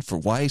persuasion for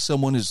why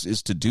someone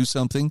is to do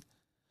something,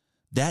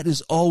 that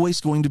is always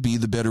going to be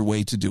the better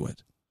way to do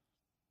it.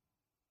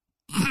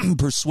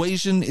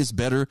 Persuasion is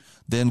better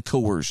than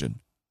coercion.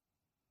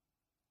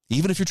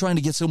 Even if you're trying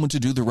to get someone to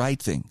do the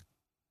right thing.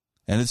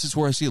 And this is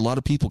where I see a lot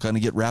of people kind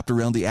of get wrapped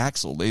around the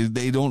axle.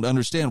 They don't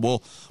understand,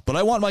 well, but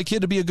I want my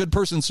kid to be a good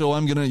person, so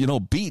I'm going to,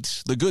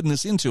 beat the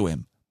goodness into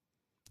him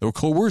or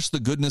coerce the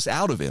goodness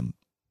out of him.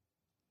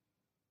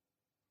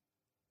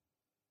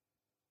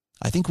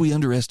 I think we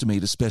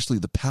underestimate especially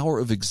the power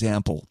of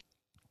example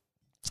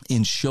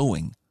in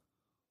showing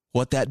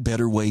what that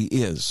better way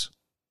is.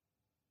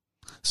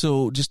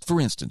 So just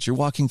for instance, you're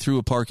walking through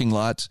a parking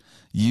lot,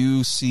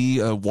 you see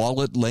a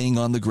wallet laying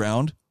on the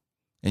ground,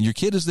 and your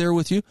kid is there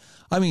with you.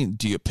 I mean,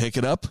 do you pick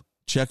it up,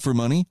 check for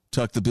money,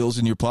 tuck the bills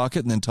in your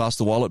pocket, and then toss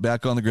the wallet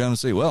back on the ground and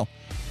say, well,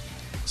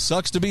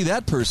 sucks to be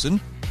that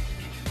person?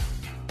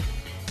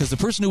 Because the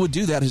person who would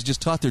do that has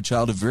just taught their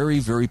child a very,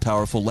 very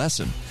powerful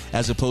lesson,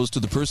 as opposed to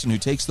the person who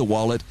takes the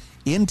wallet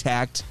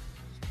intact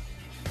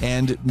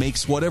and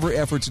makes whatever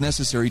efforts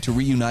necessary to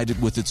reunite it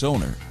with its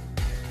owner.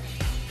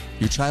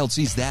 Your child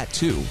sees that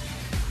too.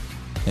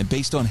 And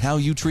based on how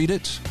you treat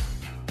it,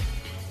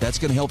 that's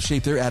going to help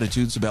shape their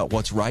attitudes about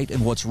what's right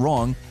and what's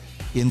wrong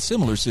in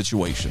similar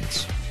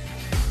situations.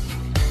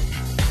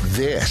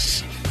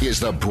 This is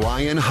the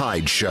Brian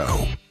Hyde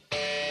Show.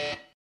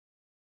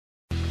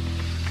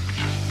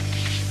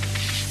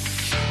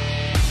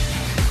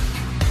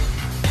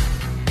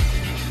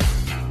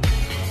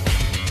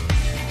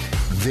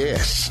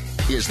 This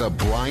is The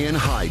Brian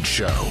Hyde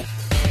Show.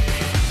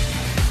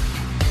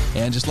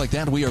 And just like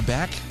that, we are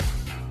back.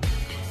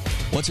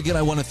 Once again,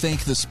 I want to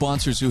thank the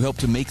sponsors who help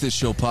to make this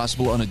show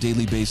possible on a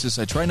daily basis.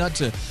 I try not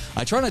to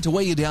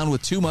weigh you down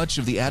with too much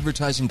of the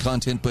advertising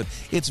content, but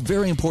it's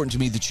very important to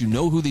me that you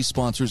know who these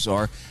sponsors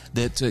are,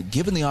 that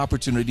given the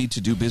opportunity to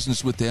do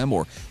business with them,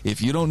 or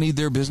if you don't need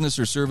their business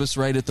or service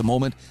right at the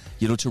moment,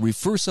 to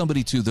refer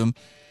somebody to them.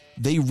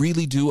 They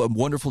really do a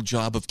wonderful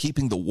job of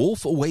keeping the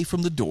wolf away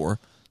from the door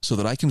so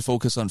that I can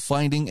focus on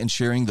finding and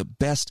sharing the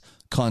best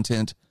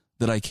content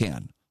that I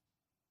can.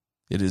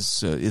 It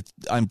is.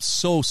 I'm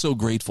so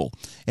grateful,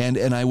 and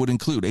I would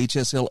include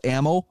HSL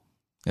Ammo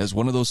as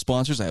one of those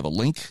sponsors. I have a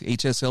link,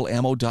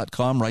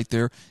 hslammo.com, right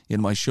there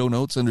in my show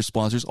notes under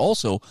sponsors.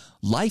 Also,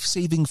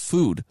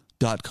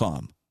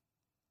 lifesavingfood.com.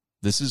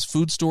 This is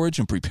food storage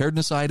and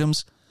preparedness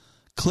items.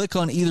 Click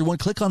on either one.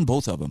 Click on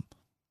both of them.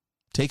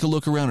 Take a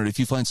look around, and if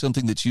you find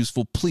something that's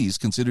useful, please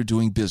consider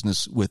doing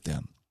business with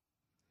them.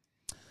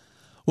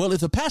 Well,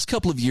 if the past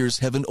couple of years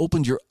haven't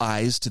opened your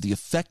eyes to the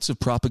effects of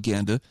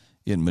propaganda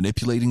in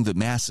manipulating the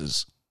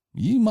masses,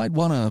 you might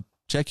want to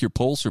check your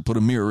pulse or put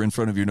a mirror in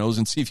front of your nose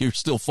and see if you're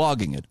still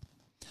fogging it.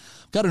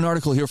 I've got an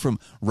article here from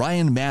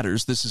Ryan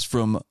Matters. This is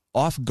from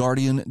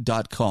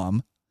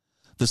offguardian.com.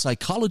 The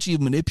Psychology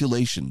of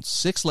Manipulation,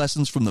 6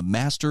 Lessons from the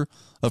Master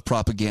of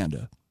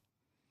Propaganda.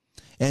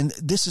 And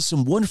this is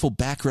some wonderful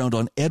background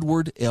on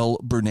Edward L.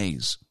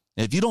 Bernays.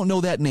 Now, if you don't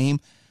know that name,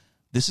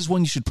 this is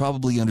one you should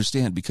probably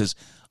understand, because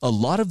a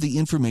lot of the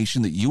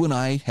information that you and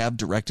I have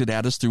directed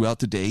at us throughout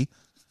the day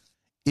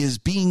is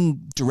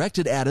being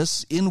directed at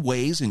us in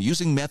ways and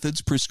using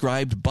methods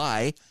prescribed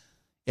by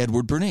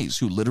Edward Bernays,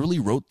 who literally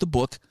wrote the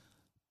book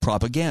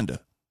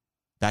Propaganda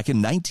back in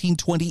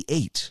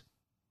 1928.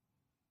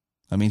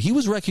 I mean, he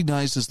was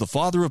recognized as the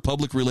father of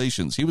public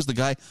relations. He was the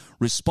guy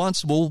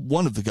responsible,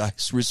 one of the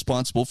guys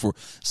responsible for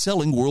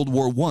selling World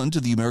War I to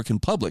the American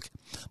public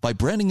by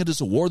branding it as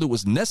a war that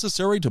was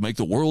necessary to make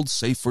the world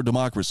safe for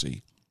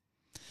democracy.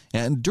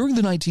 And during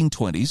the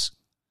 1920s,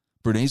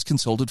 Bernays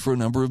consulted for a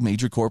number of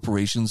major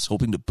corporations,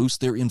 hoping to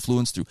boost their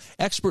influence through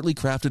expertly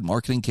crafted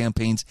marketing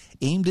campaigns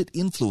aimed at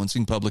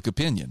influencing public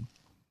opinion.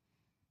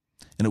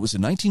 And it was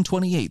in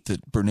 1928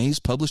 that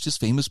Bernays published his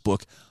famous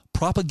book,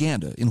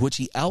 Propaganda, in which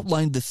he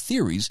outlined the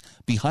theories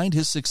behind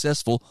his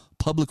successful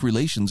public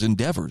relations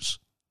endeavors.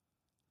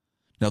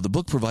 Now, the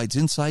book provides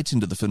insights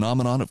into the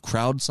phenomenon of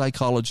crowd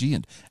psychology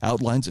and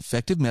outlines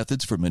effective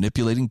methods for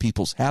manipulating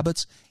people's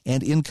habits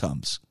and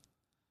incomes.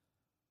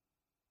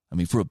 I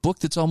mean, for a book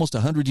that's almost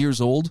 100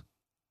 years old,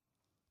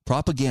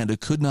 Propaganda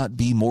could not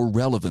be more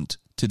relevant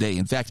today.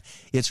 In fact,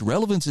 its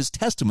relevance is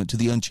testament to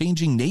the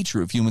unchanging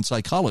nature of human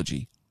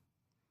psychology.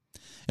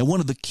 And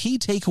one of the key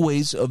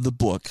takeaways of the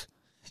book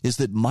is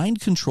that mind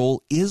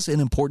control is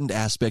an important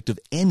aspect of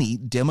any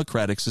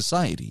democratic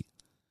society.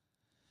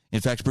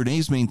 In fact,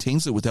 Bernays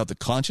maintains that without the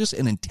conscious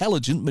and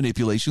intelligent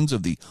manipulations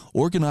of the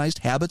organized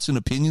habits and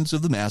opinions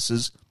of the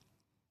masses,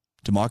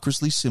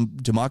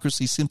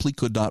 democracy simply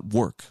could not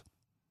work.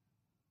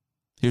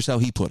 Here's how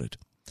he put it.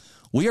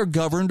 We are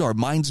governed, our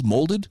minds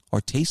molded,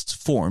 our tastes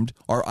formed,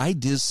 our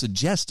ideas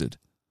suggested,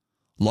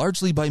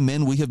 largely by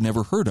men we have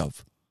never heard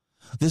of.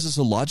 This is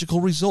a logical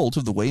result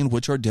of the way in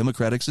which our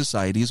democratic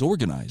society is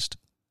organized.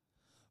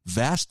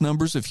 Vast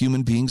numbers of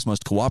human beings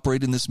must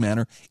cooperate in this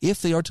manner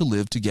if they are to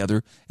live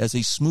together as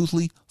a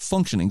smoothly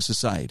functioning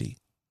society.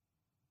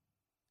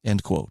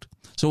 End quote.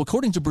 So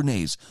according to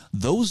Bernays,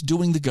 those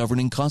doing the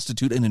governing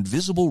constitute an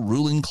invisible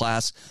ruling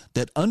class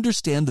that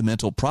understand the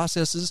mental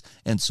processes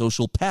and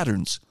social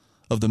patterns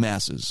of the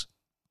masses.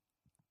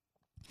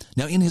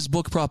 Now, in his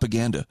book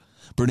Propaganda,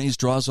 Bernays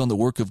draws on the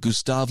work of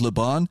Gustave Le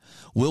Bon,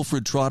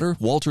 Wilfred Trotter,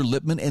 Walter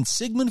Lippmann, and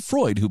Sigmund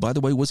Freud, who, by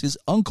the way, was his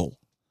uncle,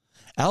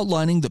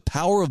 outlining the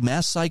power of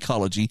mass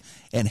psychology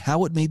and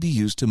how it may be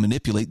used to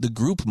manipulate the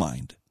group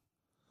mind.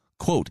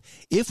 Quote,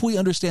 if we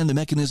understand the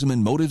mechanism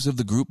and motives of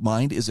the group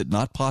mind, is it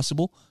not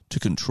possible to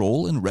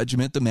control and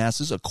regiment the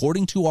masses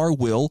according to our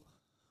will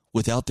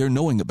without their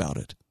knowing about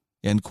it?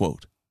 End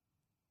quote.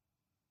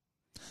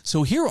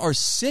 So here are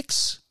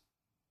 6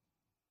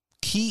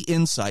 key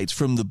insights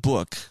from the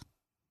book,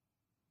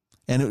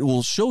 and it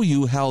will show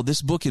you how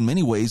this book in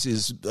many ways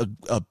is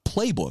a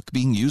playbook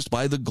being used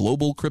by the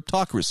global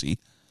cryptocracy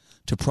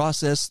to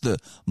process the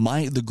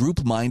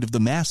group mind of the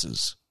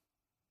masses.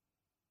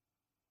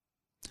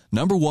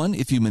 Number 1,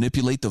 if you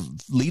manipulate the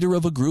leader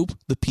of a group,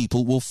 the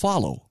people will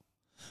follow.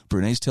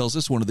 Bernays tells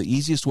us one of the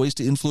easiest ways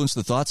to influence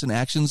the thoughts and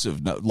actions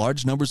of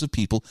large numbers of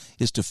people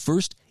is to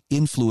first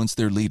influence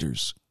their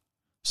leaders,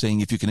 saying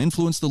if you can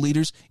influence the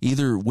leaders,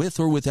 either with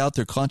or without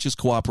their conscious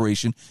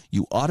cooperation,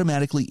 you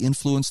automatically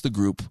influence the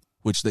group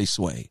which they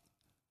sway.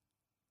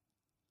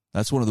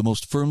 That's one of the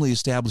most firmly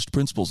established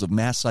principles of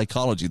mass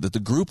psychology, that the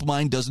group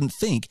mind doesn't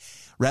think,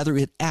 rather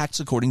it acts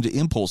according to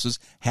impulses,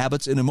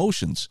 habits, and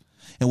emotions.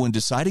 And when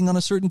deciding on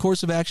a certain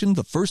course of action,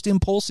 the first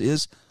impulse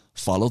is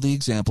follow the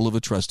example of a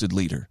trusted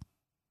leader.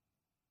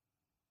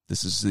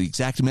 This is the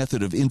exact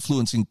method of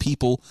influencing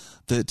people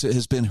that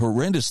has been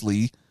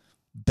horrendously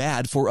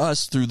bad for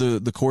us through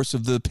the course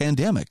of the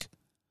pandemic.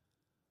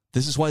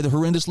 This is why the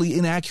horrendously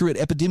inaccurate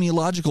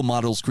epidemiological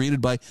models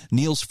created by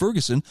Niels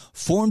Ferguson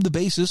formed the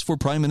basis for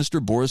Prime Minister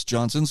Boris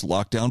Johnson's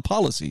lockdown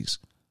policies.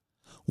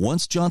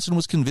 Once Johnson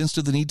was convinced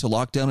of the need to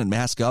lock down and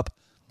mask up,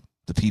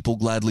 the people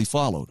gladly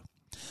followed.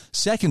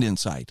 Second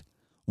insight,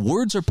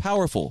 words are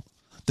powerful.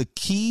 The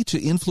key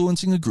to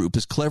influencing a group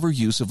is clever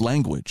use of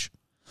language.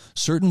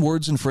 Certain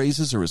words and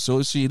phrases are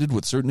associated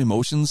with certain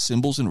emotions,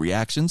 symbols, and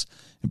reactions,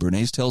 and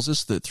Bernays tells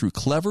us that through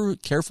clever,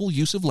 careful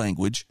use of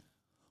language,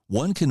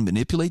 one can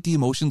manipulate the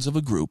emotions of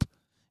a group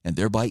and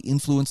thereby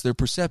influence their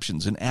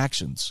perceptions and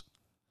actions.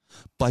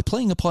 By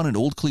playing upon an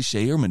old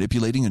cliche or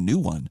manipulating a new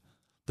one,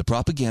 the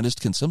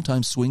propagandist can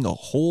sometimes swing a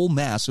whole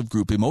mass of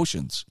group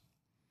emotions.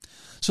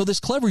 So this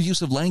clever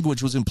use of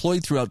language was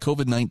employed throughout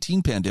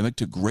COVID-19 pandemic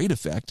to great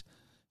effect.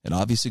 An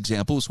obvious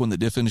example is when the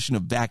definition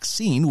of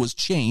vaccine was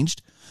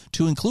changed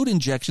to include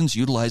injections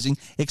utilizing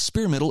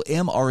experimental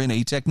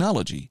mRNA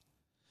technology.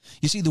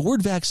 You see, the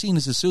word vaccine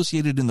is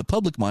associated in the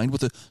public mind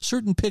with a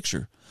certain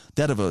picture,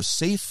 that of a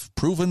safe,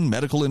 proven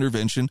medical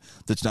intervention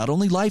that's not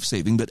only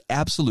life-saving but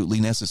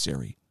absolutely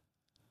necessary.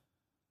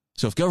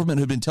 So if government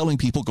had been telling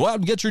people, go out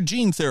and get your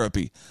gene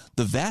therapy,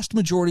 the vast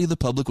majority of the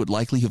public would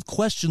likely have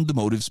questioned the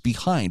motives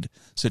behind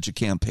such a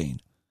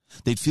campaign.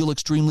 They'd feel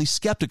extremely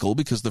skeptical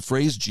because the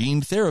phrase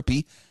gene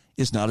therapy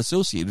is not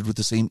associated with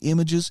the same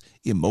images,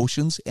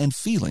 emotions, and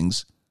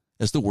feelings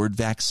as the word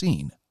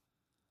vaccine.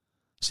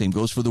 Same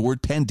goes for the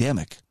word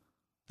pandemic.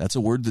 That's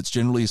a word that's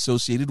generally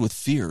associated with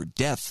fear,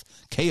 death,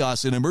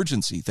 chaos, and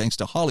emergency, thanks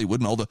to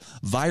Hollywood and all the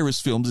virus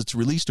films it's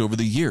released over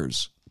the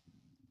years.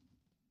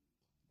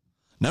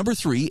 Number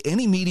 3,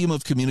 any medium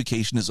of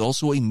communication is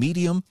also a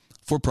medium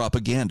for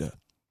propaganda.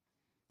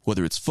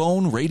 Whether it's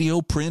phone,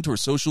 radio, print, or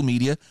social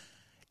media,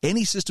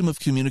 any system of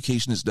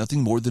communication is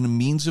nothing more than a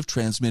means of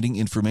transmitting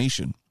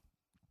information.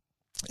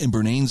 And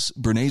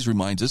Bernays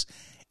reminds us,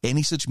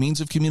 any such means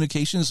of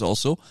communication is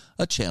also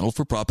a channel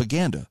for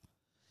propaganda.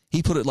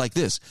 He put it like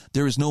this: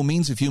 there is no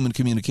means of human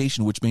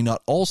communication which may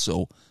not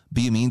also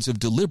be a means of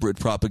deliberate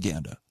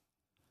propaganda.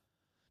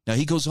 Now,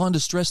 he goes on to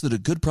stress that a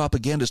good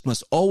propagandist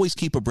must always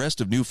keep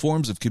abreast of new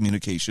forms of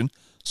communication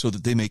so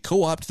that they may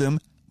co-opt them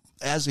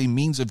as a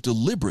means of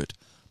deliberate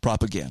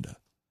propaganda.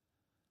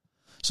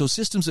 So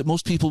systems that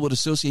most people would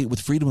associate with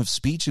freedom of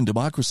speech and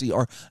democracy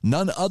are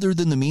none other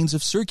than the means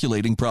of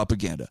circulating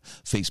propaganda.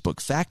 Facebook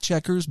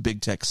fact-checkers,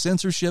 big tech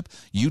censorship,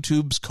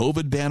 YouTube's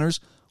COVID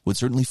banners would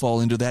certainly fall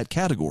into that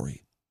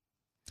category.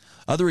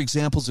 Other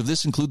examples of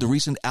this include the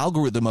recent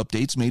algorithm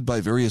updates made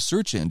by various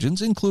search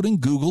engines, including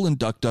Google and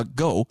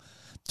DuckDuckGo,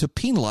 to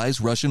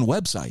penalize Russian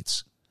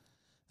websites.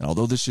 And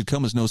although this should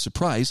come as no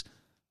surprise,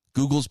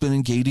 Google's been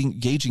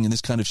engaging in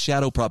this kind of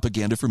shadow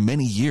propaganda for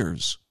many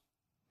years.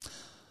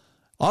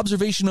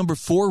 Observation number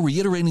 4,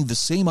 reiterating the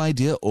same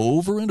idea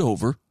over and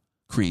over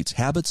creates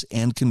habits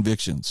and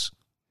convictions.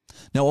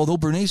 Now, although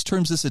Bernays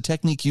terms this a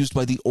technique used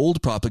by the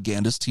old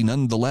propagandists, he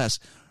nonetheless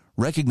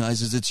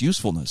recognizes its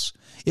usefulness.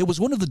 It was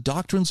one of the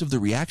doctrines of the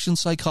reaction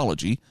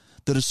psychology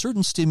that a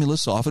certain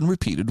stimulus often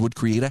repeated would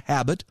create a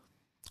habit,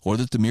 or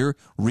that the mere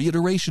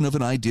reiteration of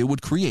an idea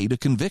would create a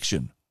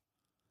conviction.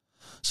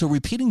 So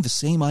repeating the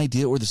same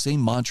idea or the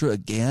same mantra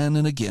again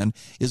and again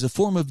is a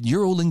form of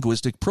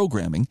neuro-linguistic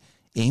programming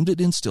aimed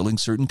at instilling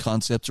certain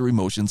concepts or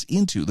emotions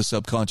into the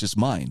subconscious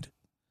mind.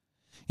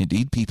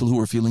 Indeed, people who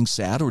are feeling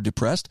sad or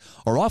depressed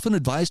are often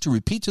advised to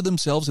repeat to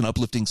themselves an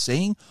uplifting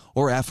saying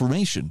or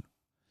affirmation.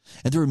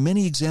 And there are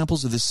many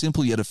examples of this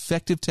simple yet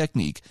effective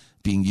technique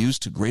being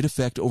used to great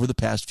effect over the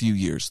past few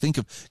years. Think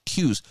of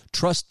Q's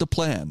 "trust the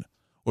plan,"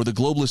 or the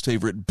globalist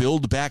favorite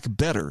 "build back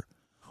better,"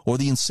 or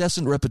the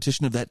incessant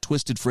repetition of that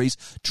twisted phrase,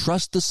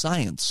 "trust the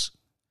science."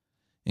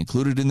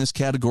 Included in this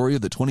category are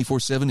the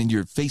 24/7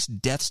 in-your-face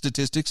death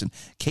statistics and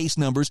case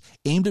numbers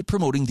aimed at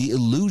promoting the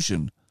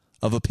illusion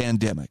of a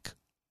pandemic.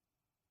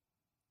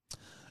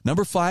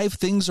 Number 5,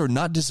 things are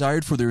not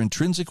desired for their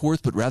intrinsic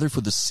worth, but rather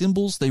for the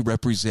symbols they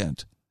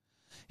represent.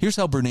 Here's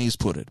how Bernays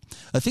put it.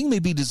 A thing may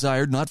be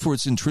desired not for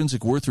its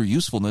intrinsic worth or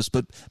usefulness,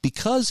 but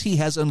because he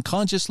has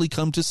unconsciously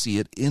come to see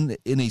it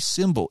a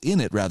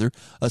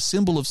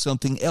symbol of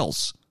something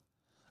else,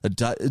 a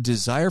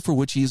desire for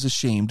which he is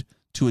ashamed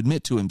to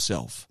admit to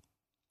himself.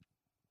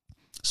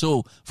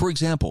 So, for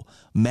example,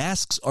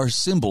 masks are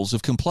symbols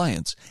of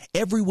compliance.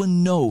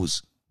 Everyone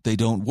knows they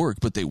don't work,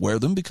 but they wear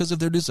them because of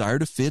their desire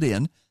to fit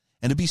in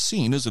and to be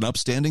seen as an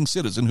upstanding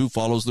citizen who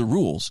follows the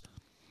rules.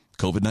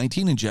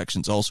 COVID-19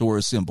 injections also are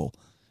a symbol,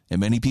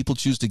 and many people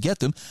choose to get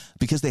them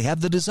because they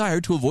have the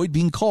desire to avoid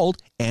being called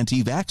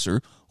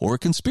anti-vaxxer or a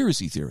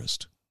conspiracy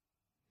theorist.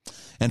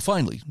 And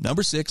finally,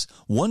 number 6,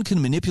 one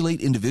can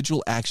manipulate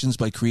individual actions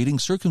by creating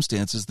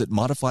circumstances that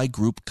modify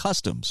group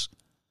customs.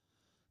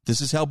 This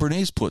is how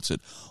Bernays puts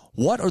it.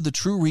 What are the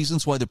true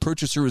reasons why the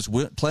purchaser is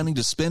planning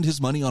to spend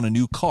his money on a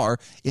new car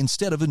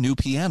instead of a new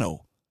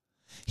piano?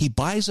 He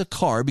buys a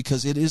car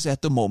because it is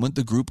at the moment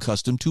the group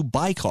custom to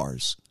buy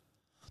cars.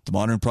 The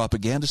modern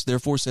propagandist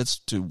therefore sets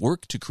to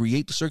work to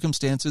create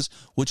circumstances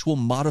which will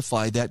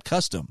modify that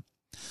custom.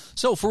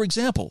 So, for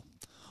example,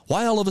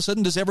 why all of a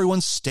sudden does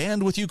everyone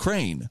stand with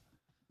Ukraine?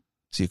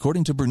 See,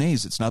 according to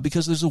Bernays, it's not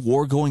because there's a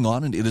war going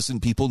on and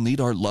innocent people need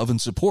our love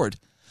and support,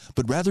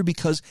 but rather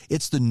because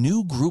it's the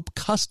new group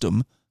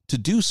custom to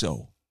do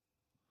so.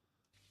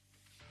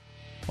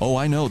 Oh,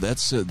 I know,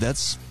 that's got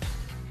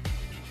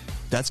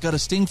a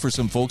sting for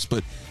some folks,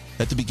 but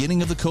at the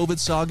beginning of the COVID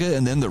saga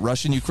and then the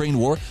Russian-Ukraine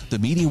war, the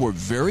media were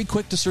very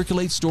quick to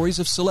circulate stories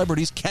of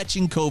celebrities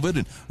catching COVID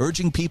and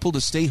urging people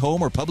to stay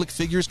home, or public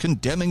figures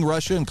condemning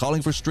Russia and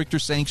calling for stricter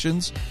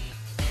sanctions.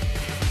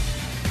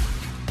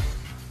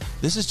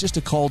 This is just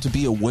a call to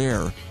be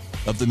aware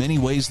of the many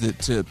ways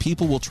that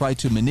people will try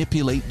to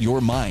manipulate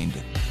your mind,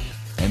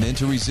 and then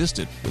to resist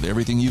it with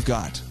everything you've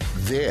got.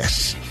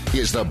 This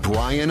is the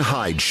Brian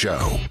Hyde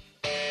Show.